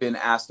haven't really been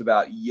asked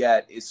about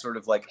yet is sort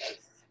of like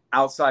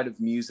outside of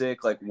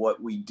music, like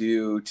what we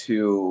do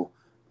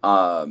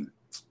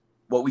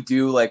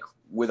like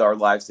with our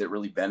lives that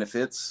really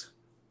benefits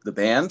the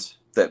band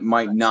that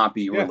might not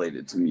be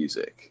related to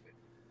music.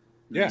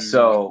 Yeah.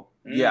 So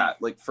yeah,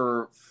 like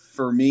for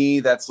me,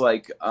 that's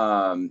like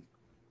I'm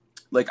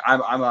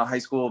a high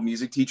school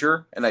music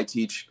teacher and I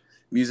teach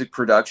music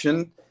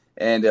production,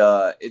 and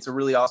it's a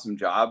really awesome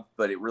job,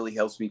 but it really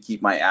helps me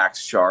keep my axe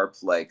sharp.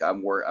 Like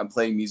I'm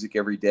playing music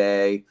every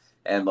day,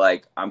 and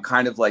like I'm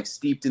kind of like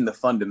steeped in the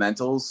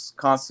fundamentals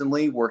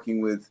constantly,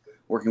 working with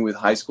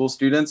high school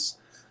students.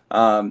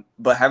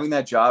 But having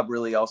that job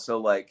really also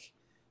like,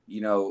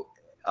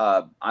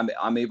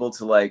 I'm able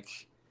to like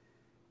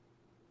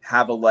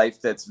have a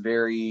life that's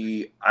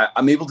very,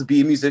 I'm able to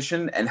be a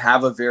musician and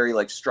have a very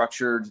like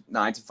structured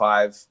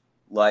 9-to-5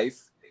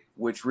 life,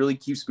 which really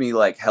keeps me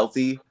like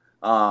healthy.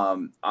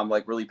 I'm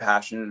like really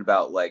passionate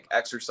about like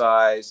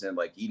exercise and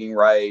like eating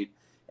right.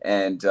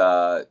 And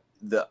a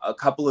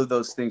couple of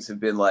those things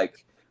have been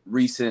like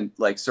recent,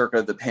 like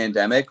circa the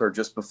pandemic or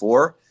just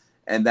before.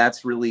 And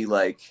that's really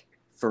like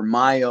for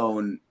my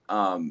own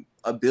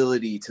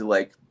ability to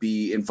like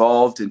be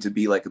involved and to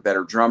be like a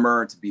better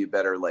drummer, to be a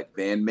better like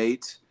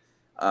bandmate.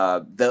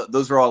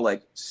 Those are all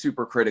like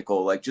super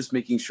critical, like just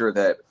making sure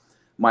that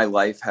my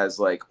life has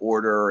like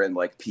order and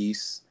like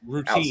peace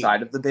routine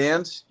outside of the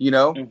band,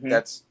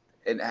 that's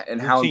and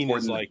how routine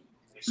important is like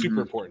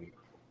super important.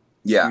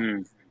 Yeah.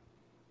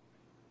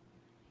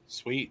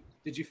 Sweet.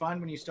 Did you find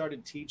when you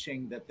started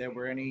teaching that there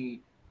were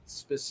any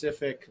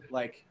specific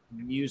like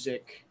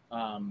music,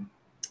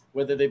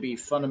 whether they be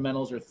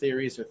fundamentals or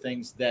theories or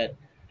things that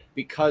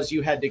because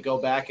you had to go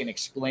back and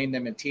explain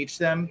them and teach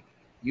them,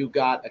 you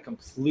got a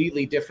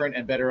completely different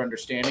and better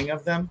understanding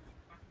of them?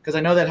 Because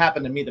I know that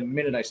happened to me the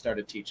minute I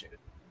started teaching.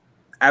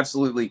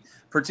 Absolutely.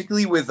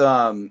 Particularly with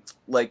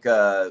like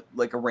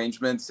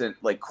arrangements and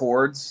like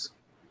chords,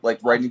 like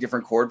writing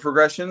different chord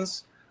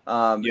progressions.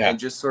 And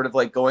just sort of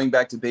like going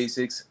back to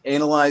basics,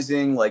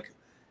 analyzing like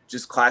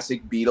just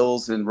classic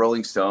Beatles and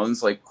Rolling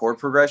Stones, like chord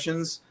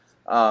progressions.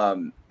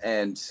 And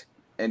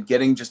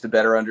getting just a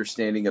better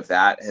understanding of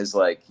that has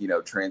like, you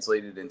know,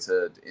 translated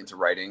into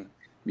writing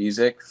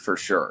music for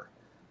sure.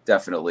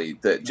 Definitely.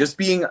 Just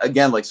being,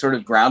 again, like sort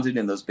of grounded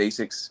in those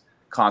basics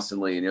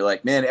constantly. And you're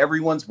like, man,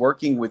 everyone's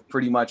working with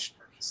pretty much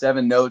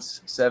 7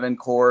 notes, 7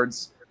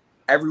 chords.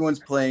 Everyone's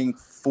playing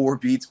 4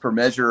 beats per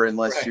measure,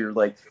 unless you're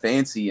like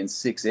fancy and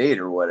 6/8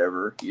 or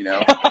whatever, you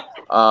know.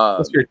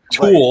 That's your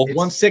tool.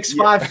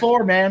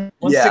 1654, man.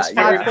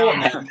 1654,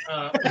 man.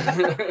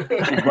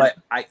 But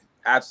I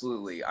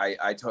absolutely, I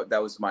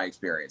that was my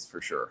experience for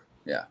sure.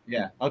 Yeah.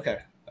 Yeah. Okay.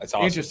 That's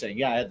awesome. Interesting.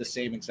 Yeah, I had the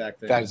same exact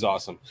thing. That is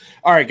awesome.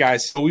 All right,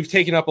 guys. So we've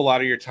taken up a lot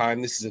of your time.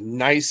 This is a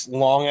nice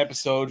long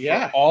episode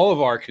for all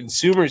of our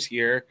consumers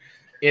here.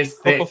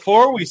 But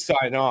before we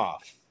sign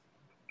off,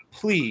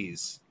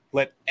 please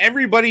let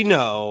everybody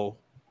know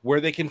where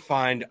they can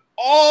find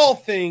all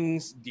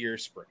things Deer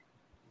Spring.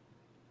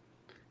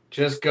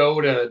 Just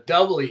go to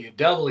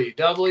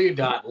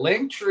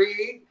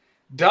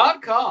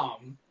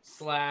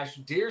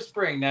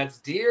www.linktree.com/DeerSpring. That's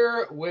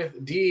deer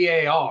with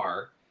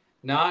DEAR,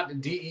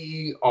 not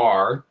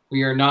DEER.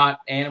 We are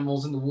not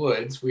animals in the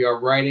woods. We are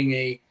writing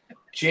a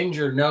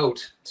ginger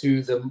note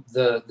to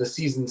the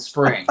season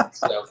spring.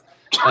 So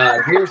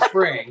Deer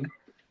Spring.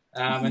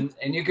 And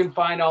you can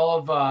find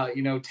all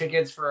of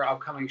tickets for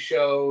upcoming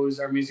shows,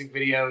 our music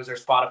videos, our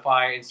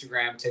Spotify,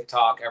 Instagram,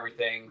 TikTok,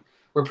 everything.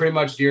 We're pretty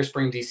much Deer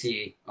Spring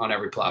DC on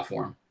every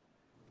platform.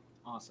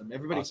 Awesome.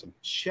 Everybody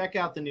check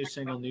out the new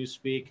single,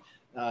 Newspeak.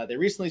 They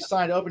recently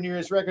signed Open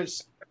Ears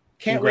Records.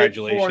 Can't wait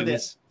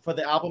for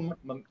the album.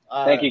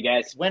 Thank you,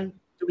 guys. When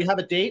do we have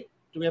a date?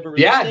 Do we have a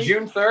release date?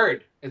 June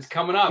 3rd. It's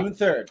coming up. June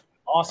 3rd.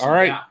 Awesome. All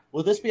right. Yeah.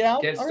 Will this be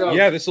out?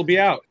 Yeah, this will be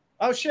out.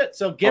 Oh, shit.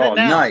 So get it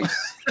now.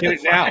 Nice. Get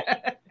it now.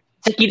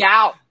 Check it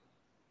out.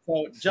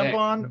 So jump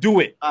on. Do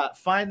it.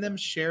 Find them,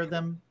 share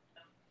them,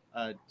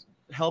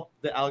 help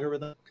the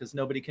algorithm, because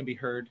nobody can be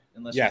heard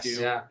unless you do.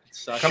 Yeah.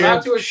 Come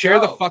out to a show. Share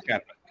the fuck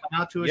out of it.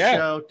 Come out to a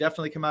show.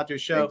 Definitely come out to a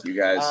show. Thank you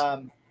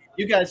guys.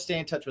 You guys stay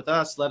in touch with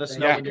us. Let us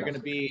know when you're going to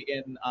be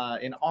in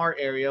our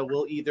area.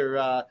 We'll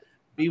either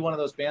be one of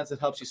those bands that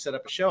helps you set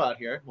up a show out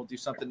here. We'll do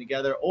something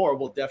together, or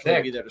we'll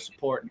definitely be there to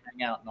support and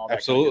hang out and all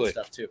that kind of good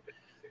stuff too.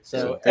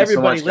 So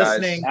everybody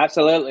listening,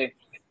 absolutely.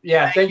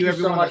 Yeah, thank you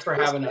so much for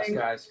having us,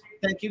 guys.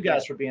 Thank you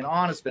guys for being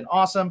on. It's been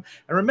awesome.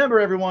 And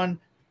remember, everyone,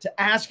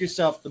 to ask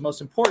yourself the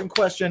most important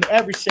question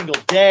every single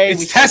day.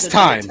 It's test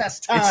time.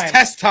 Test time. It's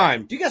test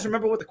time. Do you guys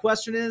remember what the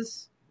question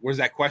is? Where's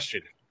that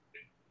question?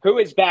 Who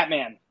is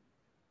Batman?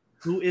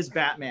 Who is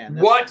Batman?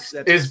 What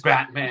is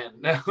Batman?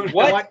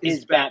 What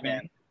is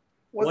Batman?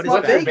 What's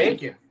your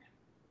bacon?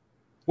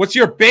 What's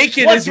your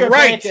bacon What's is your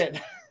right. bacon?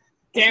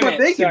 Damn it.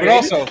 Bacon, But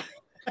also,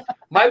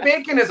 my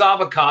bacon is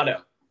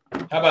avocado.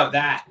 How about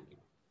that?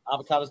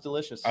 Avocado's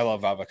delicious. I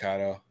love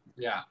avocado.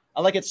 Yeah.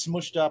 I like it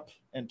smushed up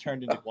and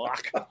turned into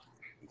guac.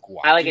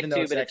 I like Even it though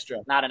too, it's but extra.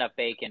 it's not enough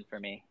bacon for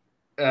me.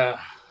 Okay.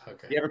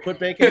 You ever put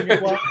bacon in your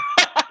guac?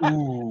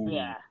 Ooh.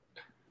 Yeah.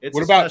 It's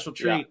What a about- special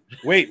treat.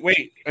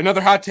 Wait.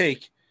 Another hot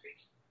take.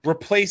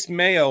 Replace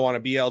mayo on a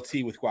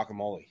BLT with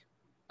guacamole.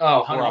 Oh,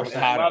 Or 100%.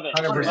 avocado. Love it.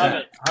 100%. Love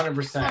it.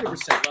 100%.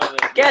 100%. Love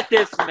it. Get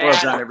this, man.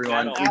 Well done,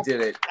 everyone. We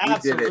did it. We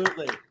did it.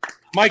 Absolutely.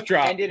 Mic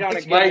drop. Ended on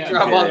a good Mic note.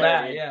 drop Yeah. on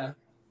that. Yeah.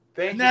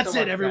 Thank And you that's so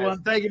it, much, everyone.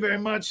 guys. Thank you very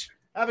much.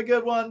 Have a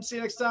good one. See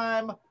you next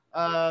time. Peace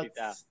out.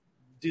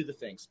 Do the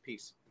things.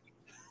 Peace.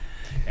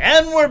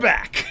 And we're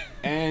back.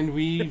 And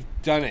we've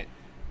done it.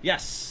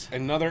 Yes.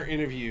 Another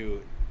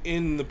interview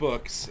in the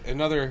books.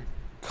 Another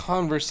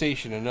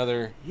conversation.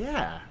 Another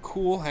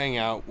cool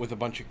hangout with a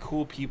bunch of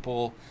cool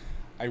people.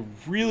 I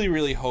really,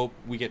 really hope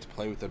we get to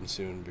play with them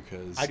soon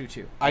because I do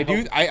too. I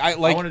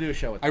want to do a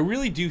show with I them.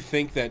 really do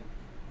think that,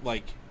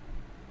 like,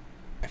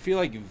 I feel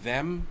like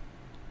them,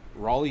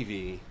 Raleigh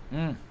V,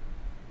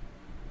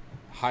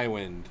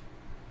 Highwind,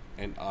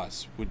 and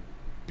us would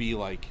be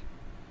like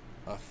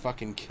a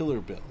fucking killer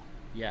bill,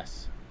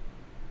 Yes.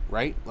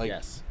 right? Like,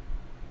 Yes.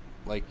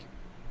 like,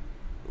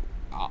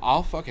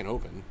 I'll fucking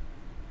open.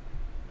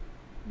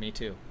 Me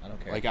too. I don't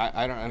care. Like,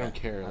 I don't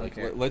care. I don't Like,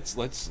 care.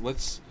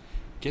 let's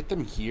get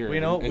them here We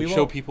know- and we show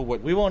won't- people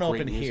what we won't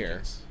great open music here.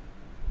 is.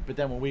 But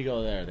then when we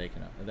go there, they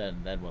can.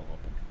 Then we'll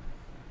open.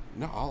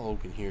 No, I'll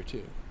open here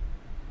too.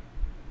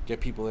 Get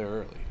people there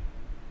early.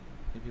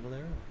 Get people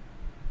there.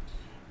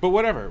 But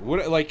whatever.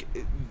 Like,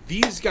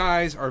 these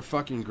guys are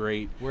fucking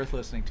great. Worth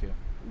listening to.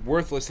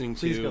 Worth listening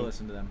Please to. go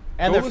listen to them.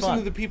 And Go they're listen fun.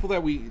 to the people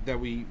that we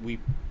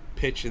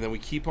pitch and then we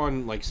keep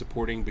on like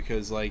supporting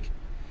because like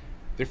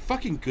they're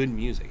fucking good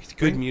music. It's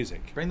good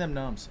music. Bring them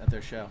gnomes at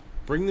their show.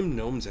 Bring them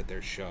gnomes at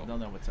their show. They'll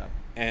know what's up.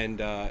 And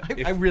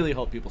if, I really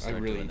hope people I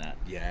start really doing that.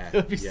 Yeah. It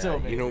would be yeah. so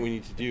You know amazing. what we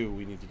need to do?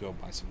 We need to go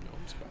buy some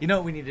gnomes. But You know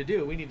what we need to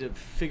do? We need to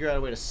figure out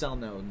a way to sell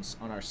gnomes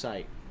on our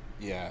site.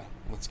 yeah,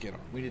 let's get on.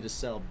 We need to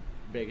sell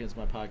Bacon's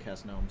My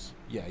Podcast gnomes.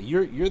 Yeah,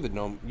 you're the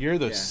gnome. You're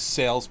the Yeah.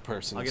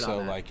 salesperson. I'll get so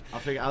on that. like I'll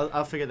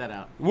figure that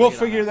out. we'll I'll get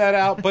on figure that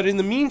out. But in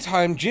the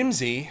meantime,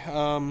 Jimsy,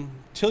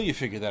 till you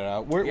figure that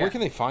out, where Yeah. can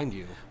they find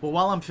you? Well,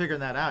 while I'm figuring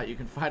that out, you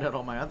can find out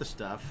all my other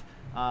stuff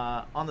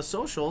On the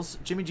socials,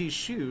 Jimmy G's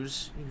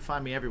Shoes. You can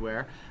find me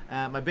everywhere.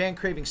 My band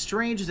Craving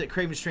Strange is at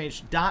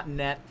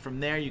cravingstrange.net. From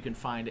there, you can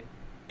find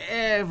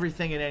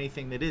everything and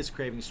anything that is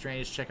Craving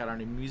Strange. Check out our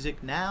new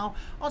music now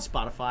on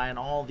Spotify and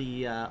all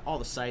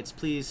the sites.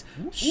 Please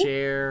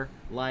share,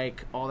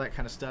 like, all that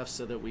kind of stuff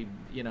so that we,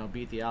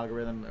 beat the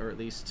algorithm, or at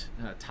least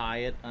tie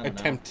it. I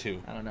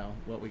don't know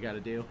what we got to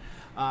do.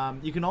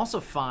 You can also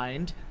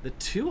find the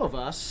two of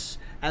us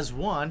as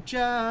one,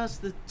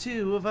 just the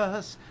two of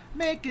us,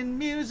 making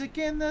music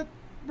in the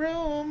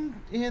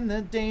room, in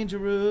the danger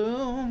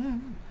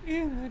room.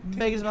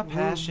 Bacon's my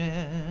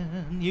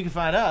passion. You can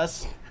find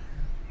us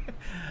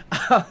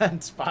on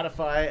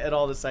Spotify and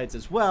all the sites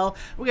as well.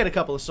 We got a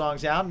couple of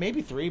songs out,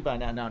 maybe 3 by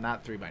now. No,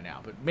 not 3 by now,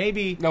 but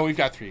maybe. No, we've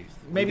got 3.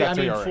 Maybe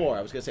 4.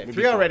 I was gonna say maybe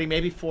 3 already.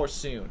 Maybe 4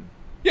 soon.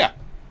 Yeah,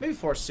 maybe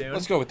 4 soon.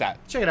 Let's go with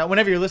that. Check it out.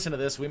 Whenever you listen to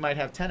this, we might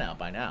have 10 out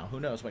by now. Who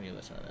knows when you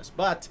listen to this?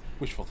 But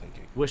wishful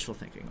thinking. Wishful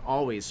thinking.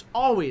 Always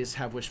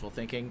have wishful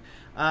thinking.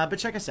 But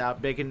check us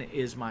out. Bacon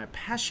is my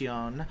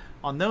passion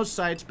on those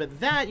sites. But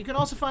that you can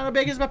also find on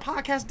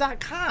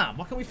baconismypodcast.com.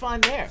 What can we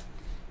find there?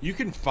 You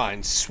can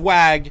find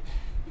swag.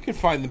 You can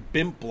find the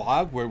BIMP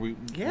blog where we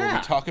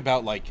talk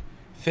about like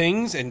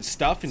things and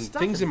stuff and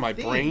things in my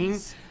brain.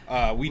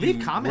 We leave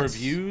do comments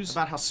reviews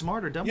about how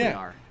smart or dumb we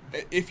are.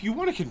 If you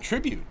want to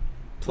contribute,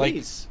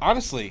 please, like,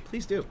 honestly,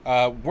 please do.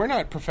 We're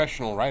not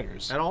professional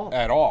writers at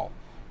all.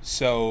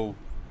 So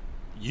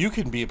you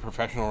can be a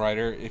professional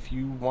writer if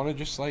you want to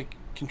just like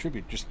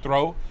contribute. Just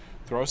throw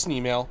us an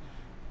email,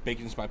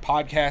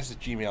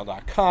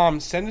 baconsmypodcast@gmail.com.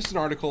 Send us an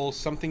article,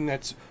 something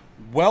that's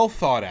well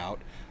thought out,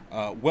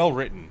 well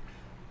written.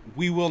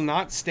 We will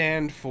not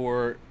stand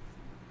for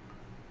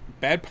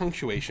bad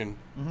punctuation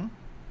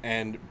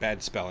and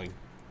bad spelling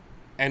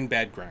and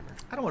bad grammar.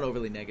 I don't want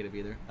overly negative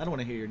either. I don't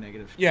want to hear your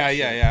negative. Yeah.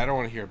 I don't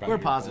want to hear about. We're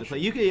positive.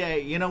 You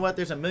can, you know what?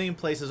 There's a million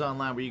places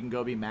online where you can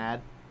go be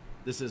mad.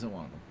 This isn't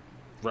one of them.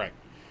 Right.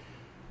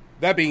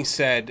 That being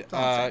said,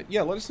 let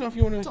us know if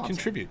you want to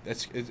contribute.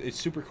 It's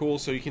super cool.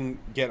 So you can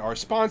get our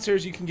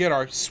sponsors, you can get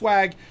our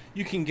swag,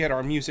 you can get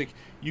our music,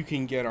 you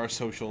can get our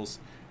socials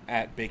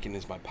at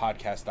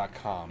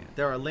baconismypodcast.com.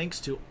 There are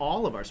links to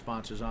all of our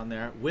sponsors on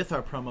there with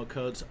our promo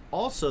codes.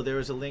 Also, there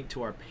is a link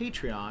to our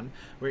Patreon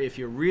where if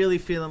you're really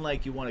feeling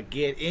like you want to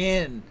get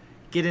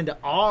into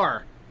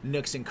our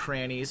nooks and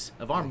crannies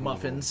of our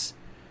muffins,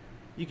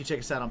 you can check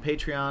us out on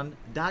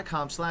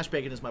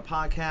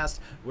patreon.com/baconismypodcast,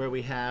 where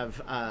we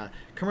have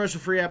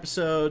commercial-free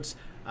episodes,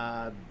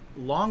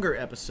 longer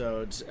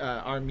episodes.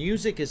 Our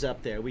music is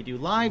up there. We do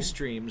live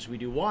streams. We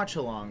do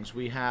watch-alongs.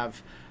 We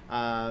have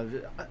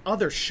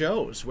other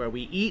shows where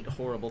we eat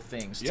horrible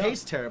things,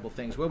 taste terrible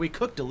things, where we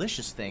cook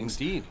delicious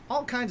things. Indeed.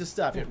 All kinds of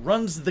stuff. It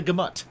runs the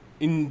gamut.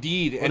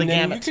 Indeed. And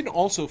then you can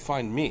also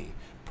find me,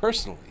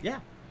 personally. Yeah.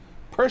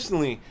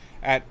 Personally,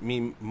 at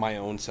my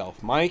own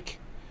self, Mike.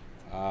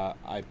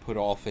 I put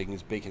all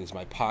things Bacon is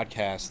my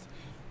podcast,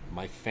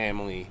 my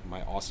family,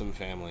 my awesome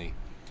family,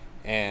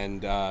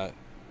 and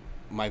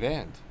my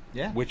band.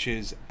 Yeah. Which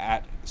is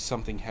at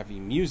Something Heavy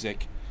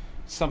Music.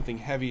 Something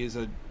Heavy is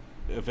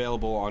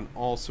available on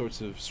all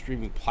sorts of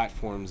streaming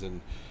platforms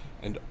and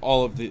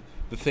all of the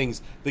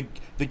things, the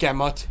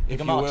gamut, if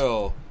you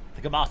will.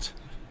 The gamut.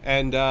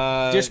 And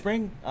Deer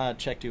Spring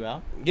checked you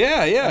out.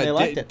 Yeah. And they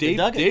liked it.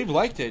 Dave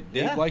liked it.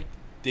 Yeah.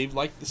 Dave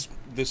liked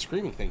the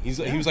screaming thing. He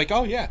was like,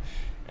 oh yeah,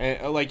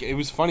 and like it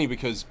was funny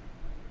because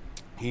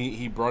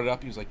he brought it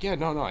up. He was like, yeah,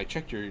 no, I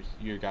checked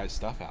your guys'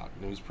 stuff out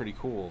and it was pretty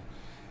cool.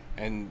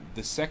 And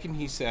the second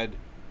he said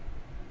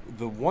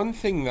the one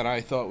thing that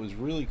I thought was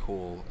really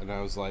cool, and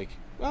I was like,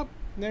 well,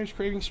 there's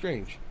Craving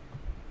Strange.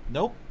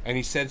 Nope. And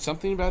he said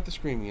something about the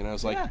screaming, and I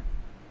was like,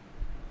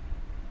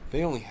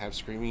 they only have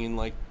screaming in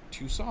like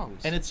 2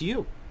 songs. And it's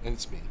you. And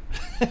it's me.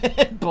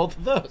 Both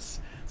of those.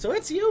 So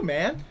it's you,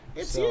 man.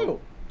 It's you.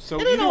 So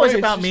it ain't always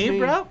about me,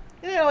 bro.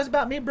 It ain't always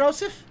about me,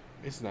 brosif.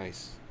 It's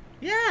nice.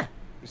 Yeah.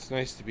 It's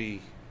nice to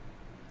be...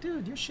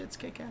 Dude, your shit's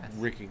kick-ass.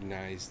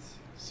 ...recognized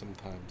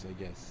sometimes, I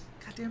guess.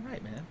 Goddamn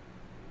right, man.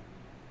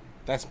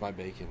 That's my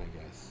bacon, I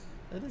guess.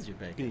 That is your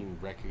bacon. Being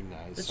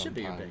recognized That should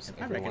be your bacon.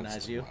 I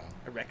recognize you.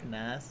 I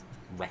recognize.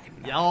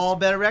 Y'all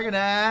better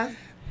recognize.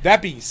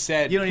 That being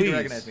said, you don't need to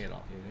recognize me at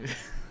all.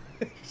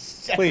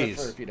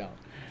 Please, if you don't.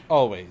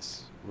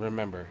 Always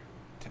remember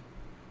to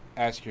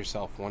ask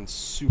yourself one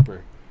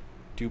super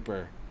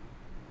duper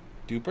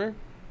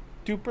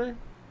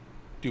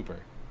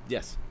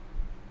Yes.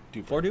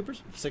 Duper. 4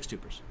 dupers? 6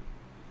 dupers.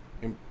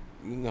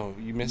 No,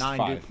 you missed 9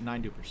 5.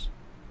 9 dupers.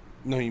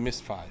 No, you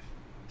missed 5.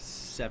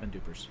 7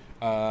 dupers.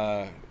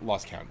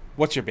 Lost count.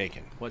 What's your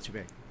bacon? What's your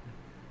bacon?